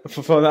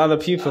 For the other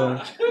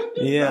people.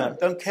 Yeah.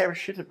 Don't care a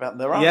shit about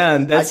them. Yeah,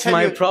 and that's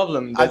my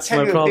problem. I That's tell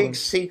my you problem. a big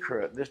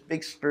secret, this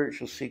big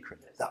spiritual secret.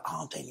 There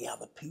aren't any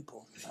other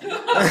people.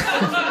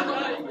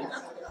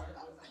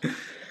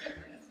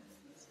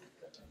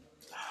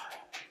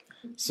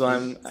 So I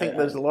think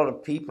there's a lot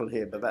of people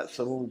here, but that's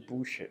all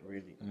bullshit,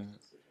 really.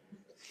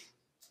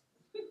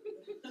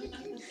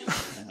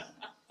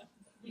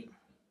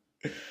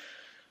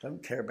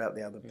 Don't care about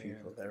the other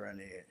people. They're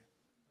only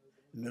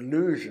an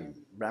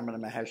illusion. Ramana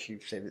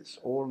Maharshi said it's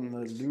all an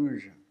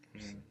illusion.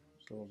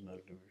 It's all an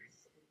illusion.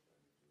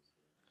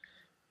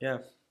 Yeah,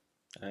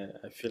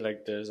 I feel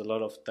like there's a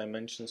lot of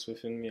dimensions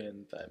within me,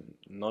 and I'm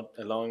not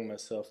allowing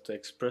myself to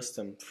express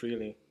them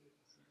freely.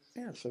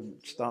 Yeah, so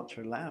start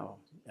to allow.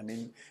 I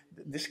mean,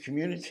 this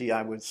community,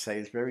 I would say,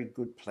 is a very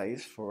good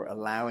place for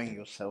allowing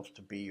yourself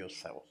to be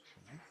yourself.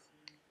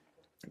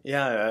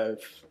 Yeah,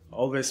 I've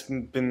always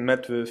been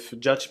met with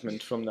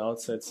judgment from the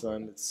outside, so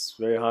it's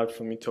very hard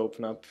for me to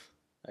open up,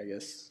 I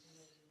guess.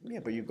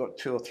 Yeah, but you've got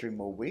 2 or 3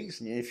 more weeks,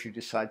 and if you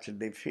decide to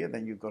live here,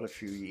 then you've got a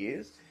few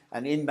years.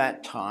 And in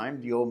that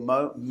time, your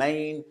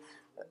main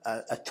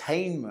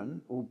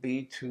attainment will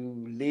be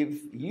to live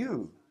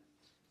you.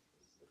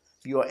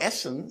 Your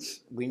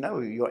essence, we know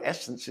your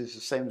essence is the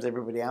same as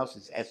everybody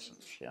else's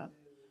essence, yeah?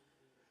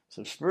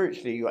 So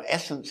spiritually, your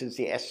essence is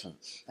the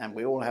essence, and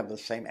we all have the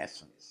same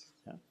essence.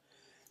 Yeah?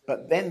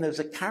 But then there's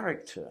a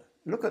character.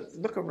 Look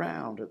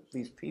around at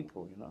these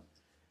people, you know.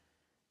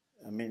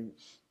 I mean,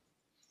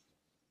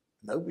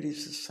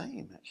 nobody's the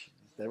same, actually.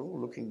 They're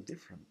all looking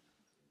different.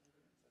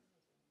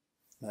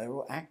 They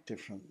all act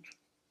different.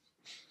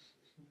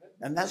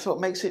 And that's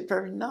what makes it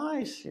very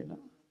nice, you know.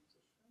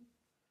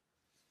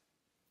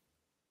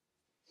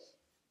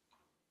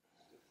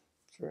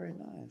 It's very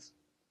nice.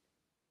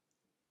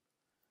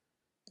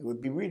 It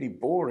would be really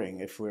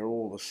boring if we're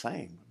all the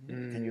same.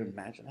 Can you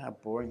imagine how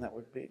boring that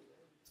would be?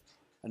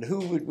 And who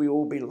would we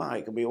all be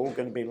like? Are we all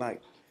going to be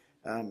like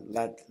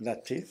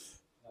Latif?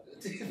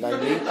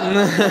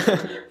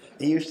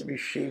 He used to be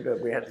Shiva.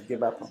 We had to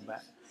give up on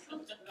that.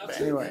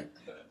 But anyway.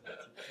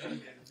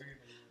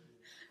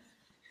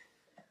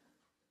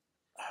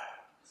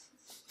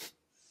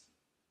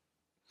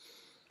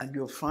 And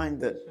you'll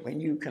find that when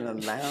you can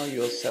allow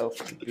yourself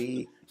to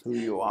be who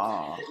you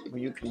are,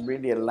 when you can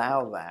really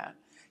allow that,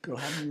 you'll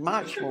have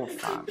much more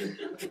fun.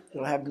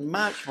 You'll have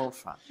much more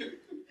fun.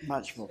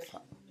 Much more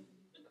fun.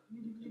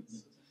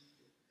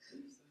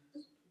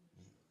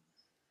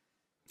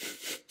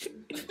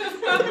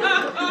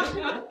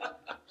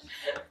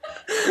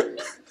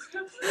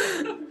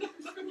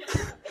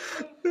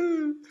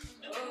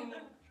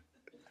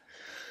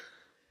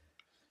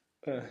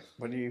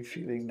 What are you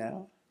feeling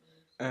now?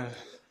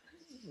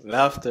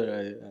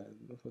 Laughter.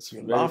 It was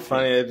very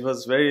funny. It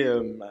was very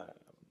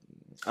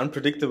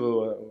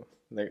unpredictable.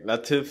 Like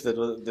Latif, that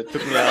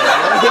took me out.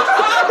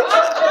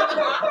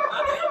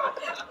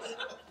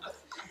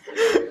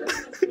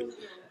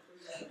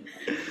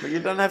 But you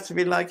don't have to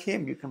be like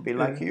him. You can be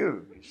like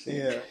you see?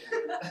 Yeah.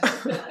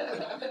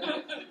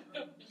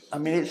 I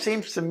mean, it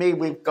seems to me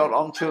we've got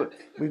onto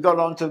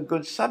a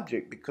good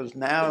subject, because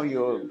now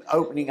you're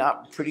opening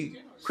up pretty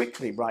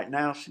quickly right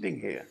now, sitting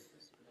here.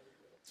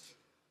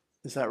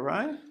 Is that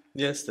right?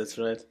 Yes, that's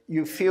right.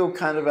 You feel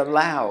kind of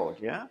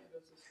allowed, yeah?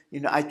 You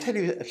know, I tell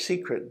you a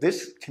secret.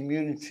 This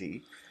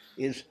community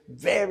is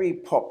very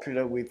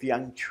popular with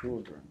young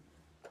children.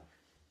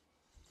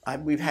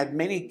 We've had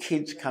many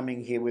kids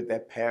coming here with their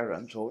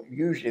parents, or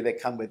usually they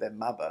come with their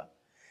mother.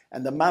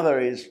 And the mother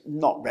is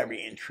not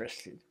very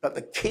interested. But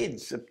the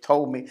kids have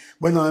told me,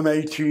 when I'm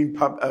 18,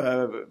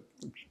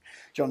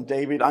 John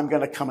David, I'm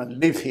going to come and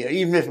live here.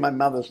 Even if my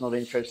mother's not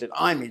interested,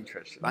 I'm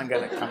interested. I'm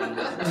going to come and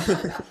live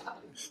here.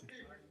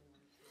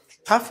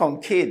 Tough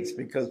on kids,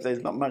 because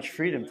there's not much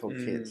freedom for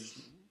kids.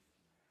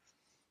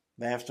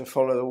 They have to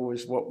follow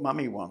always what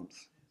mummy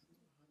wants.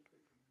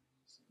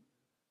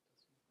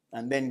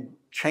 And then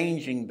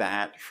changing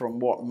that from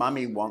what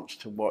mummy wants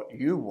to what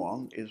you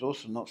want is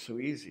also not so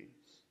easy.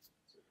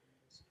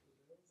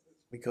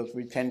 Because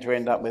we tend to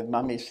end up with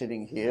mummy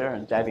sitting here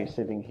and daddy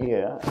sitting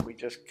here, and we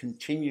just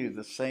continue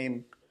the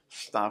same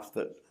stuff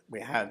that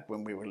we had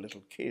when we were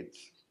little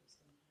kids.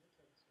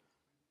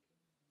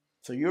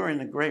 So you're in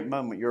a great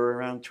moment. You're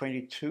around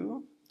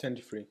 22?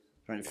 23.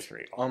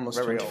 23. Almost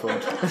very 24.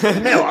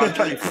 Old. No, I'm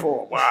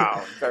 24.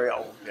 Wow, very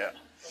old, yeah.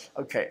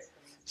 Okay,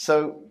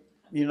 so,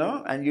 you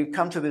know, and you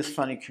come to this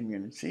funny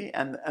community,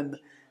 and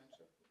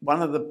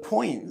one of the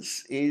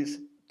points is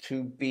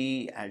to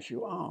be as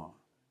you are.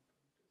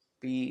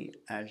 Be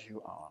as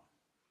you are.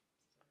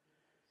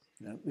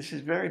 You know, this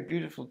is very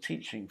beautiful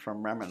teaching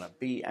from Ramana.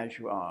 Be as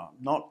you are.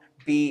 Not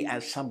be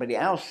as somebody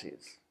else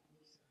is.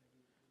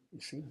 You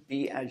see,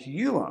 be as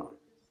you are.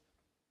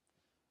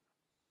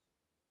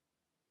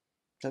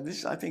 So this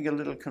is, I think, a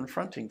little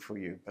confronting for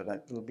you, but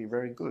it will be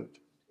very good.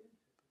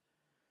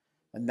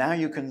 And now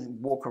you can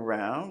walk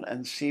around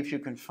and see if you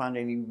can find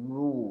any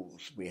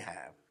rules we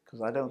have,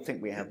 because I don't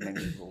think we have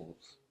many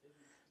rules.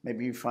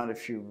 Maybe you find a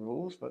few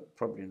rules, but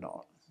probably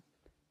not.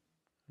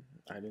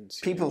 I didn't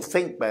see People any.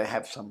 think they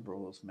have some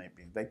rules,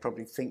 maybe. They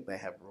probably think they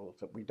have rules,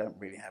 but we don't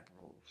really have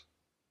rules.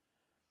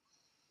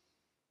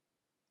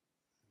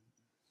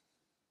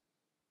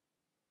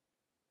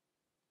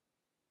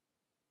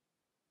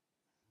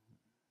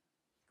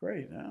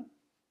 Great, huh?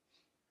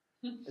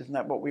 Isn't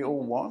that what we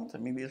all want? I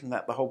mean, isn't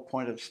that the whole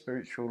point of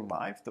spiritual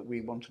life, that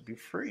we want to be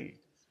free?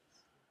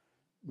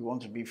 We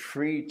want to be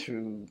free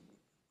to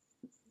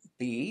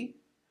be,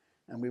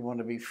 and we want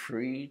to be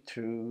free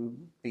to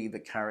be the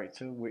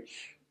character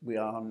which we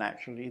are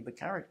naturally the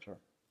character.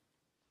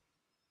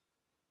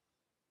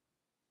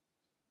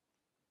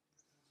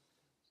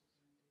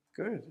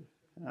 Good.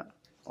 Yeah.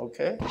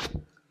 Okay.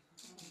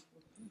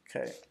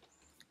 Okay.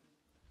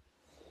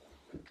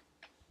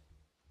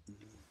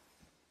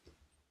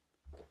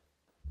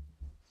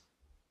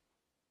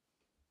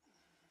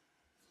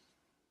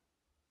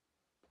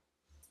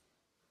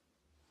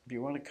 Do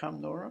you want to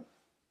come, Nora?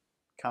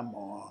 Come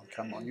on,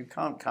 come on. You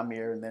can't come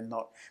here and then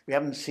not. We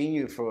haven't seen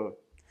you for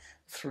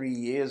 3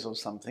 years or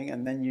something,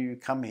 and then you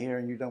come here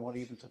and you don't want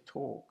even to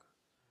talk.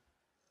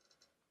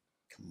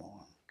 Come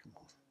on, come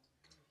on.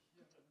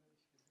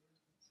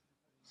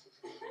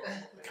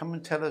 Come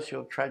and tell us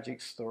your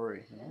tragic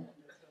story. You know?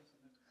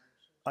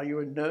 Are you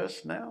a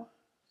nurse now?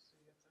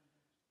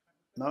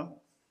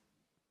 No?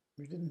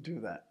 You didn't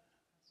do that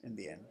in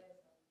the end.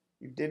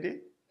 You did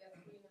it?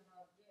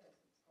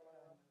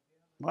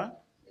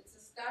 What? It's a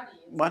study.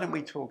 Why don't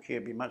we talk here?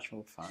 It'd be much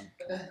more fun.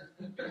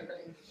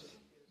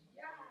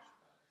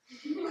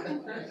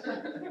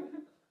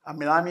 I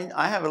mean,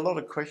 I have a lot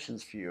of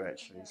questions for you,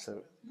 actually.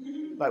 So,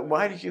 like,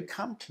 why did you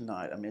come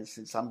tonight? I mean,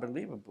 it's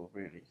unbelievable,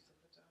 really.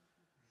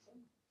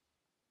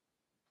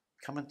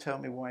 Come and tell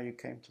me why you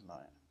came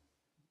tonight.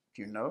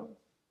 Do you know?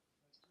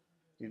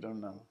 You don't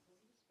know.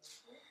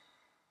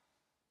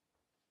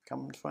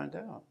 Come and find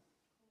out.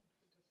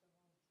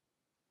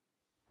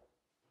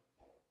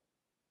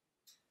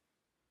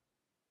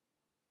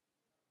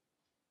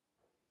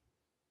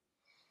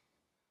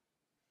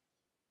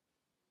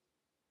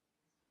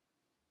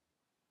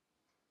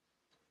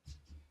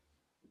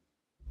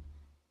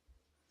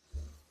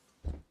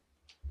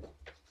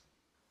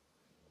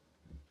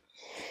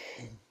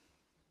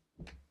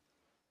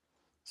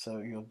 So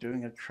you're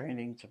doing a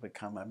training to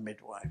become a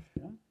midwife,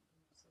 yeah?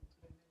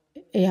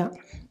 Yeah.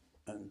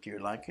 And do you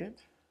like it?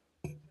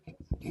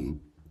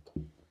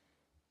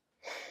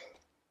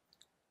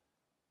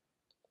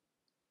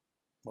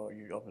 Well,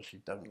 you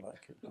obviously don't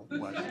like it.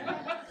 Otherwise,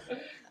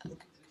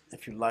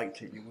 if you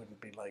liked it, you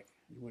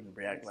wouldn't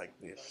react like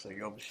this. So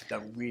you obviously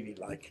don't really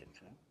like it.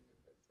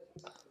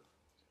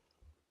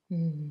 Yeah?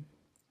 Mm.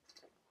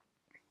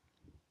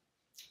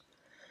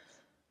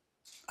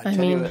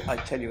 I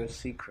tell you a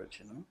secret,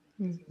 you know.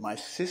 My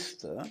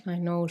sister. I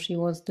know she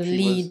was the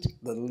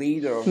the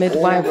leader of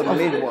midwife all the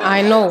midwives.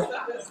 I know.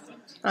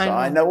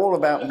 I know all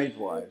about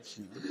midwives.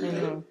 You know? I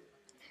know.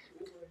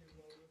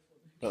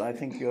 But I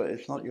think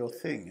it's not your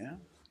thing, yeah.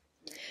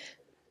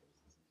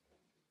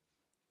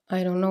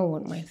 I don't know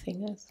what my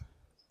thing is.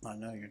 I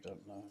know you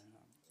don't know.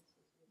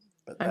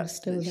 But I'm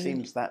still it there.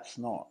 seems that's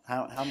not.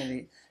 How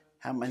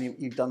many?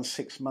 You've done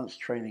 6 months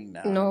training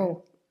now?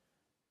 No.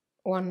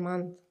 1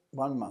 month.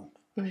 1 month.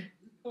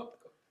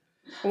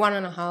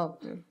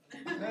 1.5.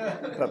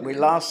 But we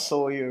last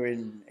saw you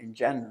in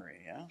January,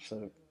 yeah?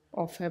 So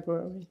Or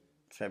February.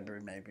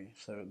 February maybe.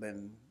 So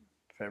then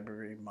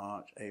February,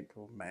 March,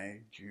 April,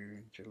 May,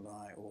 June,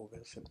 July,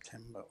 August,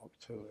 September,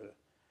 October.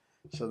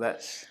 So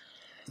that's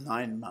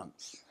 9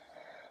 months.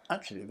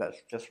 Actually,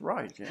 that's just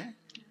right, yeah?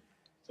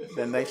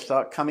 Then they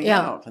start coming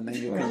out, and then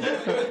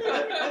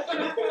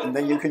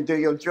you can do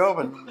your job,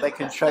 and they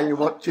can show you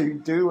what to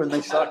do when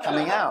they start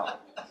coming out.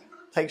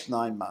 It takes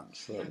 9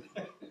 months. So.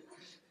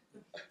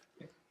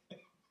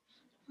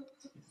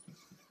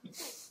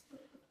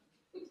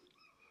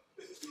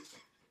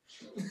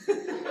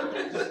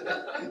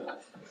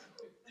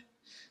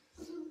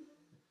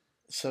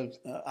 So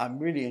I'm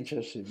really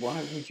interested. Why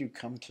would you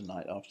come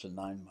tonight after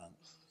 9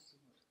 months?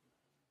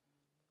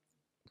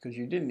 Because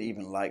you didn't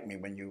even like me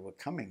when you were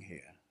coming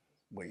here.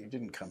 Well, you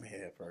didn't come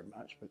here very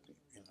much, but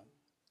you know.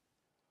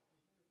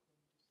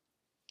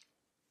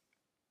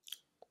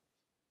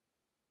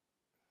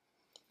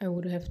 I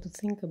would have to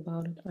think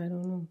about it. I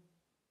don't know.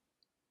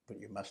 But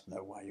you must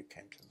know why you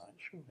came tonight,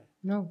 surely.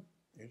 No.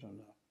 You don't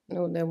know.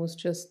 No, there was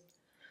just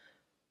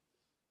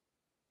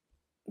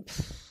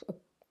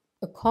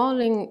a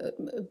calling,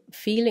 a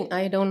feeling.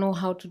 I don't know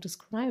how to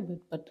describe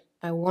it, but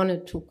I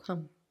wanted to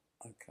come.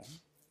 Okay.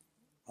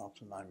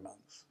 After 9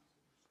 months.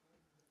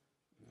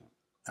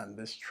 And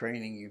this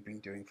training you've been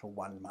doing for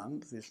 1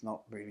 month is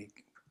not really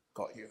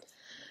got you.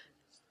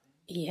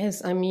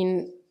 Yes, I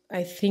mean,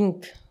 I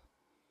think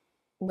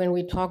when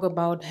we talk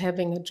about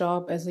having a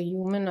job as a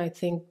human, I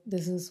think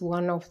this is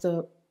one of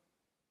the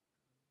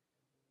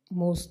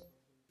most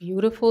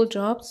beautiful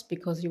jobs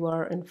because you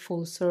are in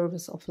full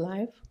service of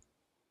life.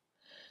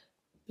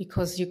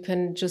 Because you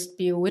can just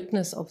be a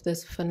witness of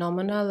this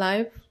phenomena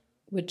life,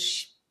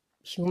 which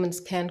humans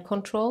can't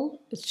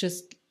control. It's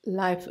just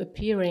life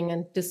appearing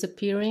and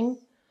disappearing.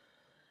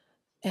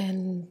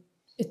 And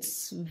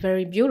it's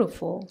very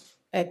beautiful,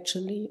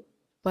 actually.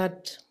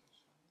 But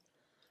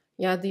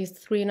yeah, these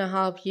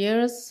 3.5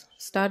 years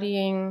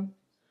studying,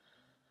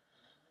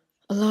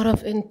 a lot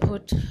of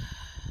input,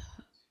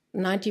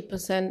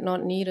 90%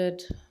 not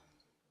needed,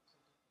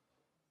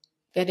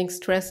 getting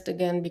stressed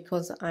again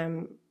because I'm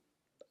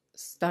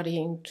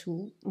studying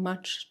too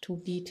much,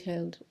 too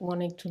detailed,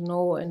 wanting to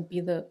know and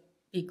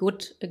be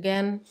good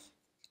again.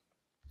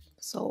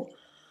 So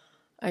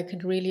I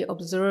could really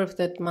observe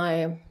that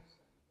my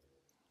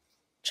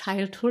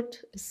childhood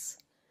is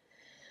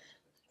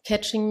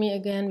catching me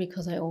again,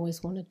 because I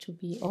always wanted to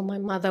be, or my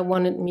mother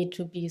wanted me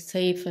to be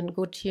safe and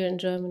good here in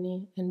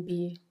Germany and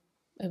be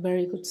a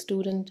very good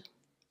student.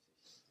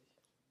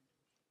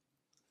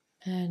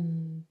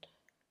 And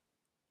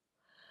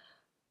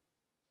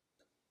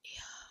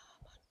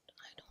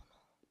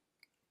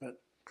But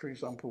for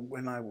example,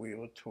 when we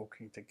were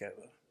talking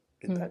together,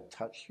 did that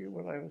touch you,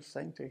 what I was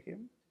saying to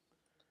him?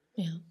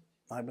 yeah.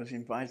 I was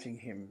inviting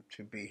him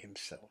to be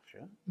himself,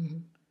 yeah? Mm-hmm.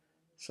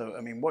 So,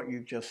 I mean, what you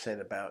just said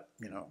about,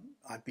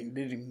 I've been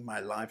living my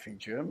life in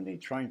Germany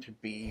trying to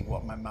be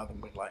what my mother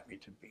would like me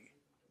to be,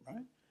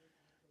 right?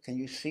 Can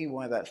you see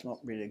why that's not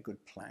really a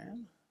good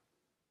plan?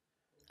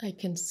 I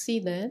can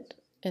see that,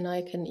 and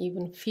I can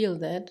even feel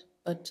that,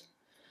 but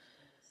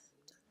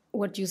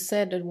what you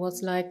said, it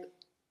was like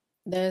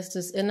there's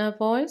this inner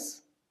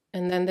voice,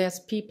 and then there's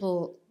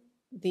people,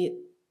 the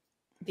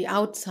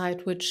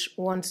outside, which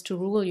wants to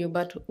rule you.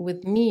 But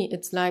with me,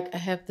 it's like I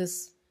have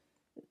this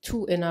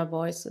 2 inner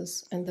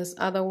voices, and this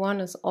other one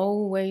is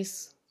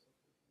always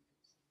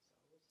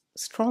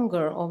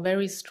stronger, or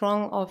very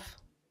strong, of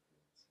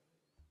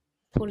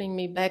pulling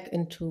me back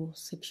into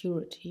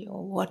security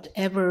or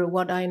whatever.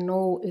 What I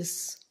know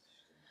is,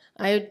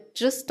 I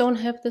just don't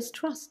have this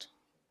trust.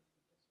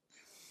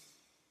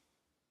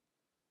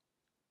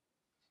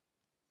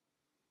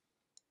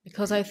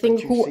 Because I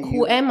think,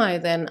 who am I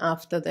then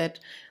after that?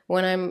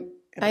 When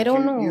I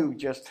don't know. You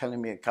just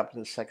telling me a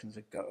couple of seconds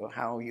ago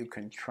how you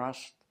can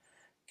trust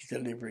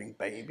delivering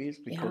babies,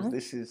 because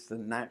this is the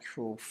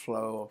natural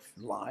flow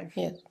of life.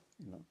 Yes.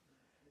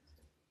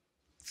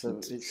 So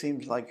it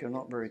seems like you're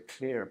not very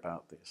clear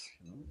about this.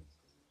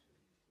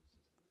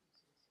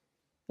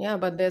 Yeah,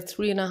 but there's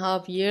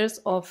 3.5 years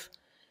of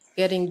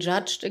getting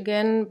judged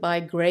again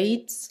by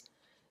grades.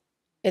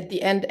 At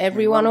the end,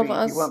 every one of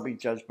us... You won't be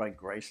judged by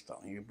grades,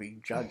 darling. You'll be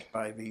judged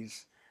by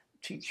these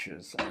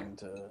teachers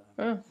and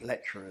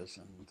lecturers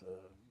and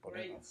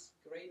whatever. Grades,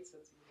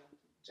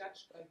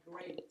 judged by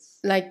grades.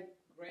 Like...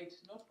 Grade,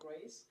 not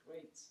grace,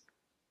 grades.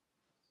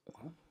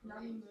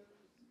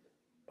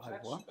 By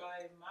Judged what?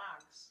 by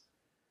marks.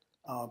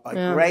 Oh, by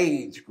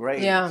grades.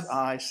 Yeah.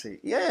 I see.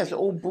 Yes,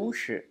 all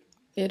bullshit.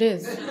 It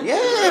is.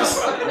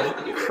 Yes!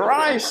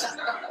 Christ!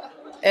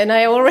 And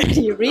I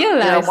already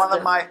realized one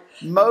of my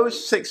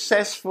most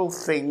successful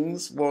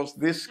things was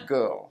this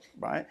girl,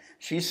 right?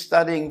 She's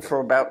studying for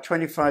about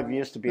 25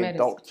 years to be a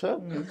doctor.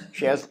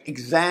 She has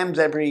exams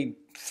every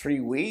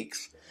 3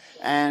 weeks.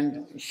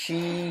 And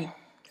she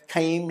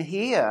came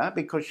here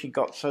because she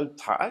got so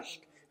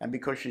touched, and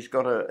because she's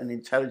got an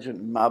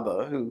intelligent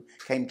mother who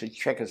came to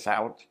check us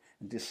out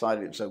and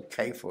decided it's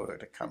okay for her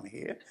to come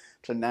here.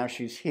 So now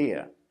she's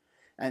here.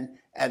 And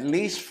at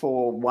least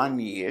for 1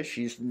 year,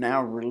 she's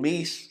now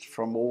released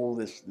from all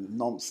this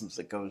nonsense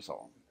that goes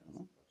on.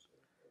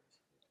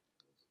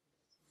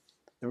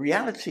 The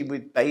reality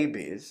with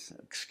babies,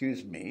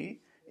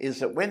 is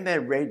that when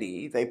they're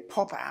ready, they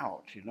pop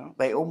out,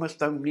 They almost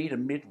don't need a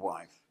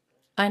midwife.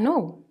 I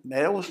know.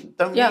 They almost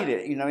don't need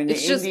it. In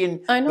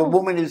the the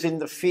woman is in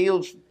the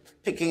fields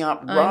picking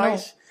up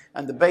rice,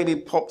 and the baby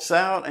pops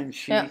out, and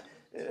she,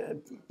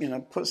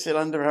 puts it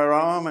under her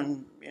arm,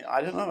 and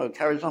I don't know,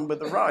 carries on with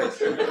the rice.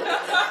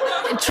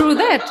 True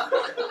that.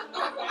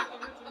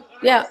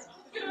 Yeah.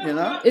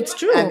 It's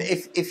true. And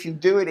if you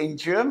do it in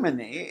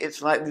Germany,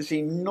 it's like this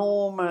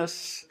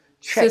enormous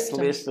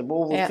checklist of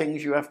all the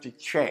things you have to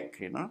check.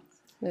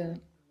 Yeah.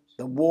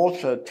 The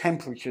water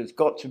temperature's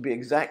got to be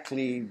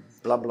exactly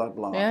blah, blah,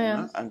 blah.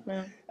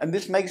 And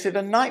this makes it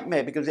a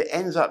nightmare, because it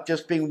ends up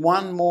just being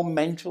one more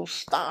mental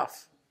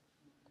stuff.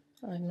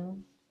 I know.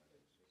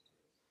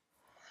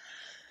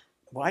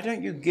 Why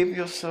don't you give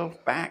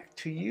yourself back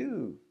to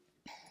you?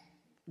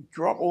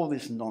 Drop all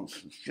this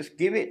nonsense. Just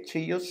give it to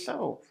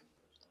yourself.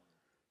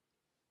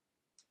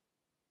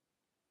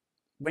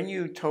 When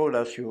you told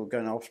us you were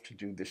going off to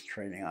do this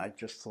training, I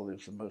just thought it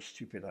was the most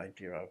stupid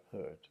idea I've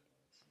heard.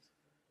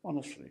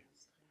 Honestly.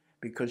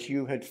 Because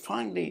you had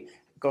finally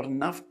got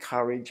enough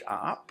courage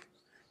up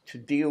to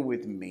deal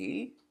with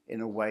me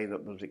in a way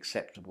that was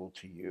acceptable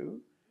to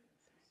you.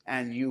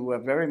 And you were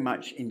very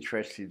much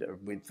interested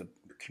with the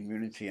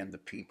community and the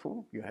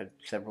people. You had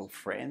several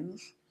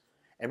friends.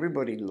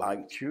 Everybody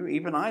liked you.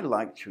 Even I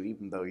liked you,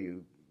 even though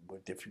you were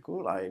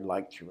difficult. I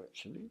liked you,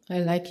 actually. I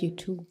like you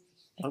too.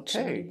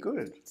 Actually. Okay,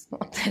 good. It's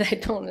not that I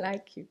don't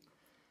like you.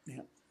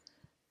 Yeah.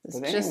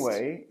 But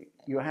anyway,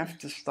 you have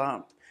to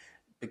start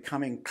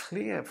becoming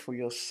clear for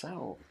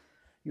yourself.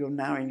 You're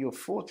now in your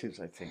 40s,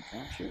 I think,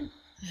 aren't you?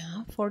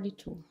 Yeah,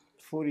 42.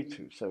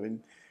 42. So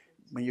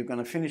when you're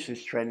going to finish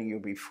this training, you'll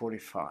be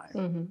 45.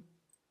 Mm-hmm.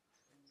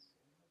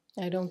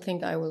 I don't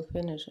think I will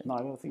finish it. No,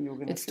 I don't think you're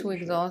going to It's finish too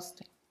it.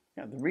 exhausting.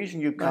 Yeah, the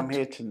reason you come But-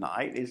 here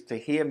tonight is to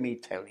hear me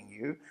telling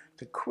you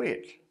to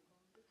quit.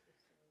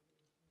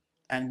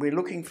 And we're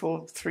looking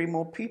for 3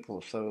 more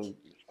people, so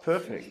it's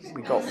perfect.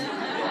 We got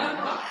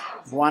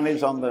one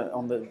is on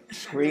the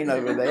screen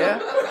over there,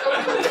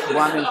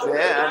 one is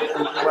there,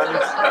 and one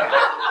is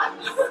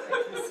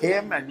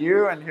there. Him and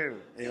you and who?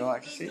 You know,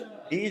 I see,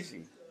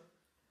 easy.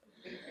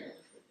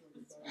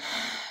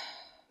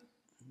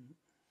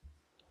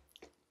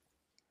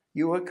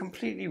 You are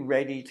completely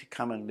ready to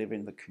come and live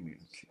in the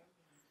community,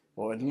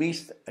 or at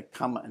least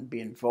come and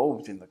be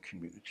involved in the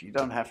community. You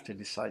don't have to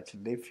decide to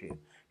live here.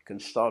 You can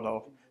start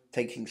off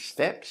taking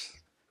steps,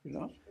 you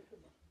know,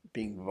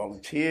 being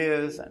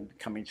volunteers and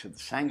coming to the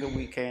Sangha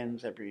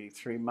weekends every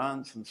 3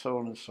 months and so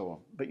on and so on.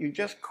 But you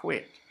just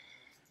quit.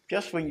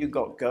 Just when you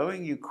got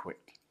going, you quit.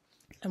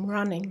 I'm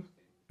running.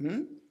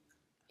 Hmm?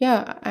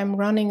 Yeah, I'm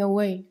running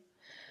away.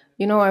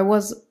 You know, I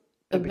was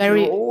a But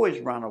very... you always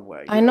run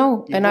away. I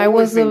know, You've and I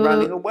always was been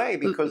running away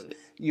because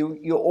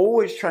you're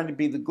always trying to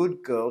be the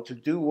good girl to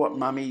do what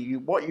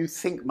what you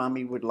think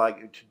mummy would like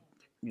you to,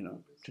 you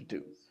know, to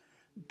do.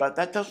 But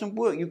that doesn't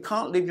work. You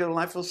can't live your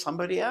life for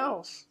somebody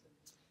else.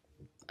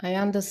 I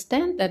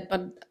understand that,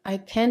 but I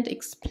can't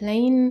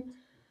explain.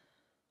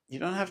 You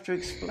don't have to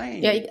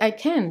explain. Yeah, I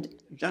can't.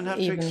 You don't have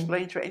even to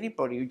explain to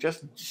anybody. You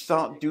just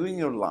start doing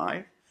your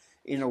life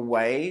in a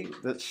way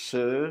that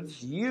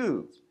serves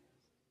you.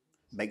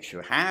 Makes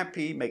you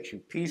happy, makes you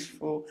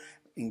peaceful,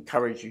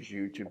 encourages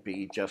you to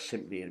be just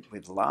simply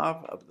with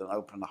love, with an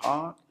open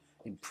heart,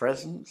 in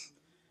presence.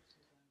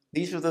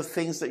 These are the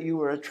things that you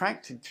were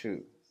attracted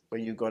to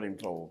when you got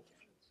involved.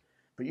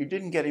 But you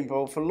didn't get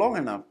involved for long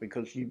enough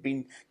because you've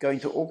been going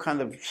to all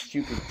kind of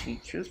stupid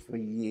teachers for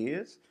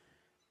years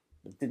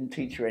that didn't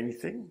teach you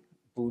anything,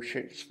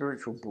 bullshit,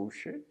 spiritual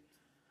bullshit.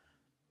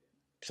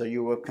 So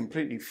you were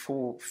completely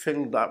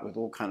filled up with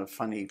all kind of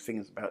funny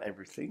things about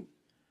everything.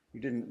 You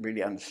didn't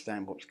really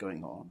understand what's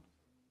going on.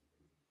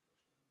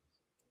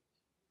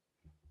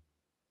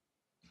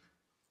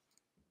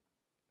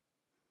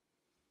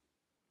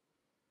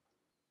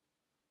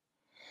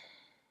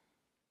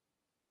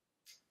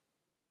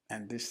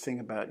 And this thing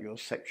about your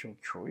sexual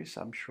choice,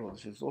 I'm sure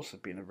this has also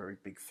been a very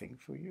big thing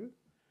for you.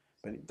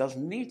 But it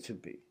doesn't need to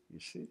be, you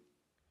see.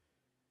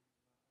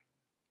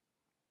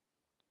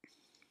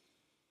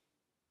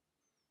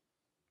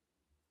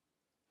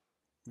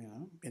 You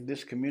know, in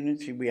this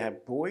community we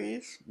have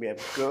boys, we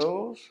have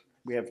girls,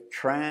 we have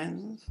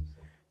trans,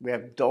 we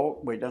have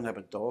dog. We don't have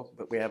a dog,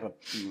 but we have a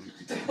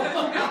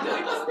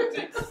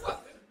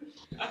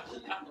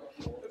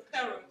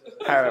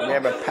parrot. We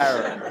have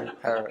a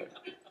parrot.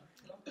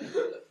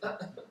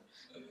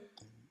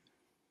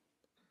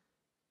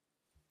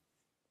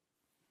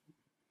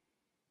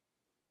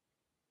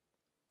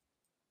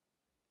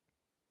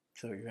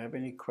 So you have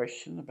any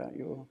question about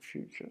your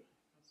future?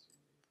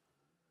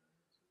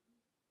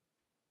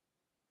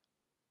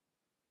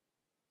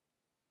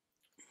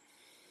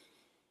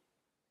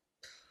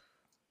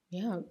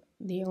 Yeah,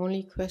 the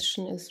only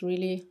question is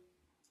really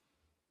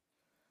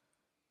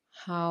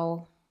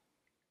how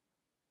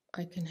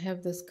I can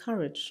have this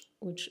courage,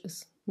 which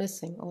is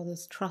missing, or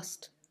this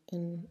trust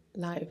in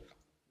life,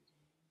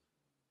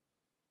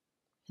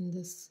 in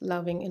this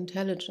loving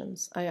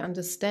intelligence. I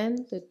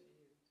understand that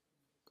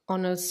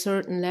on a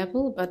certain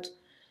level, but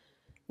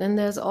then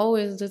there's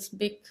always this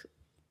big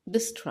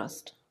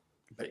distrust.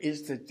 But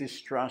is the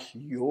distrust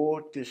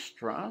your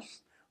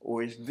distrust,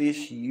 or is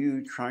this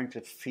you trying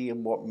to feel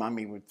what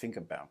mummy would think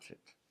about it?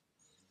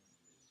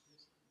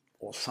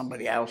 Or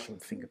somebody else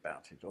would think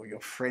about it, or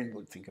your friend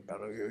would think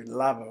about it, or your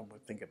lover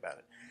would think about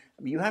it.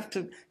 I mean, you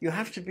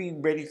have to be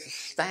ready to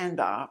stand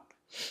up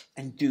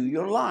and do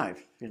your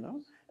life, you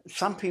know.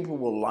 Some people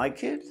will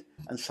like it,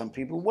 and some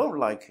people won't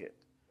like it.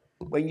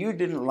 When you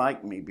didn't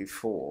like me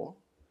before,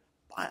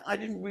 I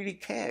didn't really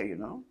care, you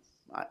know.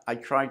 I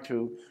tried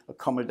to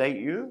accommodate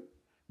you.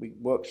 We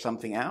worked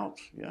something out,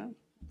 yeah,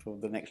 for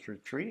the next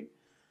retreat.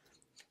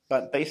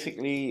 But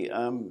basically,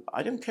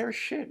 I don't care a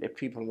shit if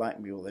people like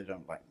me or they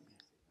don't like me.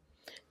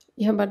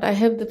 Yeah, but I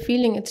have the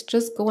feeling it's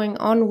just going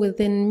on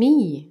within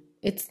me.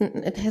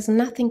 It has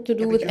nothing to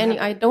do with any...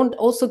 I don't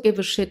also give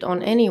a shit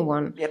on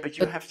anyone. Yeah, but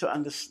you have to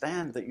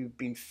understand that you've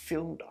been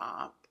filled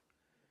up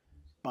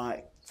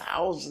by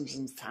thousands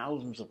and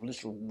thousands of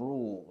little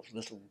rules,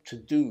 little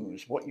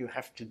to-dos, what you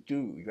have to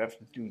do. You have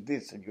to do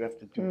this and you have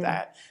to do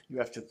that. You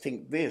have to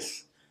think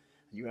this.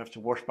 You have to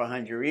wash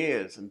behind your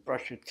ears and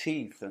brush your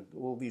teeth and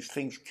all these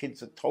things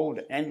kids are told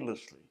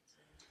endlessly.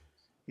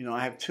 You know,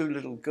 I have 2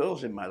 little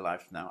girls in my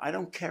life now. I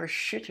don't care a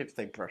shit if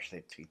they brush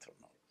their teeth or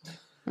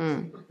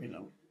not. You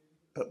know,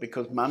 but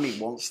because mummy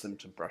wants them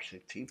to brush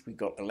their teeth, we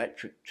got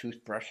electric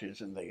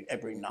toothbrushes and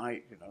every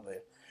night, you know,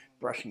 they're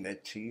brushing their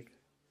teeth.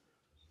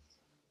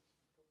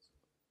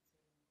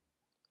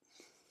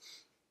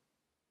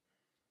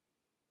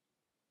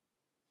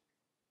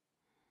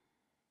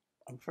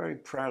 I'm very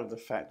proud of the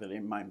fact that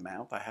in my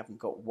mouth I haven't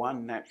got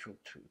one natural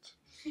tooth.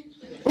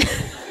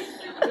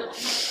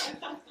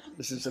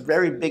 This is a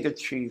very big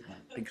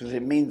achievement because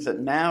it means that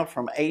now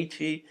from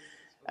 80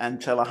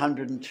 until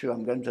 102,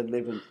 I'm going to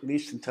live at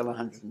least until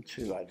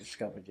 102, I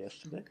discovered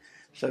yesterday.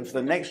 So for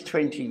the next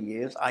 20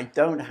 years, I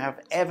don't have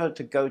ever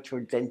to go to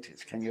a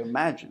dentist. Can you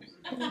imagine?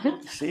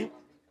 See?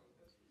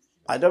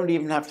 I don't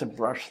even have to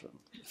brush them.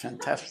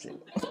 Fantastic.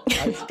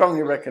 I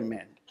strongly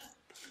recommend.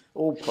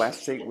 All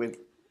plastic with...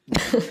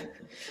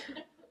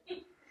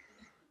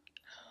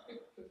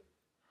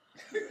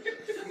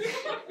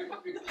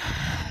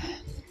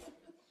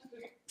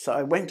 So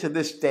I went to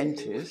this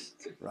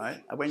dentist,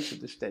 right? I went to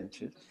this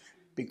dentist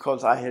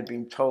because I had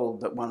been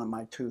told that one of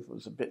my teeth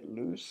was a bit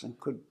loose and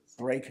could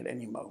break at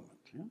any moment.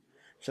 Yeah?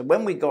 So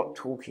when we got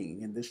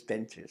talking in this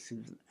dentist,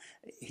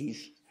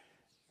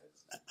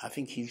 I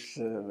think he's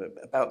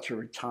about to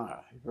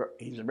retire.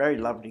 He's a very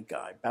lovely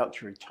guy, about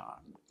to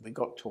retire. We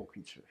got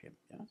talking to him.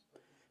 Yeah?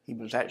 He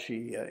was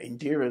actually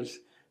Indira's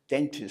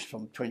dentist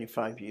from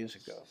 25 years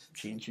ago.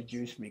 She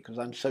introduced me because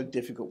I'm so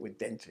difficult with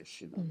dentists,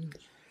 you know. Mm.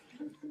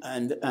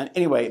 And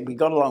anyway, we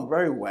got along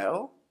very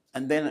well.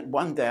 And then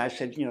one day I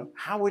said, you know,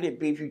 how would it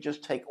be if you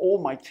just take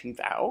all my teeth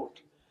out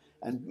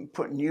and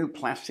put new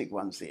plastic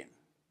ones in?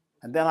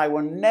 And then I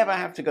will never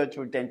have to go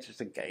to a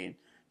dentist again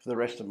for the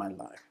rest of my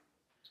life.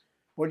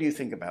 What do you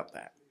think about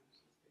that?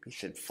 He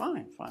said,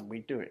 fine, we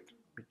do it.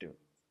 We do it.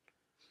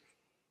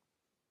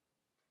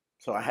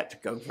 So I had to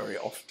go very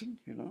often,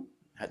 you know.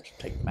 I had to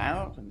take them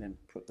out and then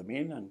put them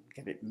in and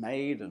get it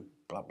made and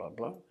blah, blah,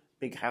 blah.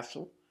 Big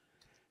hassle.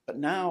 But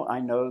now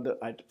I know that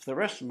for the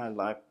rest of my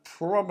life,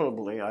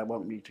 probably I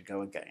won't need to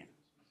go again.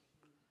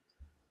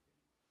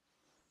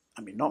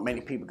 I mean, not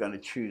many people are going to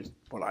choose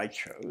what I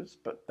chose,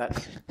 but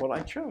that's what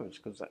I chose,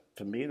 because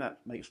for me, that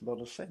makes a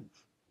lot of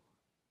sense.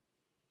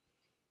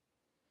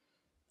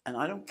 And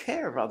I don't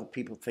care if other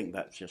people think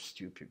that's just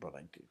stupid what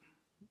I do.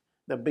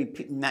 There'll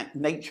be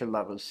nature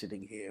lovers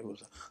sitting here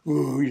who's like,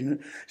 oh, you know,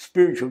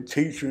 spiritual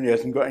teacher and he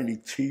hasn't got any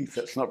teeth.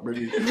 That's not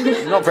really,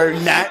 not very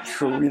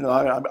natural. You know,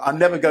 I'll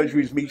never go to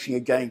his meeting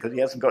again because he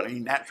hasn't got any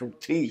natural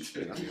teeth.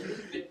 You know?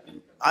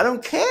 I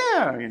don't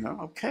care. You know,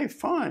 okay,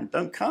 fine,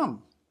 don't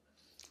come.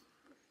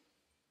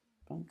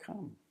 Don't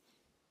come.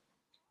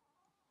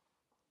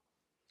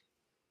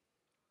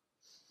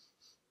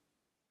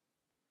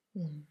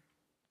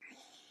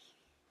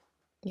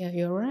 Yeah,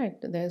 you're right.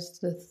 There's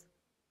this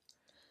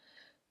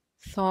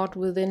thought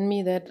within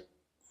me that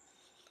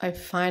I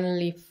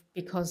finally,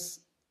 because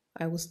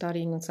I was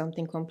studying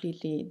something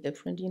completely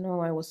different, you know,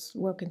 I was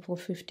working for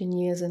 15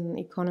 years in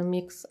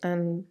economics,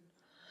 and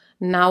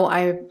now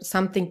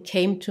something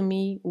came to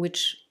me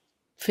which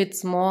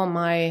fits more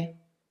my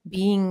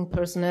being,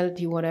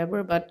 personality,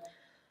 whatever, but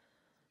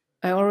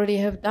I already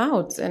have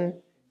doubts,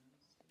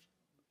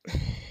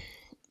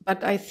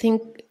 but I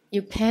think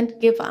you can't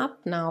give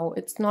up now.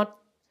 It's not,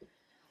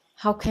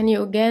 how can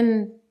you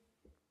again?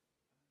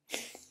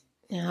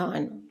 Yeah, I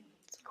know.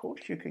 Of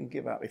course you can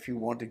give up. If you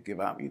want to give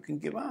up, you can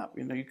give up.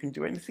 You know, you can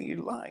do anything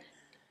you like.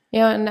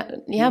 Yeah,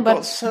 You've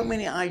got so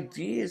many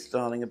ideas,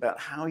 darling, about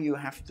how you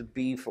have to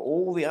be for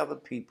all the other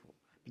people,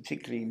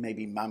 particularly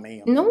maybe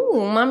Mummy.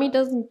 No, Mummy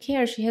doesn't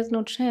care. She has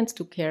no chance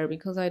to care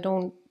because I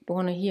don't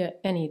want to hear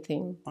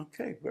anything.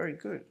 Okay, very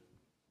good.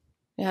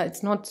 Yeah,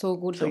 it's not so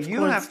good. So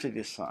you have to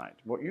decide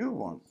what you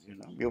want. You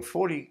know, you're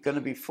going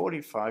to be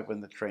 45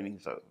 when the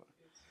training's over.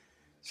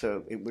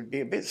 So it would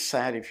be a bit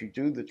sad if you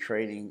do the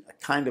training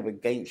kind of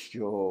against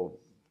your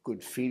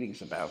good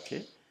feelings about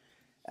it,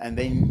 and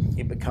then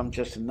it becomes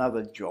just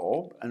another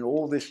job, and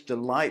all this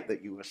delight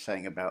that you were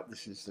saying about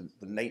this is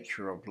the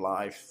nature of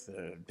life,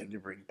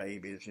 delivering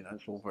babies, you know,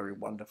 it's all very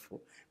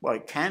wonderful. Well,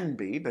 it can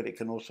be, but it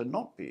can also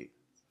not be.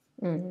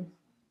 Mm.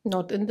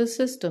 Not in the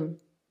system.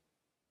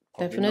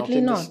 Probably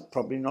Definitely not.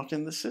 Probably not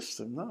in the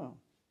system, no.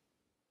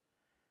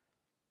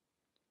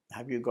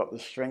 Have you got the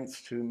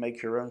strength to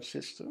make your own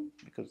system?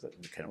 Because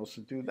you can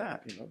also do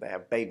that. You know, they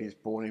have babies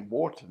born in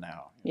water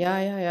now.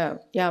 Yeah,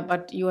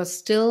 but you are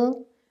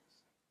still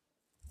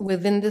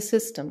within the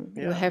system.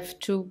 Yeah. You have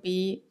to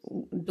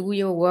do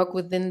your work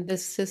within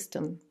this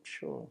system.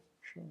 Sure.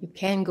 You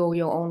can go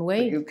your own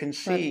way. But you can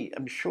see,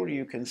 I'm sure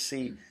you can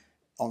see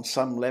on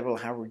some level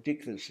how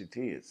ridiculous it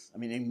is. I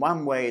mean, in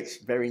one way, it's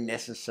very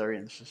necessary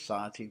in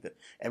society that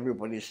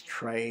everybody's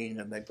trained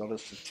and they've got a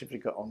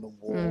certificate on the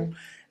wall,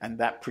 and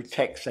that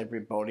protects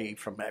everybody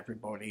from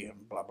everybody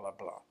and blah, blah,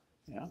 blah.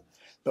 Yeah?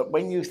 But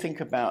when you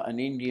think about an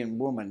Indian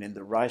woman in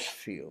the rice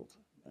field,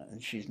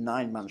 and she's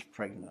 9 months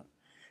pregnant,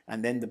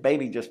 and then the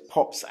baby just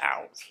pops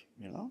out,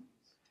 you know?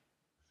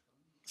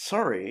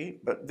 Sorry,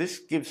 but this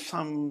gives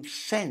some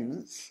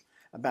sense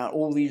about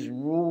all these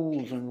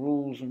rules and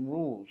rules and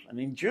rules. And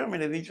in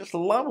Germany, they just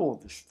love all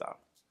this stuff.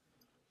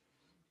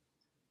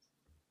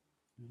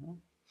 You know?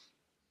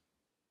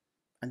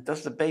 And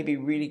does the baby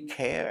really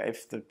care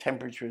if the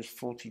temperature is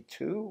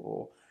 42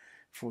 or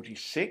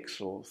 46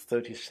 or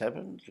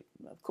 37?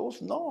 Of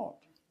course not.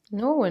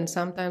 No, and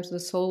sometimes the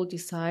soul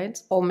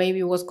decides, or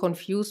maybe was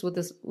confused with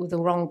the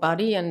wrong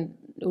body and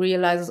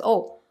realizes,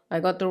 oh, I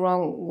got the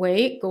wrong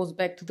way, goes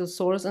back to the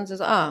source and says,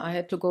 I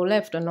had to go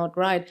left and not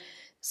right.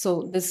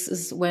 So this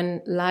is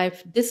when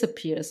life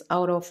disappears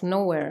out of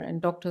nowhere, and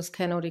doctors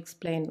cannot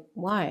explain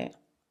why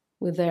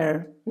with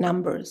their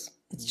numbers.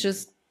 It's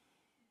just,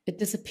 it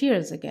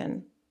disappears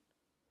again.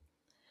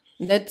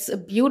 That's a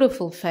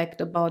beautiful fact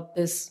about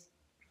this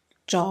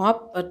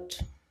job,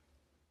 but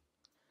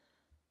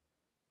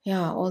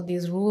yeah, all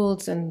these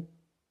rules and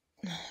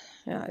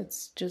yeah,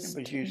 it's just...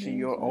 But you see,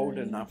 you're old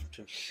enough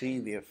to see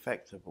the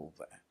effect of all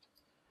that.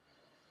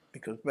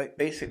 Because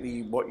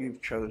basically what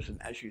you've chosen,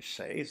 as you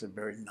say, is a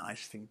very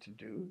nice thing to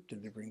do,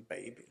 delivering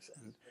babies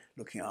and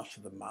looking after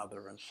the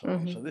mother and so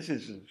on. So this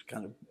is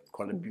kind of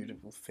quite a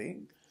beautiful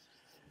thing.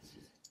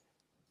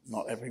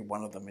 Not every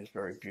one of them is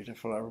very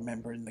beautiful. I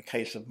remember in the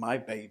case of my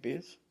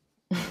babies,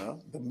 you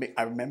know,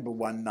 I remember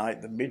one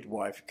night the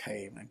midwife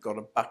came and got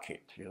a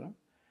bucket, you know,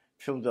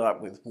 filled it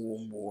up with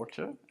warm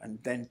water, and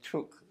then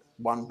took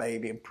one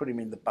baby and put him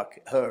in the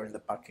bucket, her in the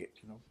bucket,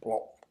 you know,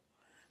 plop.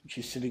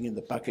 She's sitting in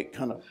the bucket,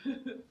 kind of,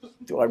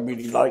 do I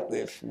really like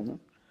this, you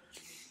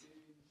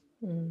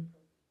know?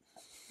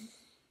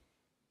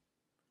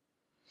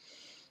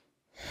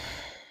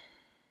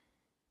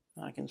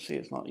 I can see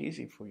it's not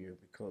easy for you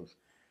because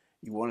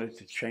you wanted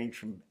to change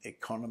from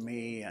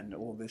economy and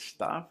all this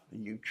stuff,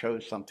 and you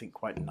chose something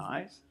quite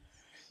nice.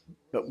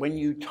 But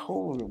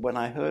when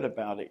I heard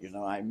about it, you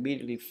know, I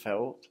immediately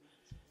felt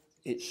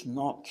it's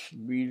not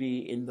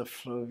really in the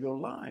flow of your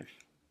life.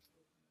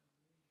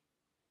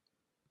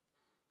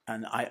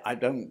 And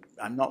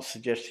I'm not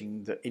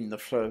suggesting that in the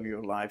flow of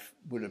your life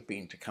would have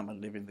been to come and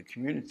live in the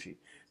community.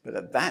 But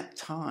at that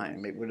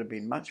time, it would have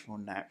been much more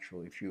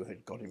natural if you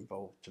had got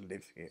involved to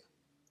live here,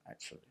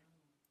 actually.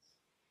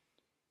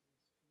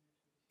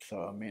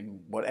 So, I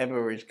mean,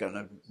 whatever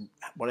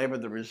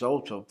the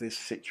result of this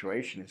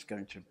situation is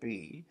going to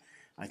be,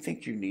 I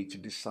think you need to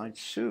decide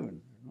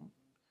soon. You know?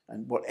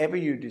 And whatever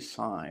you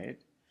decide,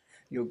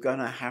 you're going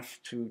to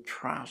have to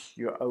trust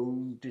your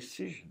own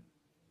decision.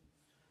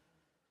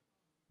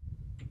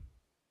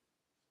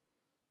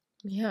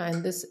 Yeah,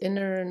 and this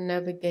inner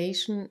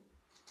navigation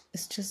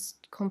is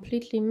just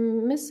completely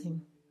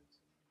missing.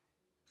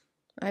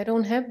 I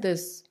don't have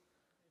this,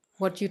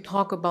 what you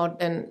talk about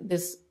then,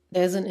 this,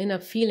 there's an inner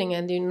feeling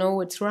and you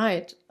know it's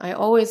right. I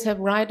always have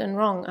right and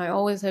wrong. I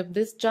always have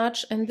this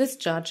judge, and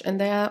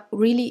they are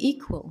really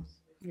equal.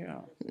 Yeah.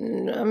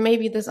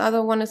 Maybe this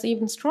other one is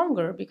even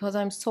stronger because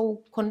I'm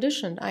so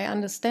conditioned. I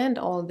understand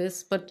all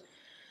this, but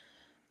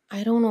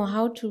I don't know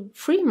how to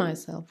free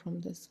myself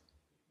from this.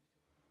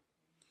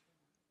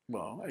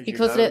 Well, as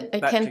because you know,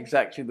 that's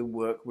exactly the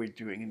work we're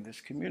doing in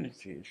this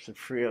community, is to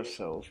free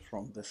ourselves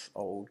from this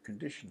old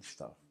conditioned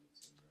stuff.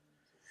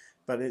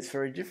 But it's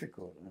very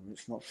difficult, and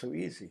it's not so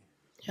easy.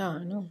 Yeah,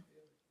 I know.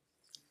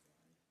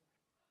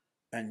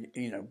 And,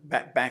 you know,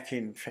 back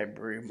in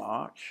February,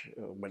 March,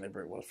 or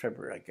whenever it was,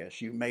 February, I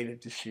guess, you made a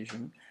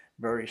decision,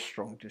 very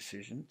strong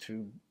decision,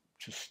 to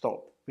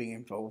stop being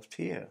involved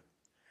here.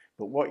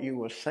 But what you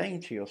were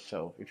saying to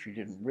yourself, if you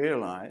didn't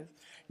realize,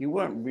 you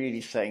weren't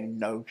really saying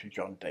no to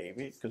John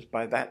David, because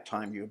by that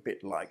time you a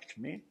bit liked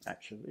me,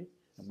 actually,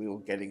 and we were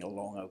getting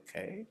along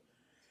okay.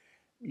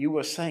 You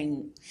were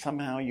saying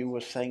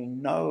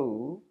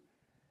no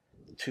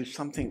to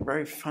something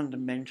very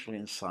fundamental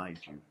inside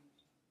you.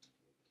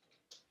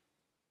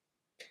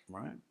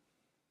 Right?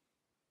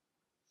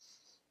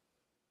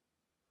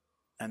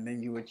 And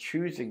then you were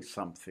choosing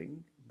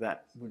something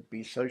that would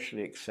be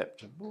socially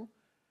acceptable,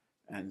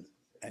 and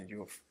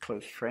your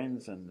close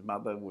friends and the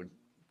mother would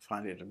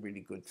find it a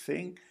really good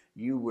thing.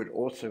 You would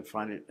also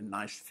find it a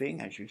nice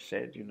thing, as you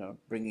said, you know,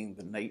 bringing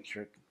the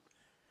nature.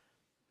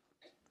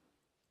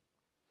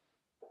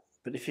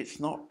 But if it's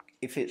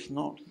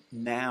not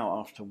now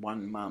after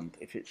 1 month,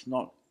 if it's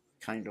not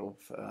kind of,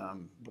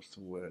 what's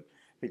the word?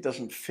 If it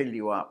doesn't fill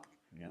you up,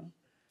 you know,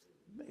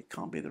 it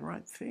can't be the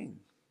right thing.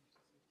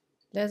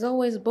 There's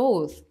always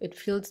both. It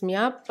fills me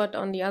up, but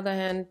on the other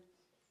hand,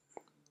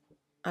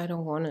 I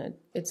don't want it.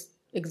 It's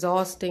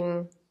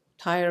exhausting,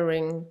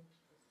 tiring.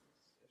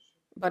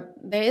 But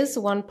there is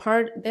one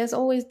part, there's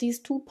always these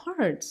two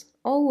parts,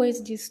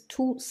 always these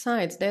two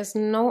sides. There's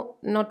not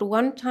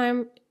one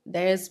time,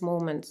 there's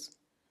moments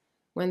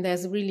when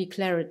there's really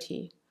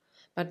clarity.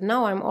 But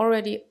now I'm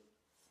already,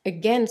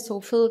 again, so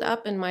filled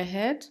up in my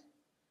head.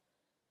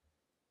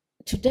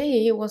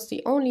 Today was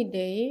the only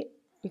day,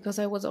 because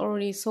I was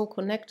already so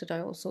connected.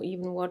 I also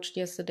even watched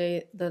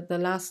yesterday the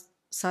last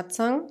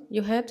Satsang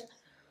you had.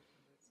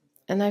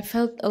 And I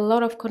felt a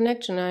lot of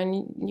connection. I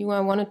knew I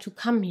wanted to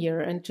come here.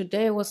 And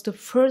today was the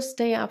first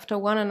day after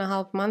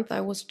 1.5 months.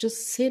 I was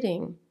just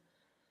sitting,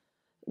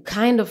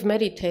 kind of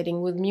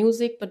meditating with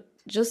music, but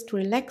just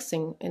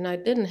relaxing. And I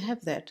didn't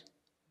have that.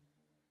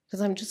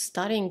 Because I'm just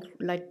studying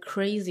like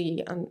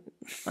crazy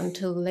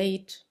until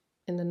late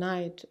in the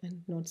night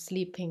and not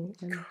sleeping.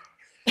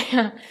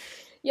 And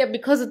yeah,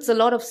 because it's a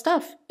lot of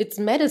stuff. It's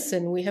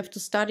medicine. We have to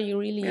study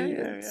really.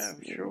 Yeah,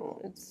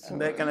 sure. And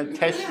they're going to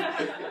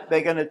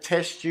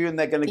test you, and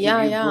they're going to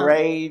give you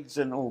grades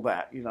and all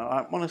that. You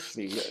know,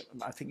 honestly,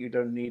 I think you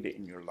don't need it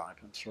in your life.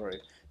 I'm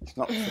sorry. It's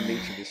not for me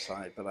to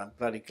decide, but I'm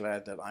bloody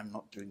glad that I'm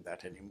not doing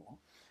that anymore.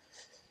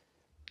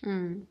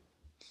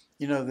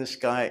 You know this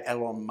guy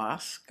Elon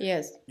Musk?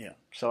 Yes. Yeah.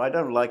 So I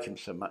don't like him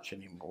so much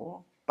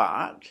anymore,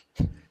 but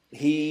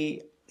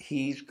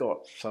he's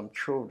got some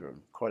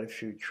children, quite a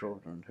few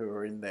children who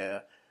are in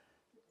their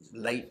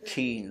late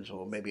teens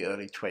or maybe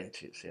early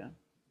 20s, yeah,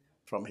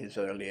 from his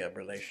earlier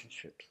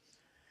relationships.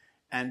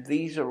 And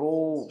these are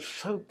all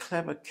so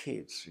clever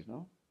kids, you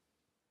know.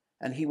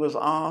 And he was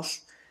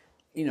asked,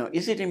 you know,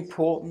 is it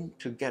important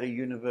to get a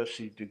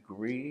university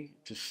degree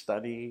to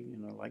study, you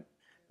know, like,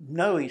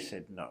 no, he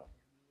said no.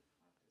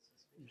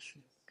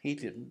 He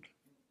didn't.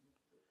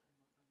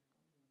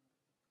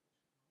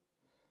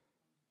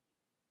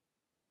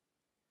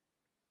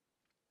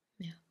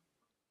 Yeah.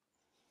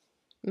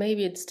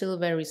 Maybe it's still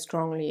very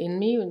strongly in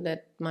me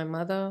that my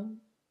mother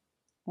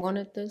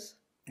wanted this,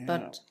 Yeah.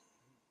 but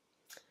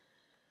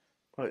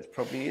Well, it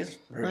probably is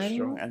very I'm-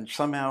 strong. And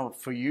somehow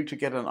for you to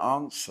get an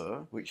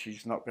answer, which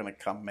is not going to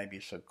come maybe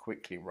so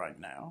quickly right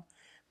now,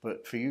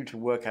 but for you to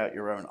work out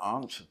your own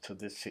answer to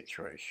this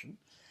situation,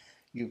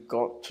 you've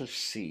got to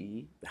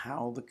see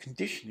how the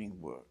conditioning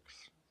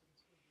works.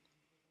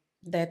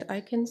 that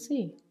I can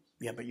see.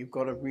 Yeah, but you've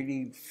got to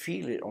really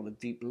feel it on a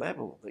deep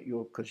level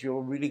because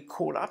you're really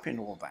caught up in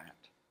all that.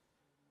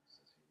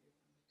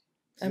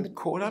 You're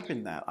caught up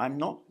in that. I'm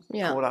not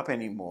caught up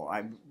anymore.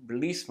 I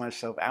released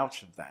myself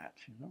out of that,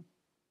 you know.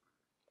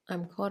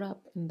 I'm caught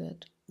up in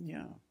that.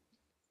 Yeah.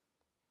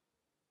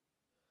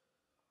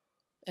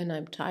 And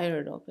I'm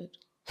tired of it.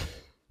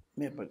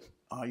 Yeah, but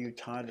are you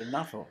tired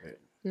enough of it?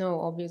 No,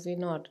 obviously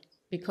not.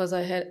 Because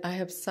I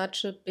have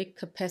such a big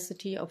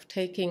capacity of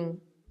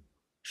taking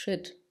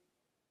shit.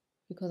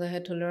 Because I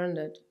had to learn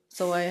that.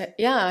 So I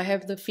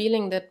have the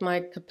feeling that my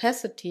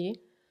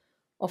capacity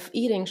of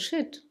eating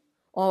shit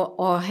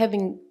or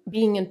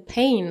being in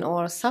pain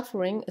or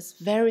suffering is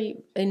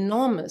very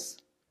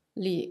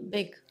enormously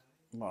big.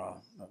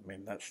 Well, I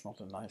mean, that's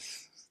not a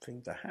nice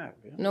thing to have.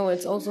 Yeah? No,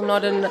 it's also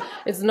not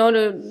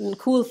a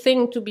cool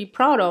thing to be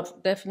proud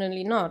of.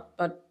 Definitely not.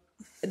 But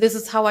this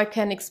is how I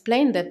can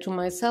explain that to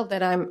myself.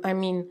 That I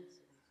mean,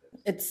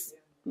 it's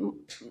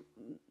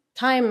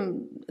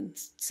time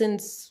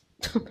since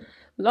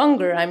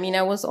longer. I mean,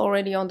 I was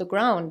already on the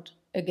ground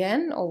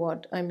again, or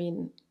what? I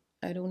mean,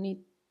 I don't need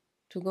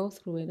to go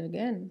through it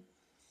again,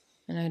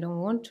 and I don't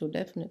want to.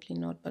 Definitely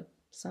not. But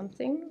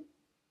something.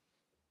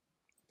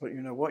 But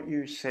you know, what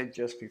you said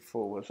just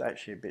before was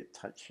actually a bit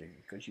touching,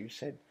 because you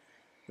said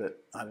that,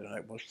 I don't know,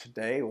 it was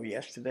today or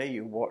yesterday,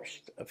 you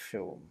watched a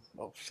film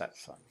of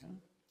Satsang. Huh?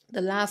 The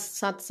last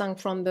Satsang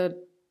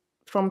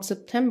from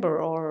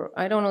September, or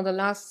I don't know, the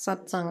last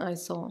Satsang I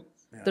saw.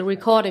 Yeah, the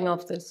recording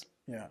of this.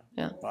 Yeah.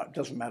 Yeah. Well, it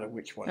doesn't matter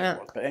which one it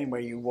was. But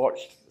anyway, you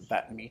watched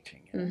that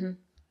meeting. Yeah? Mm-hmm.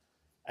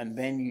 And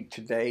then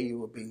today you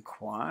were being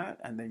quiet,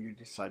 and then you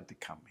decided to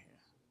come here.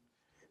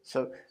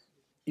 So,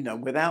 you know,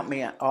 without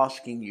me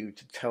asking you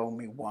to tell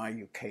me why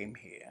you came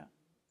here,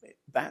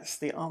 that's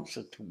the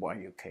answer to why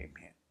you came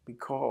here.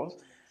 Because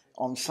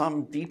on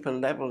some deeper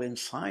level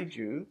inside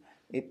you,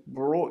 it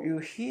brought you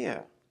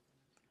here.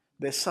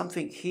 There's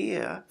something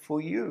here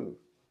for you.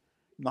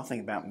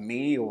 Nothing about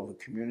me or the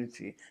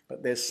community,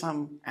 but there's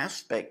some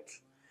aspect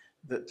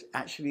that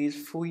actually is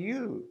for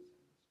you.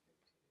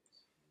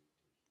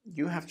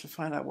 You have to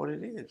find out what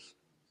it is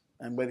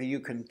and whether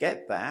you can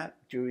get that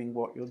doing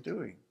what you're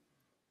doing.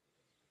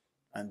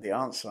 And the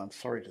answer, I'm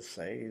sorry to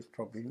say, is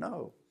probably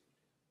no.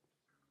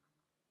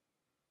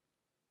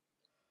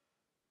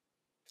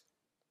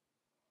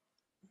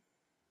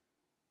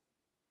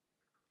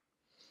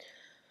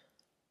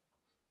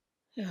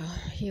 Yeah,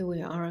 here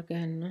we are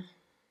again.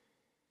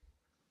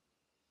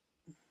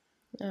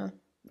 Yeah.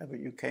 Yeah, but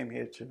you came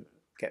here to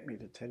get me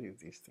to tell you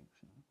these things.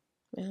 You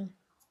know? Yeah.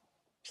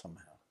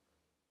 Somehow.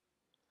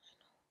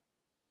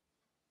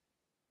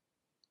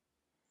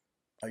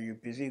 Are you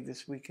busy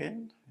this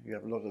weekend? You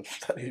have a lot of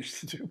studies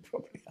to do,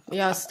 probably.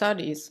 Yeah,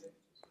 studies.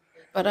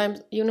 But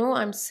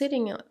I'm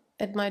sitting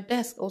at my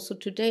desk also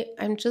today.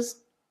 I'm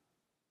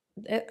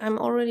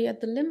already at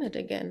the limit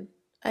again.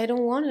 I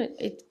don't want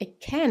it. I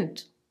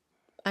can't.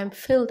 I'm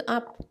filled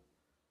up.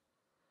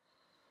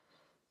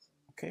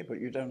 Okay,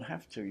 but you don't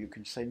have to. You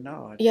can say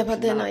no. Yeah,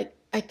 but then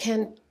I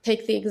can't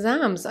take the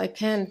exams. I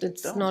can't.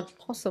 It's not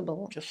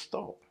possible. Just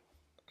stop.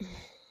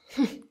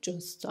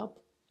 Just stop.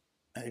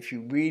 And if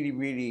you really,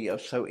 really are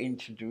so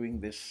into doing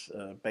this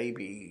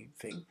baby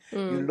thing,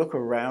 you look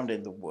around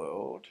in the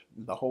world,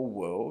 the whole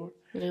world,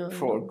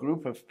 for a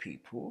group of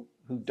people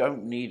who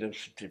don't need a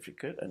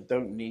certificate and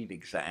don't need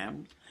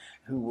exams,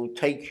 who will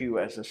take you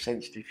as a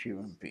sensitive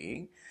human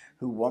being,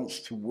 who wants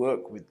to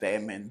work with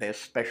them in their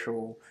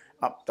special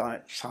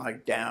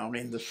upside down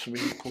in the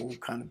swimming pool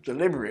kind of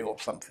delivery or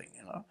something,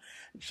 you know.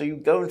 So you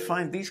go and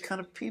find these kind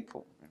of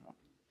people, you know,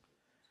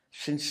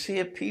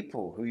 sincere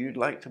people who you'd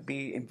like to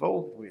be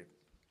involved with.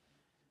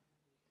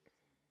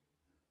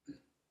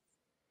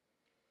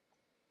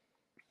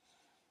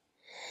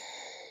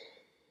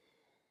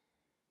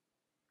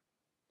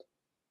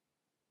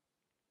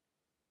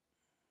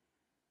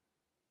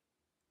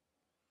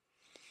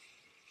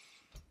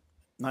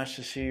 Nice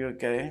to see you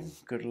again.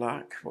 Good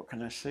luck. What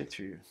can I say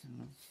to you?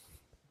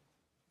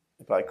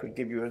 If I could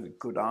give you a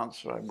good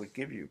answer, I would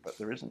give you, but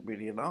there isn't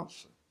really an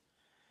answer.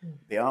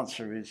 The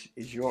answer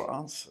is your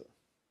answer.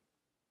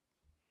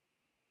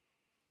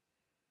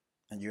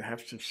 And you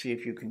have to see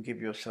if you can give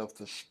yourself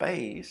the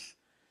space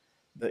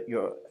that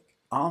your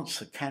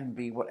answer can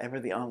be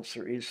whatever the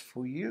answer is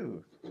for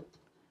you.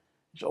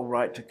 It's all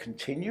right to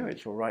continue.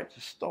 It's all right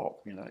to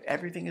stop.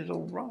 Everything is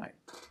all right.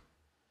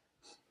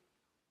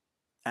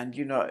 And,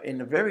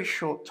 in a very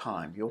short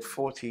time, you're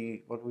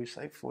 40, what do we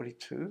say,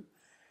 42?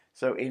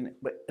 So in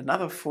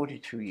another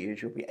 42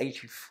 years, you'll be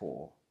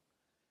 84.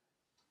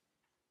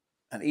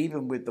 And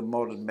even with the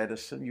modern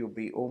medicine, you'll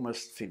be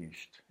almost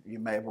finished. You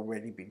may have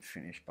already been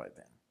finished by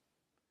then.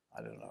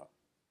 I don't know.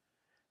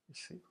 You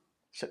see?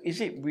 So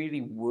is it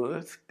really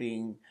worth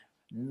being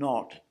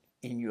not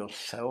in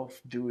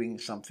yourself, doing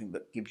something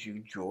that gives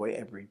you joy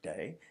every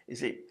day?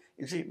 Is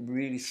it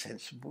really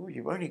sensible?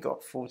 You've only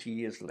got 40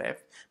 years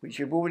left, which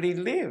you've already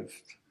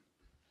lived.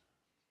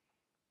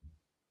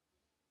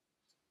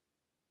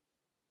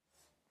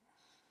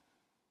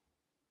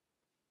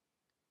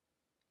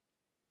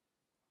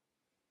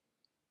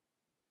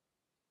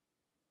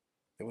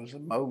 There was a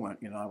moment,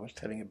 I was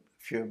telling a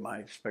few of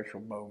my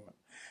special moments.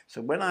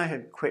 So when I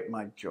had quit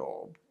my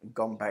job and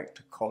gone back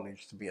to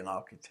college to be an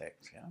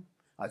architect,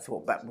 I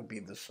thought that would be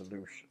the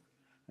solution.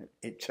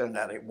 It turned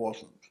out it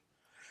wasn't.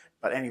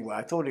 But anyway,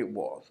 I thought it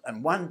was.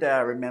 And one day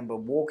I remember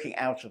walking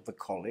out of the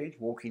college,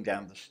 walking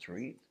down the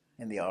street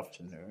in the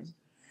afternoon.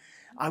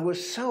 I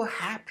was so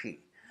happy.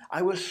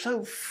 I was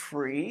so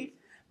free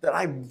that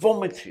I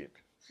vomited.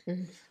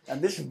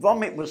 And this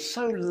vomit was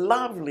so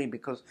lovely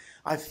because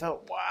I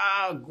felt,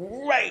 wow,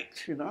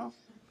 great,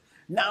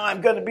 Now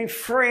I'm going to be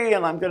free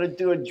and I'm going to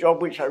do a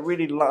job which I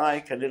really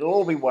like and it'll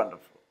all be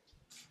wonderful.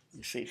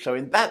 You see, so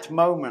in that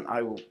moment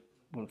I was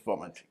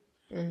vomiting.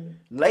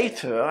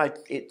 Later,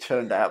 it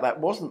turned out that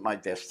wasn't my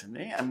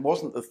destiny and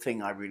wasn't the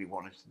thing I really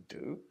wanted to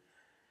do.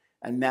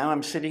 And now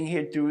I'm sitting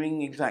here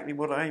doing exactly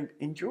what I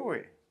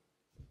enjoy.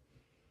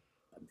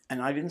 And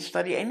I didn't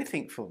study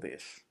anything for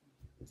this.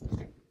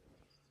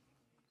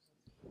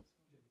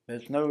 There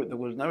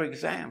was no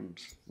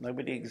exams.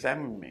 Nobody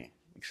examined me,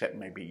 except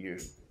maybe you,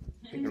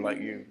 people like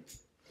you.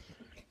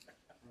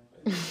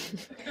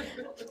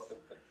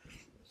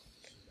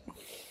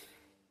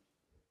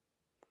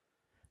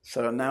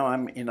 So now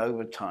I'm in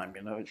overtime,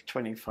 it's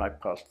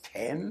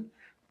 10:25.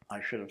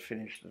 I should have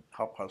finished at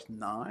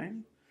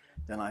 9:30.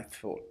 Then I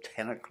thought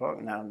 10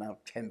 o'clock, now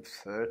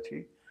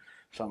 10:30.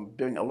 So I'm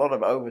doing a lot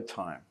of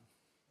overtime.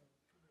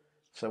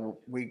 So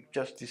we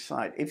just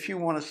decide, if you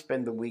want to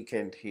spend the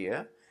weekend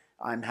here,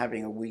 I'm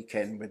having a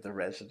weekend with the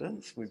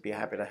residents. We'd be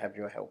happy to have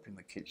your help in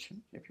the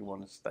kitchen if you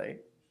want to stay.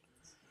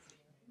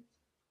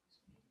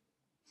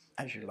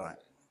 As you like.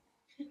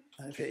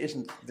 And if it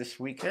isn't this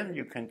weekend,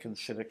 you can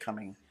consider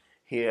coming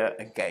here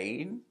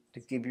again to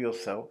give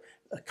yourself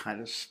a kind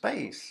of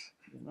space,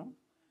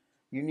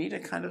 You need a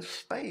kind of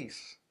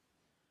space.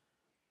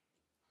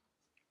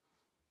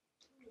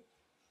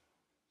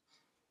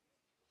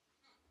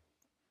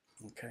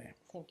 Okay.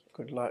 Thank you.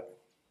 Good luck.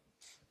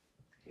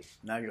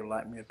 Now you'll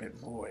like me a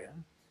bit more, yeah?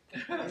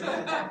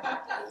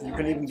 You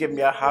can even give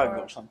me a hug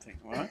or something,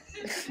 right?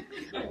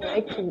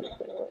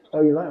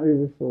 Oh, you like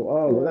me before?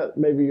 Oh, well,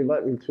 maybe you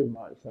like me too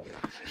much.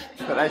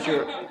 But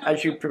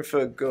as you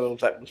prefer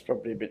girls, that was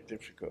probably a bit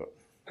difficult.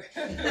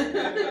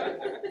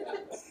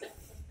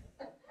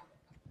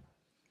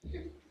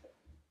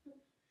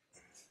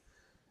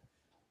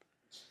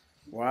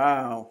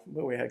 Wow.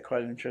 Well, we had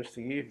quite an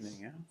interesting evening,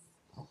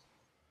 yeah?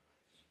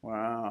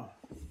 Wow.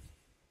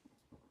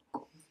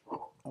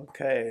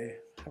 Okay.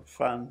 Have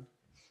fun.